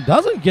 wall and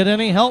doesn't get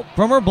any help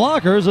from her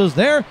blockers as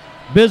they're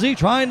busy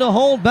trying to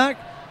hold back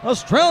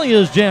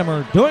Australia's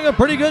jammer. Doing a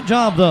pretty good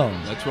job, though.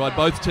 That's right.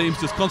 Both teams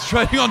just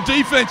concentrating on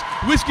defense.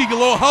 Whiskey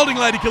galore holding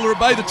Lady Killer at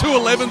bay. The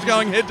 2-11s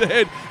going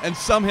head-to-head and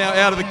somehow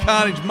out of the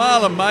carnage.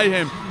 Marla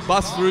Mayhem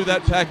busts through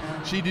that pack.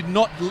 She did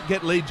not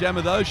get lead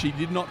jammer, though. She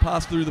did not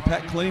pass through the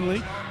pack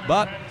cleanly,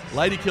 but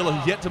Lady Killer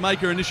has yet to make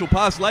her initial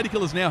pass. Lady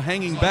Killer's now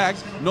hanging back,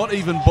 not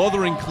even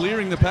bothering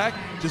clearing the pack,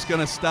 just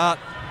going to start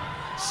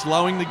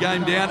slowing the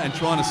game down and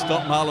trying to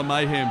stop Marla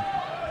Mayhem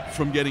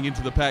from getting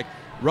into the pack.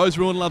 Rose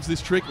Ruin loves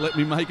this trick. Let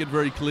me make it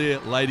very clear.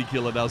 Lady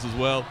Killer does as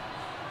well.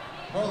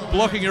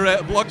 Blocking her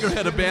out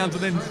of bounds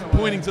and then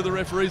pointing to the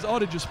referees. Oh,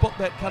 did you spot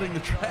that cutting the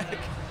track?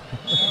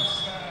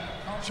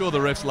 Sure, the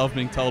refs love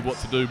being told what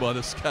to do by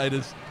the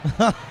skaters.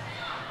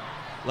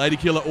 Lady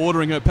Killer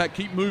ordering her pack.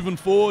 Keep moving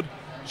forward.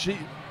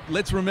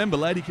 Let's remember,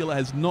 Lady Killer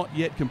has not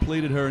yet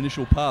completed her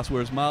initial pass,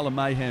 whereas Marla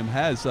Mayhem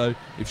has. So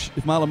if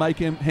Marla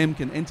Mayhem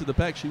can enter the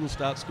pack, she will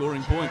start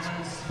scoring points.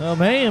 Well,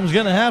 Mayhem's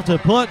going to have to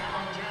put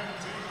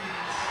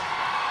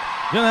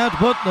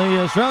the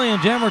Australian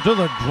jammer to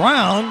the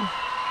ground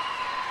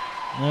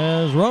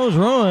as Rose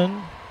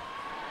Ruin,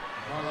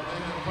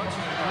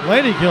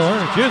 Lady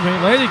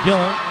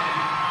Killer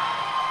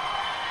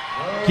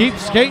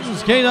keeps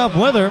skate up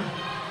with her,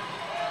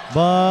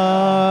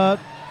 but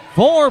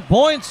 4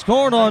 points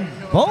scored on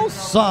both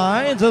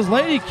sides as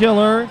Lady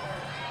Killer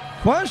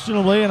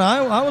questionably, and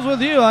I was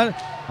with you, I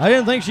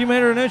didn't think she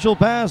made her initial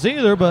pass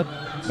either, but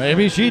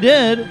maybe she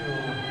did.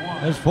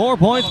 There's 4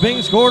 points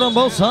being scored on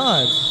both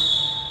sides.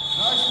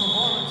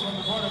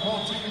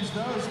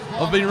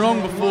 I've been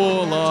wrong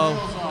before, Lyle,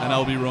 and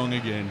I'll be wrong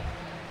again.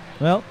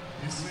 Well,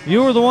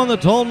 you were the one that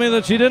told me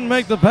that she didn't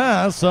make the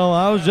pass, so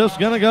I was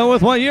just going to go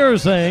with what you were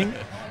saying.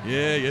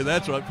 Yeah,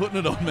 that's right. Putting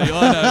it on me. I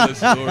know the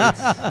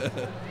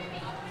story.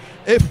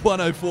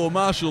 F104,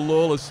 Marshall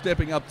Lawless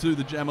stepping up to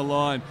the jammer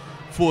line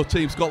for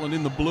Team Scotland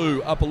in the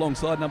blue, up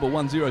alongside number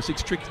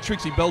 106,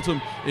 Trixie Beltham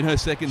in her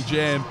second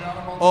jam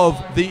of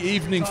the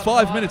evening.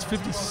 5 minutes,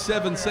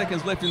 57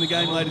 seconds left in the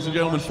game, ladies and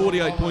gentlemen.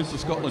 48 points to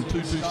Scotland,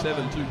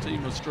 2-2-7 to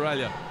Team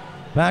Australia.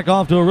 Back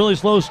off to a really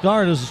slow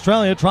start as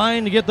Australia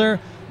trying to get their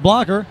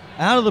blocker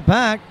out of the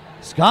pack.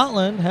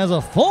 Scotland has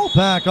a full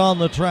pack on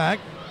the track,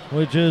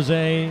 which is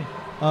a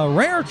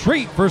rare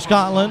treat for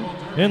Scotland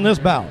in this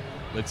bout.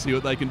 Let's see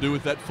what they can do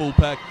with that full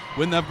pack.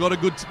 When they've got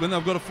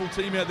a full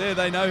team out there,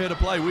 they know how to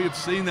play. We have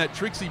seen that.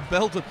 Trixie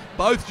Belton,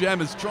 both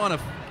jammers trying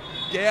to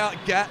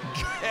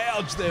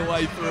gouge their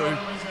way through.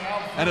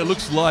 And it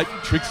looks like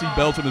Trixie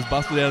Belton has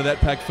busted out of that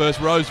pack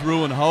first. Rose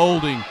Ruin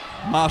holding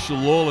Marshall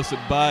Lawless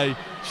at bay.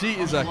 She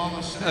is an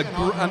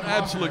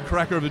absolute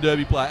cracker of a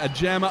derby player. A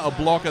jammer, a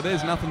blocker.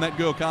 There's nothing that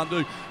girl can't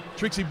do.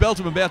 Trixie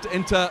Belton about to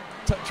enter,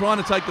 trying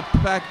to take the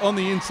pack on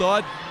the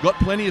inside. Got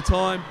plenty of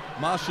time.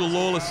 Marshall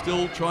Lawless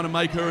still trying to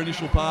make her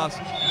initial pass.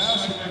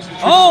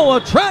 Oh,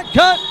 a track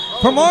cut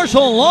for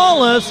Marshall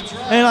Lawless,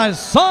 and I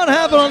saw it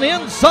happen on the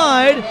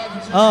inside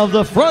of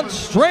the front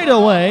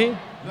straightaway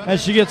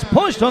as she gets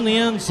pushed on the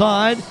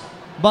inside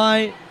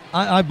by,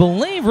 I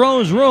believe,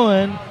 Rose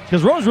Ruin,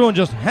 because Rose Ruin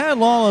just had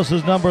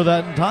Lawless's number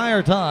that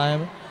entire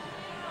time.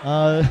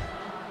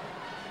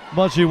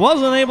 But she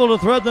wasn't able to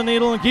thread the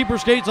needle and keep her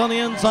skates on the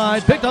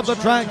inside. Picked up the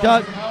track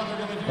cut.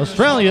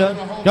 Australia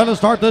going to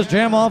start this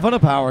jam off in a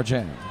power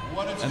jam.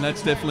 And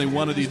that's definitely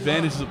one of the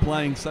advantages of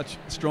playing such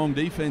strong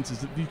defense, is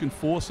that if you can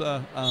force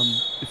a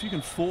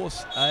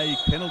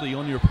penalty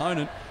on your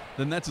opponent,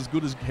 then that's as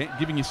good as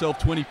giving yourself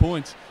 20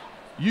 points.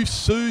 You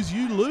snooze,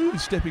 you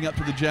lose, stepping up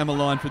to the jammer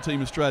line for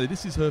Team Australia.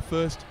 This is her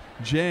first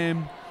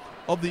jam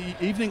of the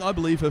evening, I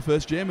believe her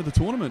first jam of the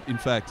tournament, in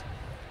fact.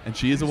 And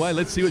she is away.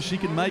 Let's see what she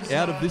can make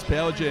out of this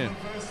power jam.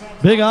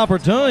 Big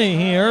opportunity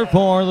here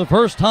for the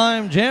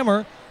first-time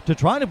jammer to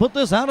try to put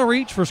this out of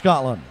reach for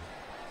Scotland.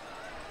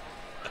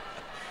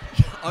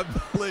 I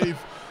believe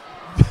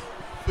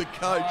the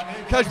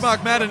Coach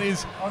Mark Madden,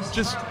 is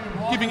just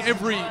giving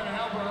every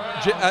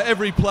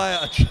player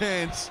a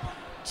chance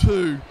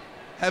to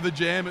have a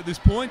jam at this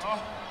point.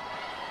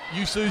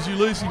 You snooze, you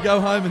lose, and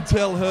go home and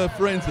tell her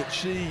friends that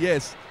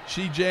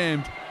she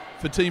jammed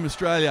for Team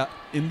Australia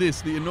in the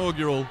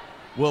inaugural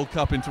World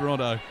Cup in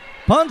Toronto.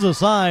 Puns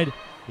aside,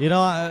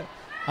 I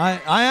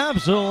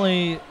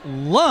absolutely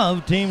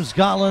loved Team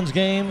Scotland's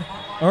game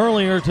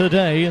earlier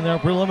today in their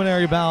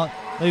preliminary bout.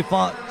 They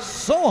fought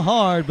so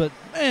hard, but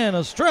man,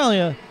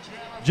 Australia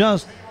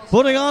just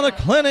putting on a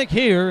clinic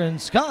here, and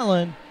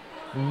Scotland,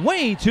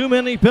 way too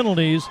many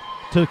penalties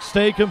to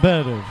stay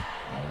competitive.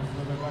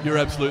 You're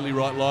absolutely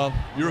right, Lyle.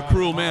 You're a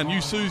cruel man. You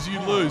snooze, you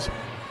lose.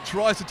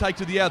 Tries to take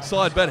to the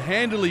outside, but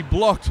handily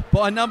blocked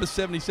by number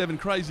 77,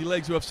 Crazy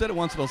Legs, who I've said it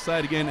once and I'll say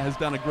it again, has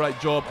done a great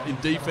job in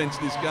defense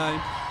this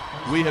game.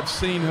 We have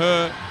seen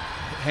her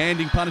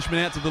handing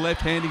punishment out to the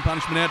left, handing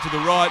punishment out to the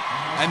right,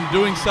 and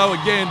doing so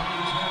again.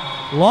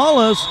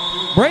 Lawless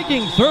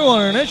breaking through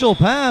on her initial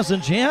pass,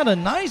 and she had a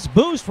nice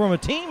boost from a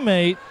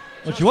teammate,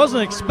 but she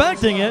wasn't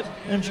expecting it,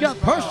 and she got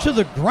pushed to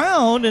the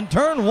ground in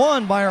turn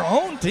one by her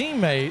own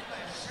teammate.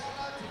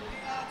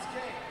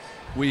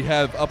 We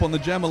have up on the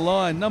jammer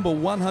line number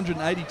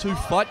 182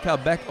 Fight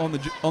Club back on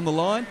the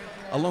line,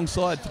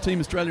 alongside for Team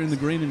Australia in the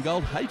green and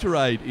gold,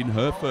 Haterade in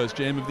her first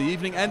jam of the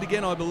evening, and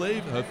again I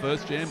believe her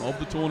first jam of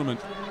the tournament.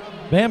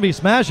 Bambi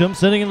Smasham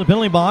sitting in the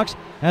penalty box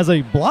as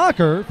a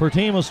blocker for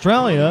Team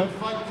Australia.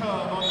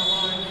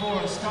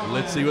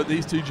 Let's see what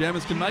these two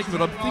jammers can make of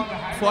it. I think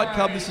Fight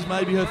Club, this is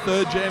maybe her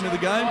third jam of the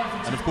game,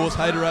 and of course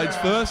Haterade's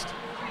first.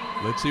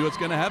 Let's see what's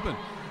going to happen.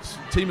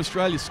 Team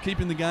Australia's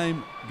keeping the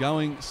game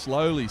going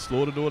slowly.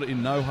 Slaughter Daughter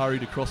in no hurry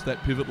to cross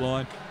that pivot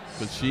line,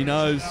 but she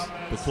knows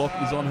the clock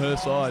is on her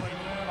side.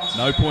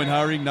 No point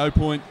hurrying, no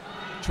point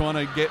trying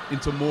to get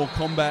into more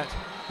combat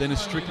than is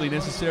strictly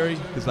necessary,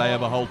 because they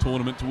have a whole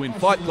tournament to win.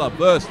 Fight Club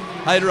versus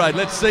Haterade.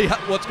 Let's see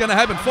what's going to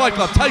happen. Fight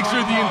Club takes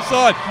through the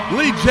inside.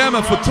 Lead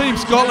jammer for Team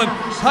Scotland.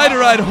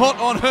 Haterade hot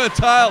on her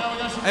tail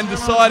and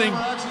deciding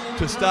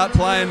to start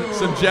playing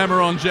some jammer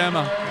on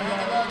jammer.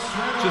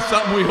 Just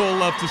something we all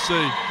love to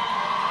see.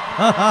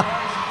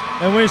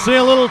 And we see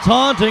a little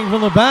taunting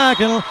from the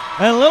back, and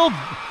a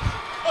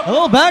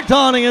little back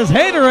taunting as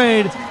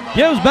Haterade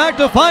gives back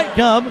to Fight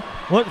Club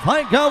what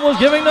Fight Club was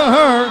giving to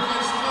her.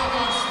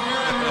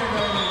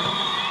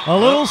 A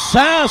little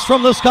sass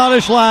from the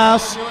Scottish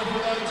lass.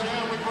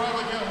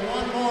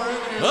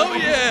 Oh,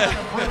 yeah.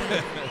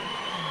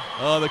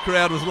 Oh, the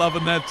crowd was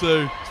loving that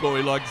too. That's what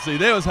we like to see.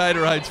 There was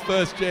Haterade's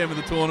first jam of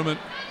the tournament.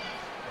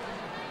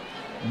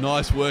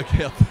 Nice work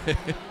out there.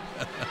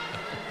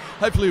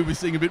 Hopefully we'll be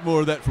seeing a bit more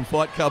of that from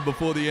Fight Club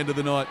before the end of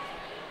the night.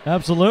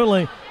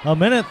 Absolutely. A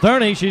minute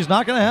 30. She's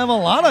not going to have a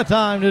lot of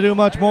time to do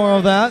much more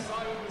of that.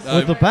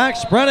 With the pack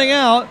spreading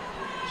out,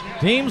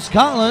 Team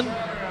Scotland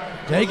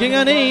taking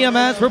a knee, a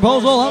match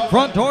proposal up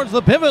front towards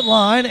the pivot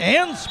line,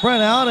 and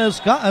spread out as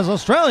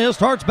Australia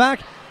starts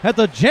back at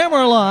the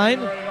jammer line.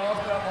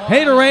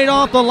 Haterade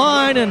off the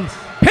line, and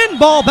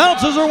pinball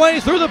bounces her way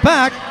through the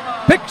pack,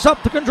 picks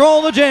up the control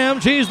of the jam.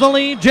 She's the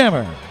lead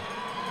jammer.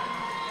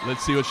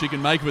 Let's see what she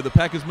can make of it. The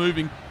pack is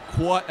moving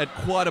at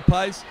quite a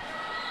pace.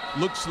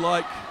 Looks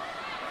like,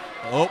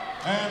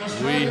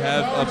 we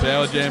have a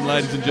power jam,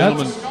 ladies and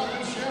gentlemen.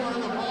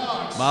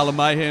 Marla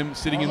Mayhem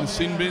sitting in the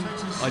sin bin.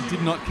 I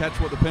did not catch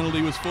what the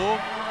penalty was for.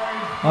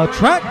 A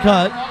track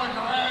cut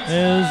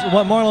is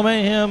what Marla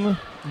Mayhem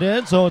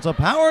did, so it's a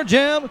power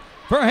jam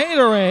for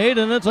Haterade,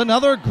 and it's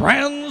another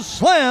grand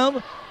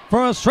slam for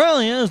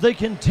Australia as they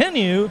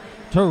continue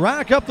to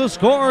rack up the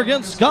score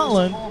against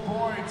Scotland.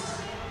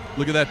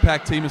 Look at that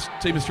pack. Team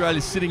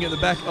Australia sitting at the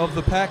back of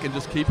the pack and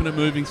just keeping it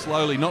moving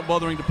slowly, not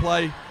bothering to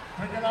play,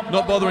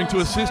 not bothering to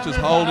assist, just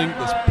holding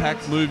this pack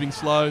moving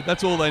slow.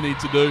 That's all they need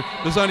to do.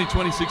 There's only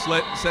 26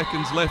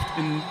 seconds left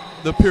in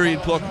the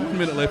period clock, 1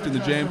 minute left in the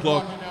jam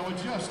clock.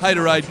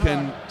 Haterade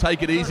can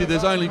take it easy.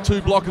 There's only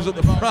two blockers at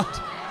the front.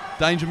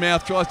 Danger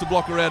Mouth tries to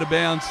block her out of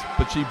bounds,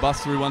 but she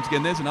busts through once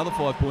again. There's another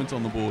 5 points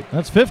on the board.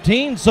 That's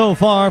 15 so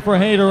far for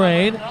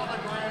Haterade.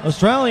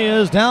 Australia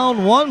is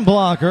down one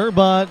blocker,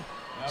 but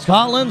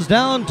Scotland's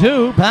down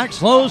two. Pack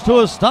slows to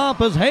a stop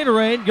as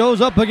Haterade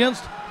goes up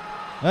against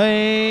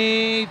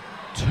a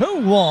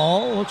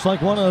two-wall. Looks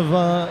like one of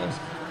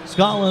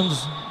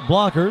Scotland's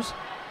blockers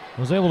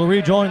was able to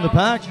rejoin the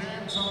pack.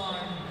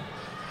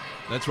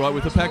 That's right,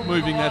 with the pack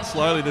moving that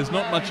slowly, there's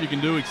not much you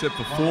can do except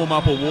for form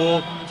up a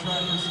wall.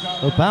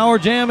 The power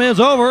jam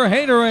is over.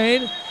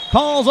 Haterade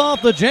calls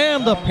off the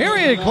jam. The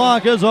period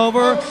clock is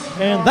over,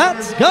 and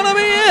that's gonna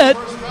be it.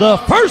 The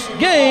first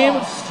game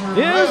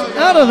is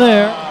out of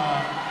there.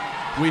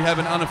 We have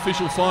an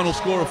unofficial final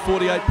score of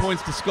 48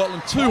 points to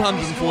Scotland,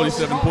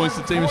 247 points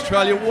to Team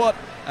Australia. What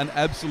an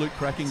absolute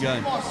cracking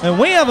game. And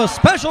we have a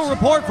special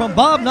report from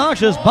Bob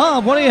Noxious.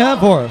 Bob, what do you have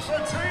for us?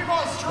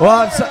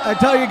 Well, I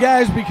tell you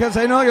guys, because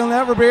I know you'll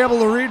never be able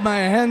to read my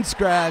hand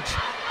scratch,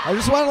 I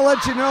just want to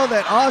let you know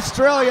that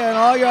Australia and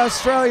all you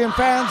Australian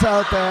fans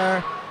out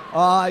there,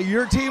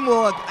 your team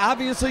will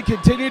obviously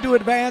continue to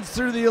advance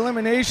through the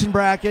elimination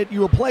bracket.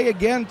 You will play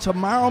again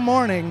tomorrow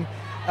morning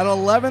at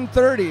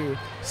 11:30.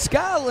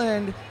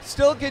 Scotland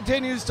still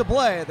continues to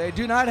play. They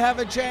do not have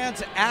a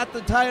chance at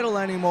the title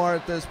anymore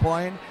at this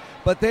point,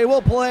 but they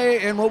will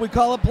play in what we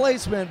call a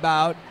placement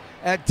bout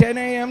at 10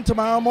 a.m.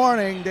 tomorrow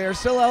morning. They are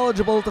still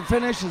eligible to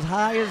finish as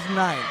high as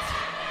 9th.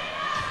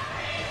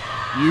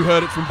 You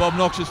heard it from Bob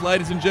Noxious,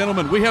 ladies and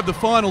gentlemen. We have the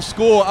final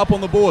score up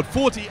on the board.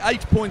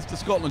 48 points to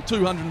Scotland,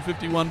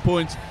 251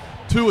 points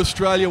to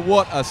Australia.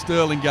 What a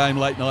sterling game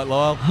late night,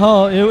 Lyle.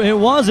 Oh, it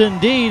was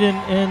indeed.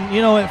 And,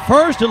 you know, at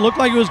first it looked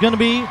like it was going to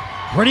be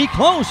pretty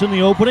close in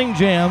the opening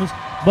jams,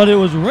 but it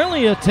was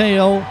really a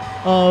tale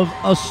of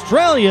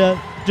Australia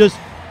just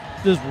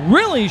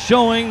really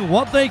showing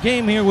what they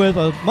came here with,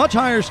 a much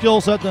higher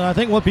skill set than I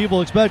think what people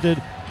expected.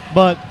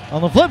 But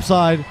on the flip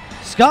side,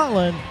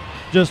 Scotland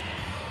just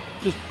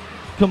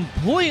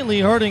completely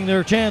hurting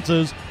their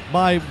chances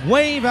by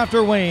wave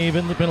after wave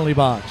in the penalty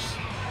box.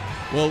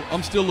 Well,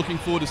 I'm still looking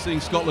forward to seeing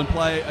Scotland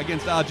play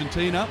against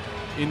Argentina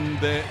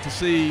to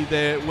see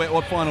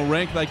what final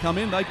rank they come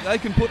in. They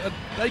can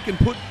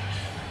put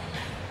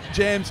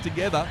jams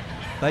together.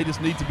 They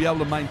just need to be able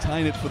to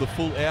maintain it for the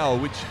full hour,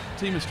 which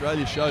Team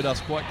Australia showed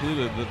us quite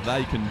clearly that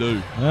they can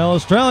do. Well,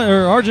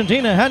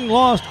 Argentina hadn't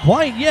lost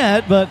quite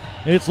yet, but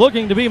it's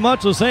looking to be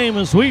much the same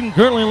as Sweden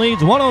currently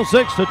leads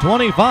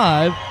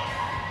 106-25.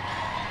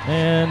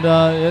 And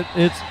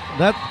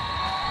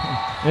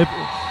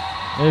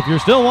if you're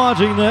still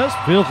watching this,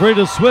 feel free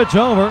to switch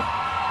over.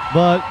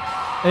 But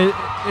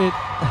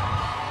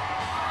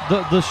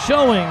the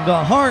showing,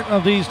 the heart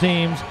of these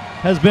teams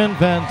has been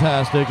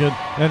fantastic.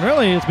 And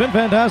really, it's been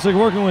fantastic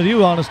working with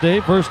you, Honest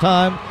Dave. First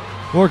time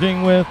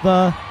working with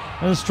an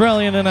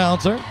Australian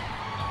announcer.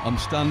 I'm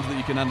stunned that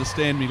you can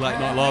understand me late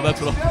night, Lyle. That's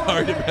what I'm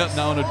worried about.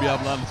 No one would be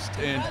able to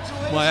understand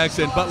my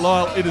accent. But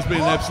Lyle, it has been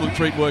an absolute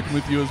treat working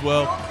with you as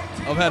well.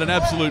 I've had an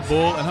absolute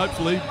ball, and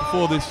hopefully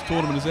before this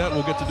tournament is out,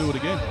 we'll get to do it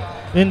again.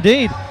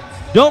 Indeed.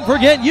 Don't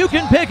forget, you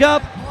can pick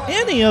up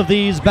any of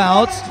these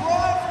bouts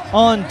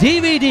on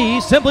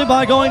DVD simply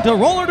by going to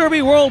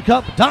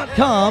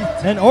rollerderbyworldcup.com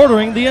and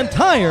ordering the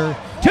entire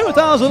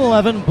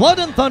 2011 Blood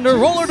and Thunder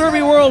Roller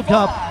Derby World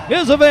Cup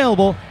is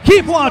available.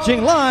 Keep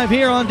watching live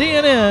here on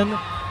DNN.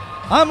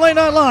 I'm Late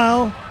Night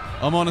Lyle.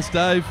 I'm Honest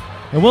Dave.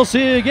 And we'll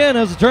see you again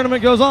as the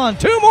tournament goes on.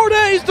 2 more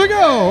days to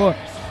go.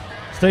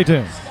 Stay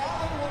tuned.